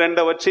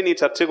 1-2 வச்சு நீ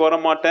சர்ச்சுக்கு வர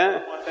மாட்டேன்,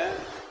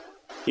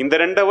 இந்த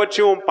 2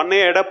 வச்சு உன்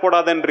பண்ணையை எடை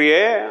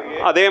போடாதன்றியே,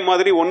 அதே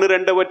மாதிரி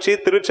 1-2 வச்சு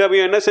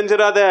திருச்சபையும் என்ன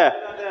செஞ்சிடாத,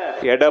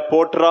 எடை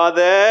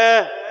போட்டுறாத.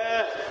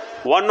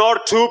 1 or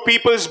 2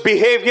 people's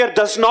behavior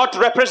does not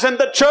represent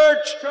the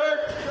church.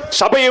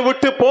 சபையை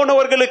விட்டு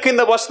போனவர்களுக்கு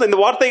இந்த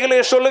வார்த்தைகளை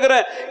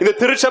சொல்லுகிறேன். இந்த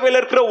திருச்சபையில்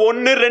இருக்கிற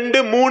 1, 2,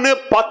 3,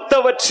 10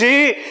 வச்சு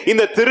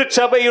இந்த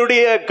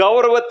திருச்சபையுடைய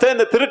கௌரவத்தை,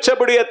 இந்த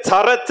திருச்சபையுடைய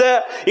தரத்தை,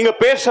 இங்க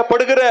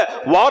பேசப்படுகிற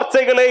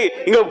வார்த்தைகளை,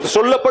 இங்க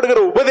சொல்லப்படுகிற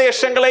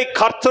உபதேசங்களை,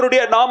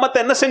 கர்த்தருடைய நாமத்தை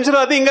என்ன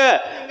செஞ்சிடாதீங்க,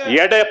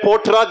 எடை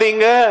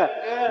போட்டுறாதீங்க.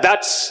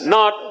 That's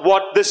not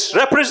what this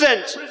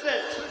represents.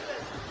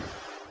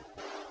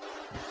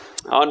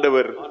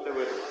 ஆண்டவர்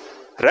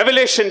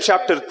Revelation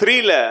chapter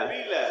 3ல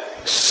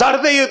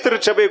சர்தையு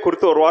திருச்சபையை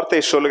குறித்து ஒரு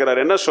வார்த்தையை சொல்லுகிறார்.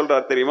 என்ன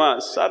சொல்றார் தெரியுமா?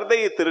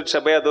 சர்தையு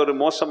திருச்சபை அது ஒரு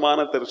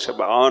மோசமான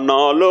திருச்சபை,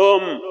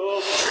 ஆனாலும்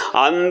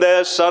அந்த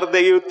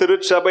சர்தையு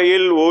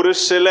திருச்சபையில் ஒரு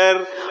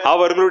சிலர்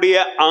அவர்களுடைய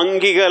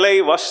அங்கிகளை,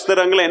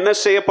 வஸ்திரங்களை என்ன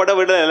செய்யப்பட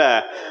விடல,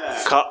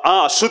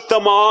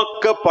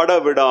 அசுத்தமாக்கப்பட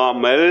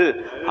விடாமல்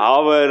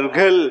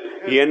அவர்கள்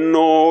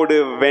என்னோடு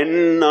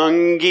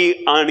வெண்ணங்கி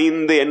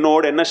அணிந்து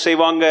என்னோடு என்ன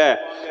செய்வாங்க?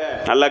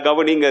 நல்ல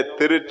கவனிங்க,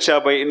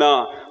 திருச்சபைனா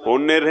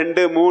 1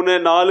 2 3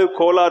 4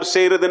 கோளாறு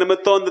செய்யறது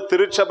நிமித்தம் அந்த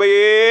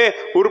திருச்சபையே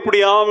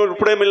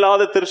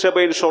உருப்படியில்லாத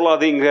திருச்சபைன்னு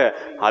சொல்லாதீங்க.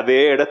 அதே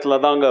இடத்துல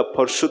தாங்க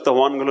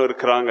பரிசுத்தவான்களும்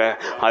இருக்கிறாங்க.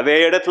 அதே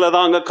இடத்துல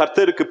தாங்க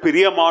கர்த்தருக்கு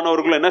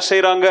பிரியமானவர்களும் என்ன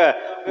செய்யறாங்க,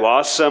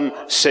 வாசம்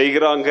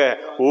செய்கிறாங்க.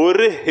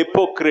 ஒரு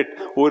ஹிப்போக்ரிட்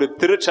ஒரு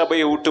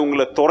திருச்சபையை விட்டு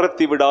உங்களை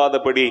துரத்தி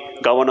விடாதபடி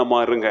கவனமா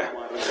இருங்க.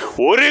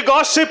 ஒரு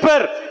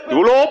காசிப்பர்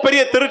இவ்வளோ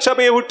பெரிய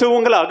திருச்சபையை விட்டு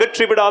உங்களை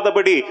அகற்றி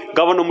விடாதபடி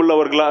கவனம்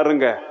உள்ளவர்களா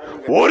இருங்க.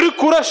 ஒரு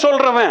குறை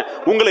சொல்றவன்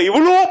உங்களை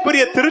இவ்வளோ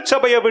பெரிய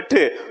திருச்சபையை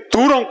விட்டு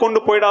தூரம் கொண்டு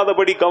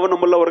போயிடாதபடி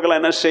கவனம் உள்ளவர்களா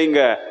என்ன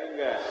செய்யுங்க,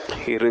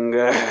 இருங்க.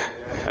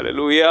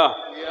 அல்லேலூயா,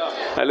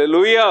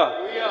 அல்லேலூயா.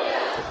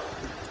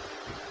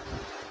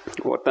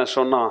 ஒருத்தன்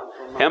சொன்னான்,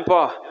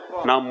 ஏன்பா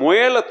நான்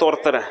முயலை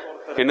துரத்துறேன்.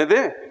 என்னது,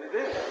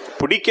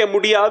 பிடிக்க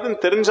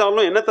முடியாதுன்னு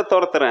தெரிஞ்சாலும் என்னத்தை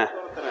துரத்துறேன்,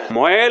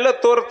 முயலை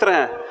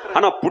துரத்துறேன்.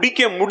 ஆனா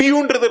பிடிக்க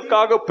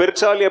முடியுன்றதுக்காக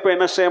பெருச்சாலி அப்ப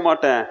என்ன செய்ய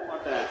மாட்டேன்.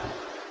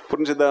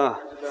 புரிஞ்சுதா?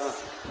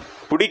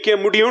 பிடிக்க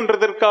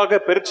முடியுன்றதற்காக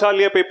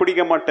பெருச்சாலிய போய்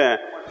பிடிக்க மாட்டேன்.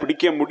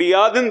 பிடிக்க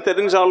முடியாதுன்னு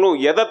தெரிஞ்சாலும்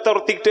எதை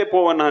துரத்திக்கிட்டே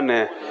போவேன், நான்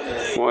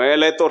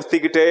முயலை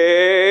துரத்திக்கிட்டே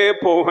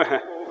போவேன்.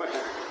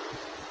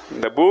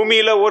 இந்த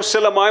பூமியில ஒரு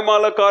சில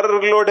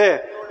மாய்மாலக்காரர்களோட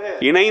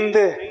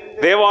இணைந்து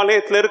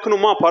தேவாலயத்துல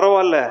இருக்கணுமா,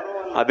 பரவாயில்ல.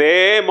 அதே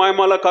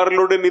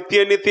மாய்மாலக்காரர்களோடு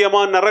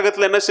நித்தியமா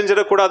நரகத்துல என்ன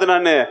செஞ்சிடக்கூடாது,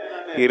 நான்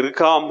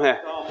இருக்காம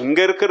இங்க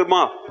இருக்கிறமா,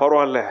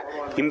 பரவாயில்ல,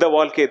 இந்த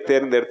வாழ்க்கையை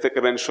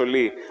தேர்ந்தெடுத்துக்கிறேன்னு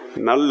சொல்லி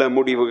நல்ல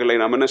முடிவுகளை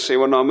நம்ம என்ன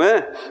செய்வோம், நாம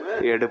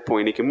எடுப்போம்.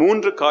 இன்னைக்கு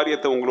 3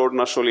 காரியத்தை உங்களோடு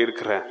நான் சொல்லி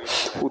இருக்கிறேன்.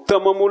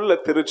 உத்தமமுள்ள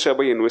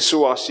திருச்சபையின்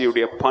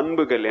விசுவாசியுடைய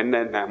பண்புகள்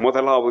என்னென்ன?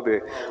 முதலாவது,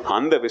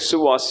 அந்த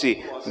விசுவாசி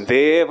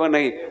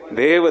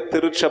தேவ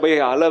திருச்சபையை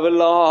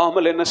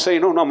அளவில்லாமல் என்ன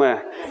செய்யணும், நம்ம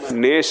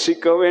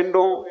நேசிக்க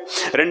வேண்டும்.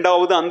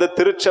 2வது, அந்த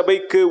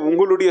திருச்சபைக்கு,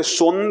 உங்களுடைய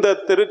சொந்த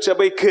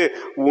திருச்சபைக்கு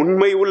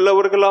உண்மை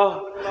உள்ளவர்களா,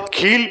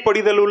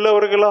 கீழ்ப்படிதல்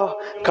உள்ளவர்களா,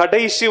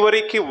 கடைசி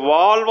வரைக்கும்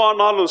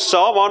வாழ்வானாலும்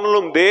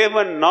சாவானாலும்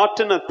தேவன்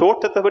நாட்டின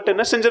தோட்டத்தை விட்டு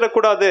என்ன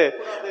செஞ்சிடக்கூடாது,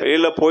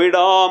 இல்ல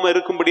போயிடாம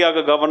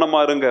இருக்கும்படியாக கவனமா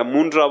இருங்க.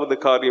 3வது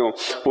காரியம்,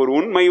 ஒரு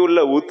உண்மையுள்ள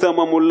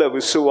உத்தமமுள்ள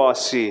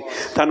விசுவாசி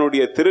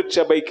தன்னுடைய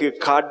திருச்சபைக்கு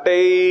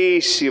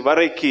கடைசி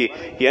வரைக்கும்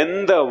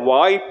எந்த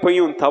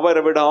வாய்ப்பையும் தவற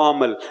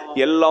விடாமல்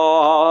எல்லா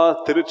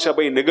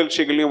திருச்சபை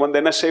நிகழ்ச்சிகளையும் வந்து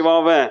என்ன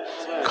செய்வான்,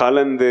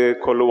 கலந்து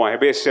கொள்ளுவான்.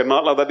 எபேசியர்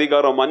 4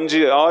 அதிகாரம்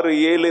 5, 6,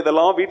 7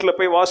 இதெல்லாம் வீட்டுல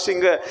போய்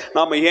வாசிங்க.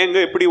 நாம ஏங்க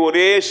இப்படி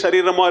ஒரே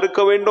சரீரமா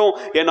இருக்க வேண்டும்?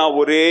 ஏன்னா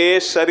ஒரே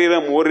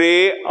சரீரம், ஒரே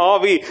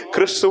ஆவி,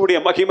 கிறிஸ்துவுடைய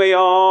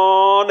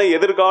மகிமையான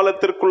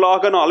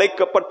எதிர்காலத்திற்குள்ளாக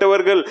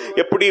அழைக்கப்பட்டவர்கள்.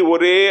 எப்படி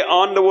ஒரே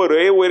ஆண்டவர்,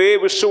 ஒரே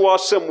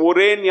விசுவாசம்,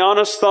 ஒரே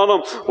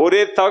ஞானஸ்தானம்,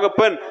 ஒரே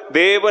தகப்பன்,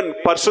 தேவன்,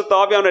 பரிசுத்த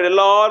ஆவியானவர்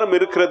எல்லாரும்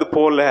இருக்கிறது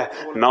போல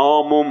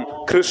நாமும்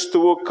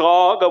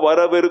கிறிஸ்துவுக்காக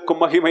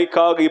வரவிருக்கும்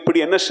மகிமைக்காக இப்படி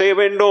என்ன செய்ய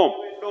வேண்டும்,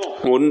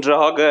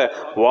 ஒன்றாக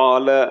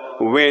வாழ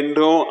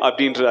வேண்டும்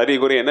அப்படின்ற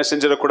அறிகுறி என்ன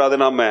செஞ்சிடக்கூடாது,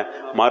 நாம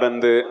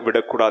மறந்து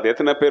விடக்கூடாது.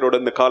 எத்தனை பேரோட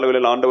இந்த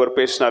காலவெளியில் ஆண்டவர்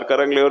பேசினார்?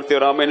 கரங்களை உயர்த்தி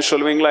ராமேன்னு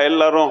சொல்லுவீங்களா?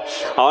 எல்லாரும்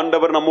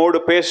ஆண்டவர் நம்மோடு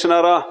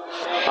பேசினாரா?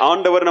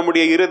 ஆண்டவர்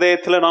நம்முடைய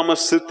இருதயத்துல நாம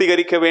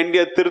சுத்திகரிக்க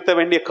வேண்டிய, திருத்த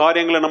வேண்டிய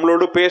காரியங்களை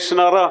நம்மளோடு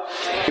பேசினாரா?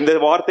 இந்த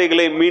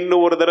வார்த்தைகளை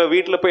மீண்டும் ஒரு தடவை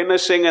வீட்டுல போய் என்ன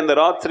செய்யுங்க, இந்த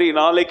ராத்திரி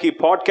நாளைக்கு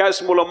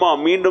பாட்காஸ்ட் மூலமா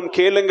மீண்டும்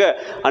கேளுங்க.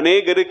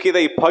 அநேகருக்கு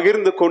இதை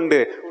பகிர்ந்து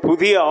கொண்டு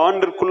புதிய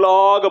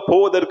ஆண்டிற்குள்ளாக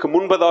போவதற்கு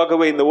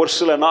முன்பதாகவே இந்த ஒரு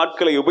சில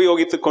நாட்களை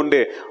உபயோகித்துக் கொண்டு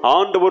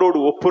ஆண்டவரோடு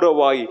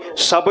ஒப்புரவாய்,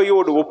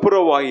 சபையோடு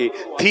ஒப்புரவாய்,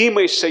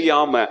 தீமை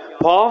செய்யாம,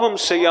 பாவம்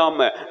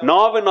செய்யாம,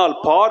 நாவினால்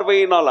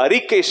பார்வையினால்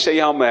அறிக்கை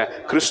செய்யாம,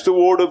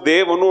 கிறிஸ்துவோடு,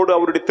 தேவனோடு,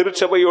 அவருடைய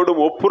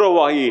திருச்சபையோடும்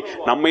ஒப்புரவாயி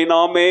நம்மை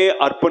நாமே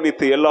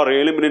அர்ப்பணித்து எல்லாரும்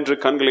எழும்பி நின்று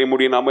கண்களை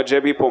மூடி நாம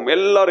ஜெபிப்போம்.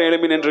 எல்லாரும்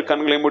எழும்பி நின்று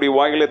கண்களை மூடி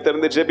வாயிலை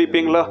திறந்து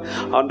ஜெபிப்பீங்களா?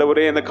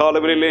 ஆண்டவரே, இந்த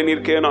காலவெளியிலே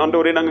நிற்க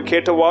ஆண்டவரே, நாங்கள்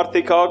கேட்ட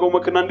வார்த்தைக்காக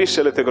உமக்கு நன்றி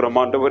செலுத்துகிறோம்.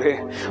 ஆண்டவரே,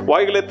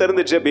 வாயிலை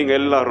திறந்து ஜெபிங்க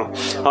எல்லாரும்.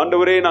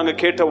 ஆண்டவரே, நாங்கள்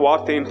கேட்ட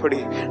வார்த்தையின்படி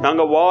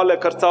நாங்கள் வாழ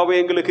கர்த்தாவே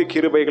எங்களுக்கு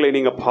கிருபைகளை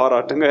நீங்க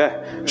பாராட்டுங்க.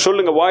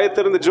 சொல்லுங்க, வாயை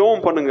திறந்து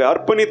ஜெபம் பண்ணுங்க,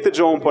 அர்ப்பணித்து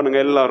ஜெபம் பண்ணுங்க.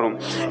 எல்லாரும்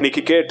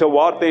இன்னைக்கு கேட்ட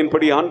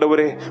வார்த்தையின்படி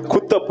ஆண்டவரே,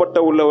 குத்தப்பட்ட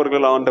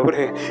உள்ளவர்கள்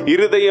ஆண்டவரே,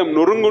 இருதயம்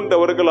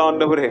நொறுங்குண்டவர்கள்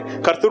ஆண்டவரே,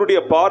 கர்த்தருடைய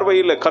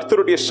பார்வையில்,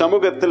 கர்த்தருடைய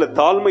சமூகத்தில்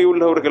தாழ்மை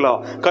உள்ளவர்களா,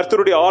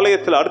 கர்த்தருடைய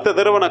ஆலயத்தில் அடுத்த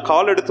தடவை நான்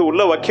கால் எடுத்து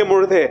உள்ள வைக்கும்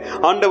பொழுதே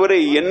ஆண்டவரே,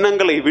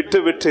 எண்ணங்களை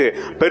விட்டு விட்டு,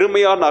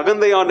 பெருமையான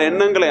அகந்தையான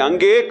எண்ணங்களை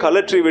அங்கே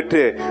கலற்றி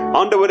விட்டு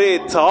ஆண்டவரே,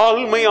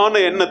 தாழ்மையான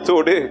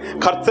எண்ணத்தோடு,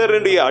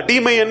 கர்த்தருடைய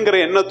அடிமை என்கிற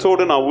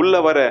எண்ணத்தோடு நான் உள்ள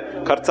வர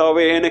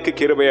கர்த்தாவே எனக்கு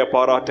கிருபையை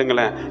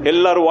பாராட்டுங்களேன்.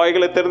 எல்லாரும்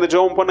வாய்களை திறந்து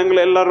ஜெபம்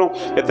பண்ணுங்களேன். எல்லாரும்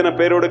எத்தனை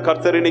பேரோடு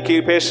கர்த்தர் இன்னைக்கு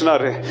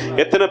பேசினாரு?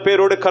 எத்தனை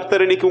பேரோடு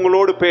கர்த்தர் இன்னைக்கு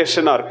உங்களோடு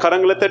பேசினார்?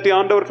 கரங்களை தட்டி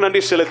ஆண்டவருக்கு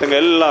நன்றி செலுத்துங்க.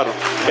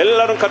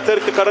 எல்லாரும்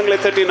கர்த்தருக்கு கரங்களை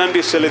தட்டி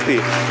நன்றி செலுத்தி,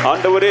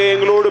 ஆண்டவரே,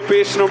 எங்களோடு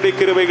பேசினுடைய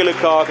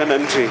கிருபைகளுக்காக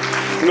நன்றி,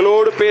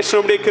 எங்களோடு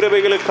பேசினுடைய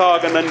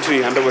கிருபைகளுக்காக நன்றி.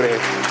 ஆண்டவரே,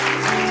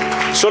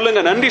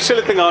 சொல்லுங்க, நன்றி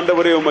செலுத்துங்க.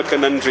 ஆண்டவரே, உமக்கு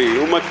நன்றி,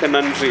 உமக்கு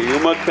நன்றி,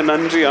 உமக்கு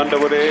நன்றி.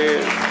 ஆண்டவரே,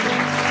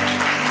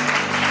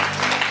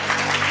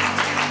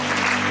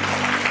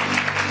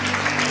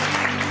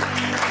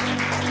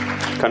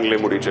 கண்களை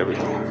மூடி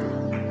ஜெபிப்போம்.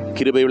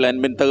 கிருபையுள்ள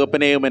அன்பின்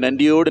தகப்பனே, உம்மை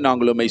நன்றியோடு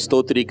நாங்கள் உம்மை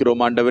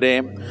ஸ்தோத்திரிக்கிறோம் ஆண்டவரே.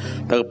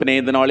 தகப்பனே,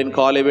 இந்த நாளின்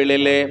காலை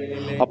வேளையிலே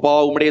அப்பா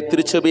உம்முடைய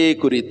திருச்சபையை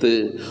குறித்து,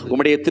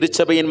 உம்முடைய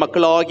திருச்சபையின்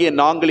மக்களாகிய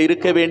நாங்கள்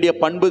இருக்க வேண்டிய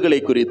பண்புகளை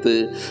குறித்து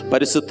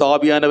பரிசுத்த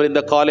ஆவியானவர்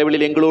இந்த காலை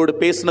வேளையில் எங்களோடு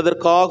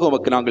பேசினதற்காக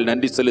உமக்கு நாங்கள்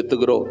நன்றி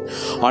செலுத்துகிறோம்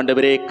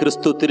ஆண்டவரே.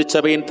 கிறிஸ்து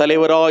திருச்சபையின்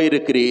தலைவராய்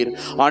இருக்கிறீர்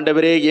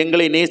ஆண்டவரே.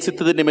 எங்களை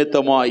நேசித்தது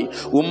நிமித்தமாய்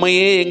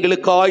உம்மையே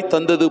எங்களுக்காய்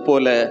தந்தது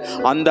போல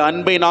அந்த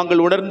அன்பை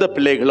நாங்கள் உணர்ந்த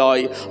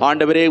பிள்ளைகளாய்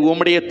ஆண்டவரே,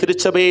 உம்முடைய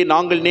திருச்சபையை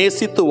நாங்கள்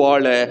நேசித்து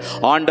வாழ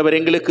ஆண்டவர்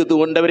எங்களுக்கு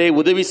ஆண்டவரே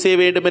உதவி செய்ய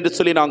வேண்டும் என்று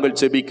சொல்லி நாங்கள்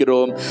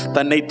ஜெபிக்கிறோம்.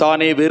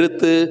 தன்னைத்தானே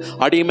வெறுத்து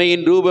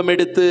அடிமையின் ரூபம்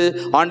எடுத்து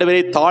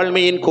ஆண்டவரே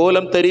தாழ்மையின்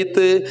கோலம்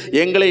தரித்து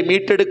எங்களை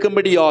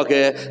மீட்டெடுக்கும்படியாக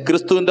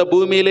கிறிஸ்து இந்த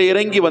பூமியிலே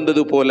இறங்கி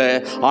வந்தது போல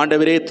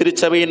ஆண்டவரே,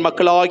 திருச்சபையின்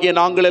மக்களாகிய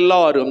நாங்கள்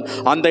எல்லாரும்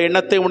அந்த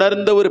எண்ணத்தை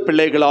உணர்ந்த ஒரு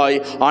பிள்ளைகளாய்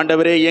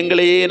ஆண்டவரே,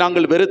 எங்களையே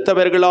நாங்கள்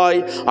வெறுத்தவர்களாய்,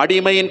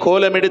 அடிமையின்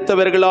கோலம்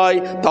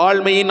எடுத்தவர்களாய்,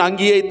 தாழ்மையின்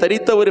அங்கியை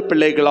தரித்த ஒரு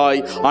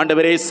பிள்ளைகளாய்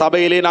ஆண்டவரே,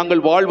 சபையிலே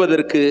நாங்கள்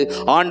வாழ்வதற்கு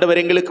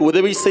ஆண்டவர் எங்களுக்கு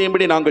உதவி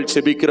செய்யும்படி நாங்கள்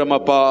செபிக்கிறோம்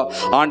அப்பா.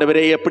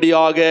 ஆண்டவரே,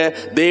 எப்படியாக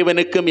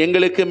தேவனுக்கும்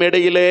எங்களுக்கும்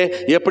இடையிலே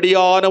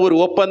எப்படியான ஒரு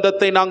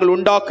ஒப்பந்தத்தை நாங்கள்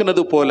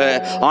உண்டாக்குனது போல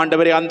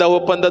ஆண்டவரே, அந்த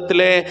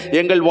ஒப்பந்தத்திலே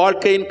எங்கள்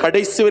வாழ்க்கையின்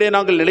கடைசி வரை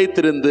நாங்கள்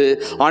நிலைத்திருந்து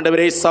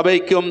ஆண்டவரே,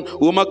 சபைக்கும்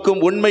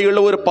உமக்கும் உண்மையுள்ள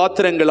ஒரு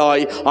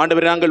பாத்திரங்களாய்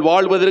ஆண்டவரே நாங்கள்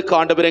வாழ்வதற்கு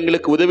ஆண்டவர்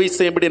எங்களுக்கு உதவி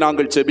செய்யும்படி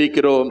நாங்கள்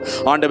செபிக்கிறோம்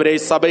ஆண்டவரே.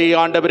 சபை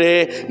ஆண்டவரே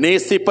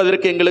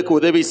நேசிப்பதற்கு எங்களுக்கு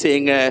உதவி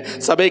செய்யுங்க.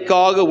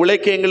 சபைக்காக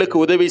உழைக்க எங்களுக்கு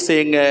உதவி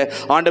செய்யுங்க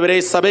ஆண்டவரே.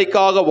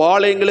 சபைக்காக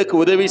வாழ எங்களுக்கு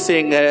உதவி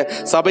செய்யுங்க.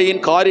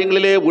 சபையின்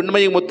காரியங்களிலே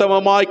உண்மையும்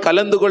உத்தமமாய்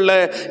கலந்து கொள்ள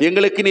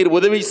எங்களுக்கு நீர்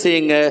உதவி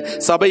செய்யுங்க.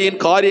 சபையின்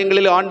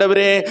காரியங்களில்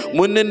ஆண்டவரே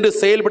முன்னின்று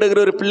செயல்படுகிற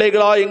ஒரு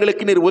பிள்ளைகளாய்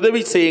எங்களுக்கு நீர்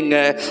உதவி செய்யுங்க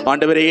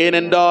ஆண்டவரே.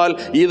 ஏனென்றால்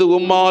இது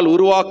உம்மால்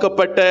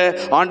உருவாக்கப்பட்ட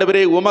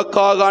ஆண்டவரே,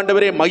 உமக்காக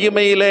ஆண்டவரே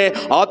மகிமையிலே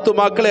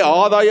ஆத்துமாக்களை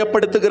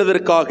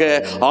ஆதாயப்படுத்துகிறதற்காக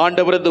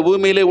ஆண்டவர் இந்த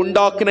பூமியிலே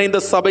உண்டாக்கின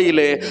இந்த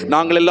சபையிலே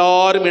நாங்கள்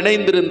எல்லாரும்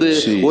இணைந்திருந்து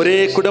ஒரே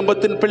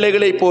குடும்பத்தின்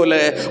பிள்ளைகளை போல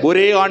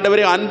ஒரே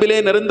ஆண்டவரே அன்பிலே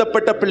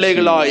நிறந்தப்பட்ட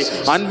பிள்ளைகளாய்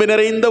அன்பு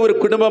நிறைந்த ஒரு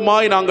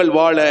குடும்பமாய் நாங்கள்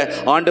வாழ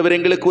ஆண்டவர்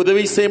எங்களுக்கு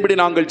உதவி செய்யும்படி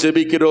நாங்கள்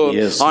ஜெபிக்கிறோம்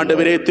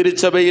ஆண்டவரே.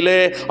 திருச்சபையிலே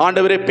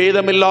ஆண்டவரே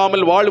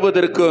பேதமில்லாமல்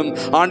வாழ்வதற்கும்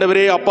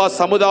ஆண்டவரே அப்பா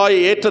சமுதாய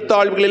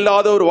ஏற்றத்தாழ்வுகள்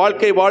இல்லாத ஒரு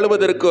வாழ்க்கை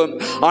வாழுவதற்கும்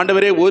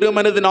ஆண்டவரே ஒரு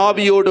மனது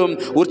ஆவியோடும்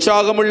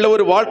உற்சாகமுள்ள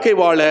ஒரு வாழ்க்கை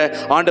வாழ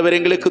ஆண்டவர்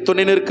எங்களுக்கு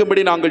துணை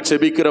நிற்கும்படி நாங்கள்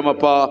ஜெபிக்கிறோம்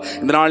அப்பா.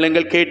 இந்த நாள்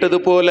எங்கள் கேட்டது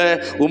போல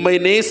உம்மை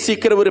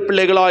நேசிக்கிற ஒரு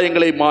பிள்ளைகளாய்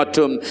எங்களை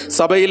மாற்றும்.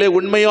 சபையிலே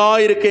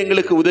உண்மையாய் இருக்க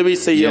எங்களுக்கு உதவி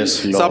செய்யும்.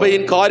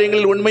 சபையின்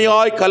காரியங்களில்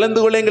உண்மையாய் கலந்து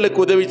கொள்ள எங்களுக்கு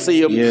உதவி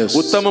செய்யும்.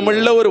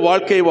 உத்தமமுள்ள ஒரு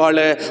வாழ்க்கை வாழ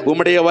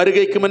உம்முடைய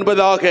வருகைக்கு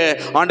முன்பதாக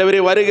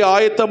ஆண்டவரே வருகை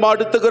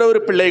ஆயத்தமாடுத்துகிற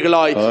ஒரு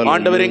பிள்ளைகளாய்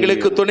ஆண்டவர்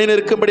எங்களுக்கு துணை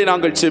நிற்கும்படி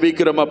நாங்கள்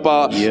செபிக்கிறோம் அப்பா.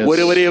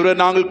 ஒருவரை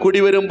நாங்கள் குடி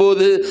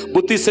வரும்போது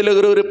புத்தி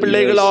செல்லுகிற ஒரு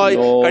பிள்ளைகளாய்,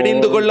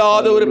 கடிந்து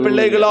கொள்ளாத ஒரு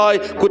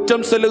பிள்ளைகளாய்,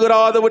 குற்றம்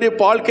செல்லுகிறாத ஒரு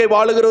வாழ்க்கை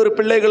வாழுகிற ஒரு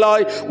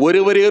பிள்ளைகளாய்,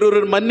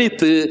 ஒருவர்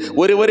மன்னித்து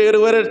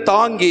ஒருவர்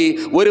தாங்கி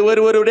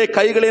ஒருவருடைய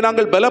கைகளை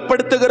நாங்கள்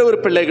பலப்படுத்துகிற ஒரு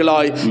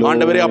பிள்ளைகளாய்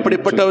ஆண்டவரே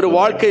அப்படிப்பட்ட ஒரு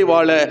வாழ்க்கை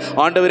வாழ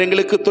ஆண்டவர்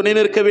எங்களுக்கு துணை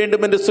நிற்க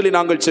வேண்டும் என்று சொல்லி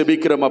நாங்கள்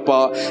செபிக்கிறோம் அப்பா.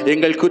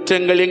 எங்கள்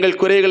குற்றங்கள் எங்கள்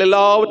குறைகள்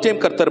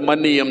எல்லாவற்றையும் கர்த்தர்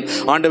மன்னியும்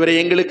ஆண்டவரே.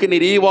 எங்களுக்கு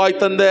நீர் ஈவாய்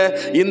தந்த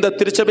இந்த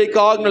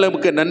திருச்சபைக்காக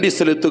நமக்கு நன்றி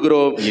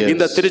செலுத்துகிறோம்.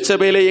 இந்த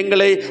திருச்சபையில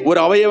எங்களை ஒரு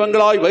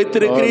அவயவங்களாய்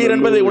வைத்திருக்கிறீர்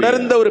என்பதை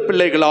உணர்ந்த ஒரு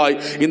பிள்ளைகளாய்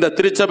இந்த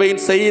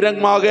திருச்சபையின்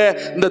செய்யரங்கமாக,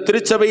 இந்த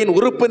திருச்சபையின்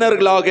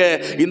உறுப்பினர்களாக,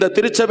 இந்த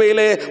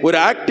திருச்சபையிலே ஒரு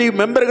ஆக்டிவ்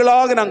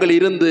மெம்பர்களாக நாங்கள்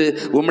இருந்து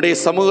உம்முடைய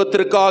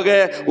சமூகத்திற்காக,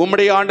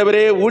 உம்முடைய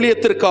ஆண்டவரே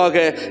ஊழியத்திற்காக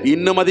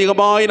இன்னும்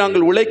அதிகமாய்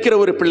நாங்கள் உழைக்கிற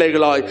ஒரு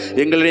பிள்ளைகளாய்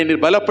எங்களை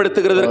நீர்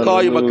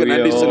பலப்படுத்துகிறதற்காக உமக்கு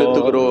நன்றி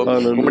செலுத்துகிறோம்.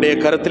 உம்முடைய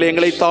கரத்தில்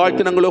எங்களை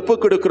தாழ்த்தி நாங்கள்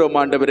ஒப்புக் கொடுக்கிறோம்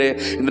ஆண்டவரே.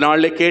 இந்த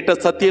நாளில் கேட்ட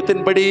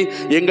சத்தியத்தின்படி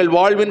எங்கள்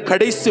வாழ்வின்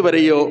கடைசி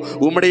வரையோ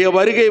உம்முடைய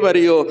வருகை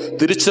வரையோ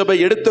திருச்சபை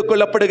எடுத்துக்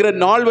கொள்ளப்படுகிற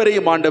நாள்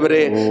வரையும்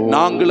ஆண்டவரே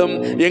நாங்களும்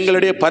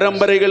எங்களுடைய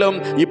பரம்பரைகளும்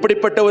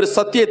இப்படிப்பட்ட ஒரு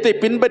சத்தியத்தை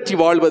பின்பற்றி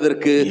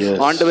வாழ்வதற்கு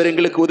ஆண்டவர்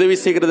எங்களுக்கு உதவி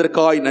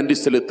செய்கிறதற்காய் நன்றி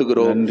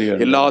செலுத்துகிறோம்.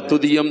 எல்லா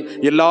துதியும்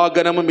எல்லா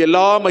கனமும்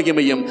எல்லா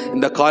மகிமையும்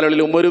இந்த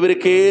காலையில்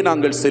ஒருவருக்கே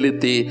நாங்கள்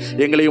செலுத்தி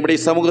எங்களை உம்முடைய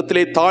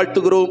சமூகத்திலே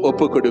தாழ்த்துகிறோம்,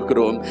 ஒப்புக்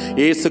கொடுக்கிறோம்.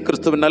 இயேசு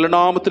கிறிஸ்துவின் நல்ல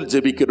நாமத்தில்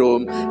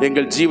ஜெபிக்கிறோம்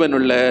எங்கள்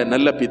ஜீவனுள்ள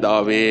நல்ல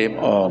பிதாவே,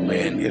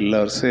 ஆமென்.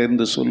 எல்லாரும்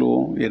சேர்ந்து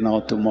சொல்லுவோம். என்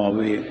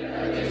ஆத்துமாவே,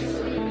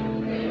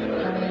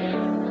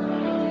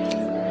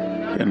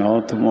 என்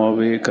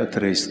ஆத்துமாவே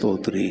கர்த்தரை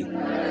ஸ்தோத்திரி,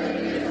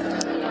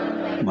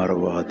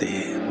 மறவாதே.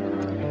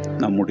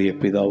 நம்முடைய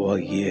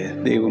பிதாவாகிய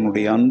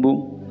தேவனுடைய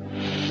அன்பும்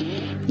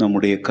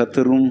நம்முடைய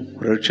கர்த்தரும்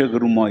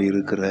இரட்சகருமாய்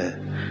இருக்கிற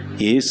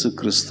இயேசு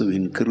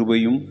கிறிஸ்துவின்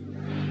கிருபையும்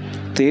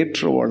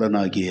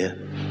தேற்றவாளனாகிய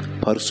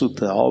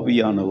பரிசுத்த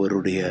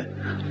ஆவியானவருடைய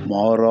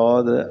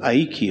மாறாத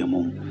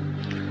ஐக்கியமும்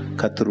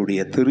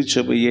கர்த்தருடைய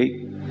திருச்சபையை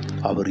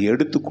அவர்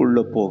எடுத்துக்கொள்ள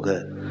போக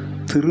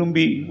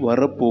திரும்பி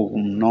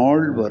வரப்போகும்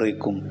நாள்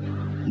வரைக்கும்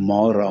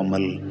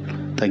மாறாமல்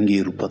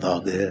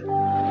தங்கியிருப்பதாக.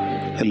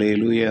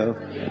 அல்லேலூயா.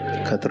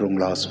 கர்த்தர்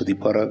உங்களை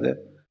ஆசீர்வதிப்பாராக.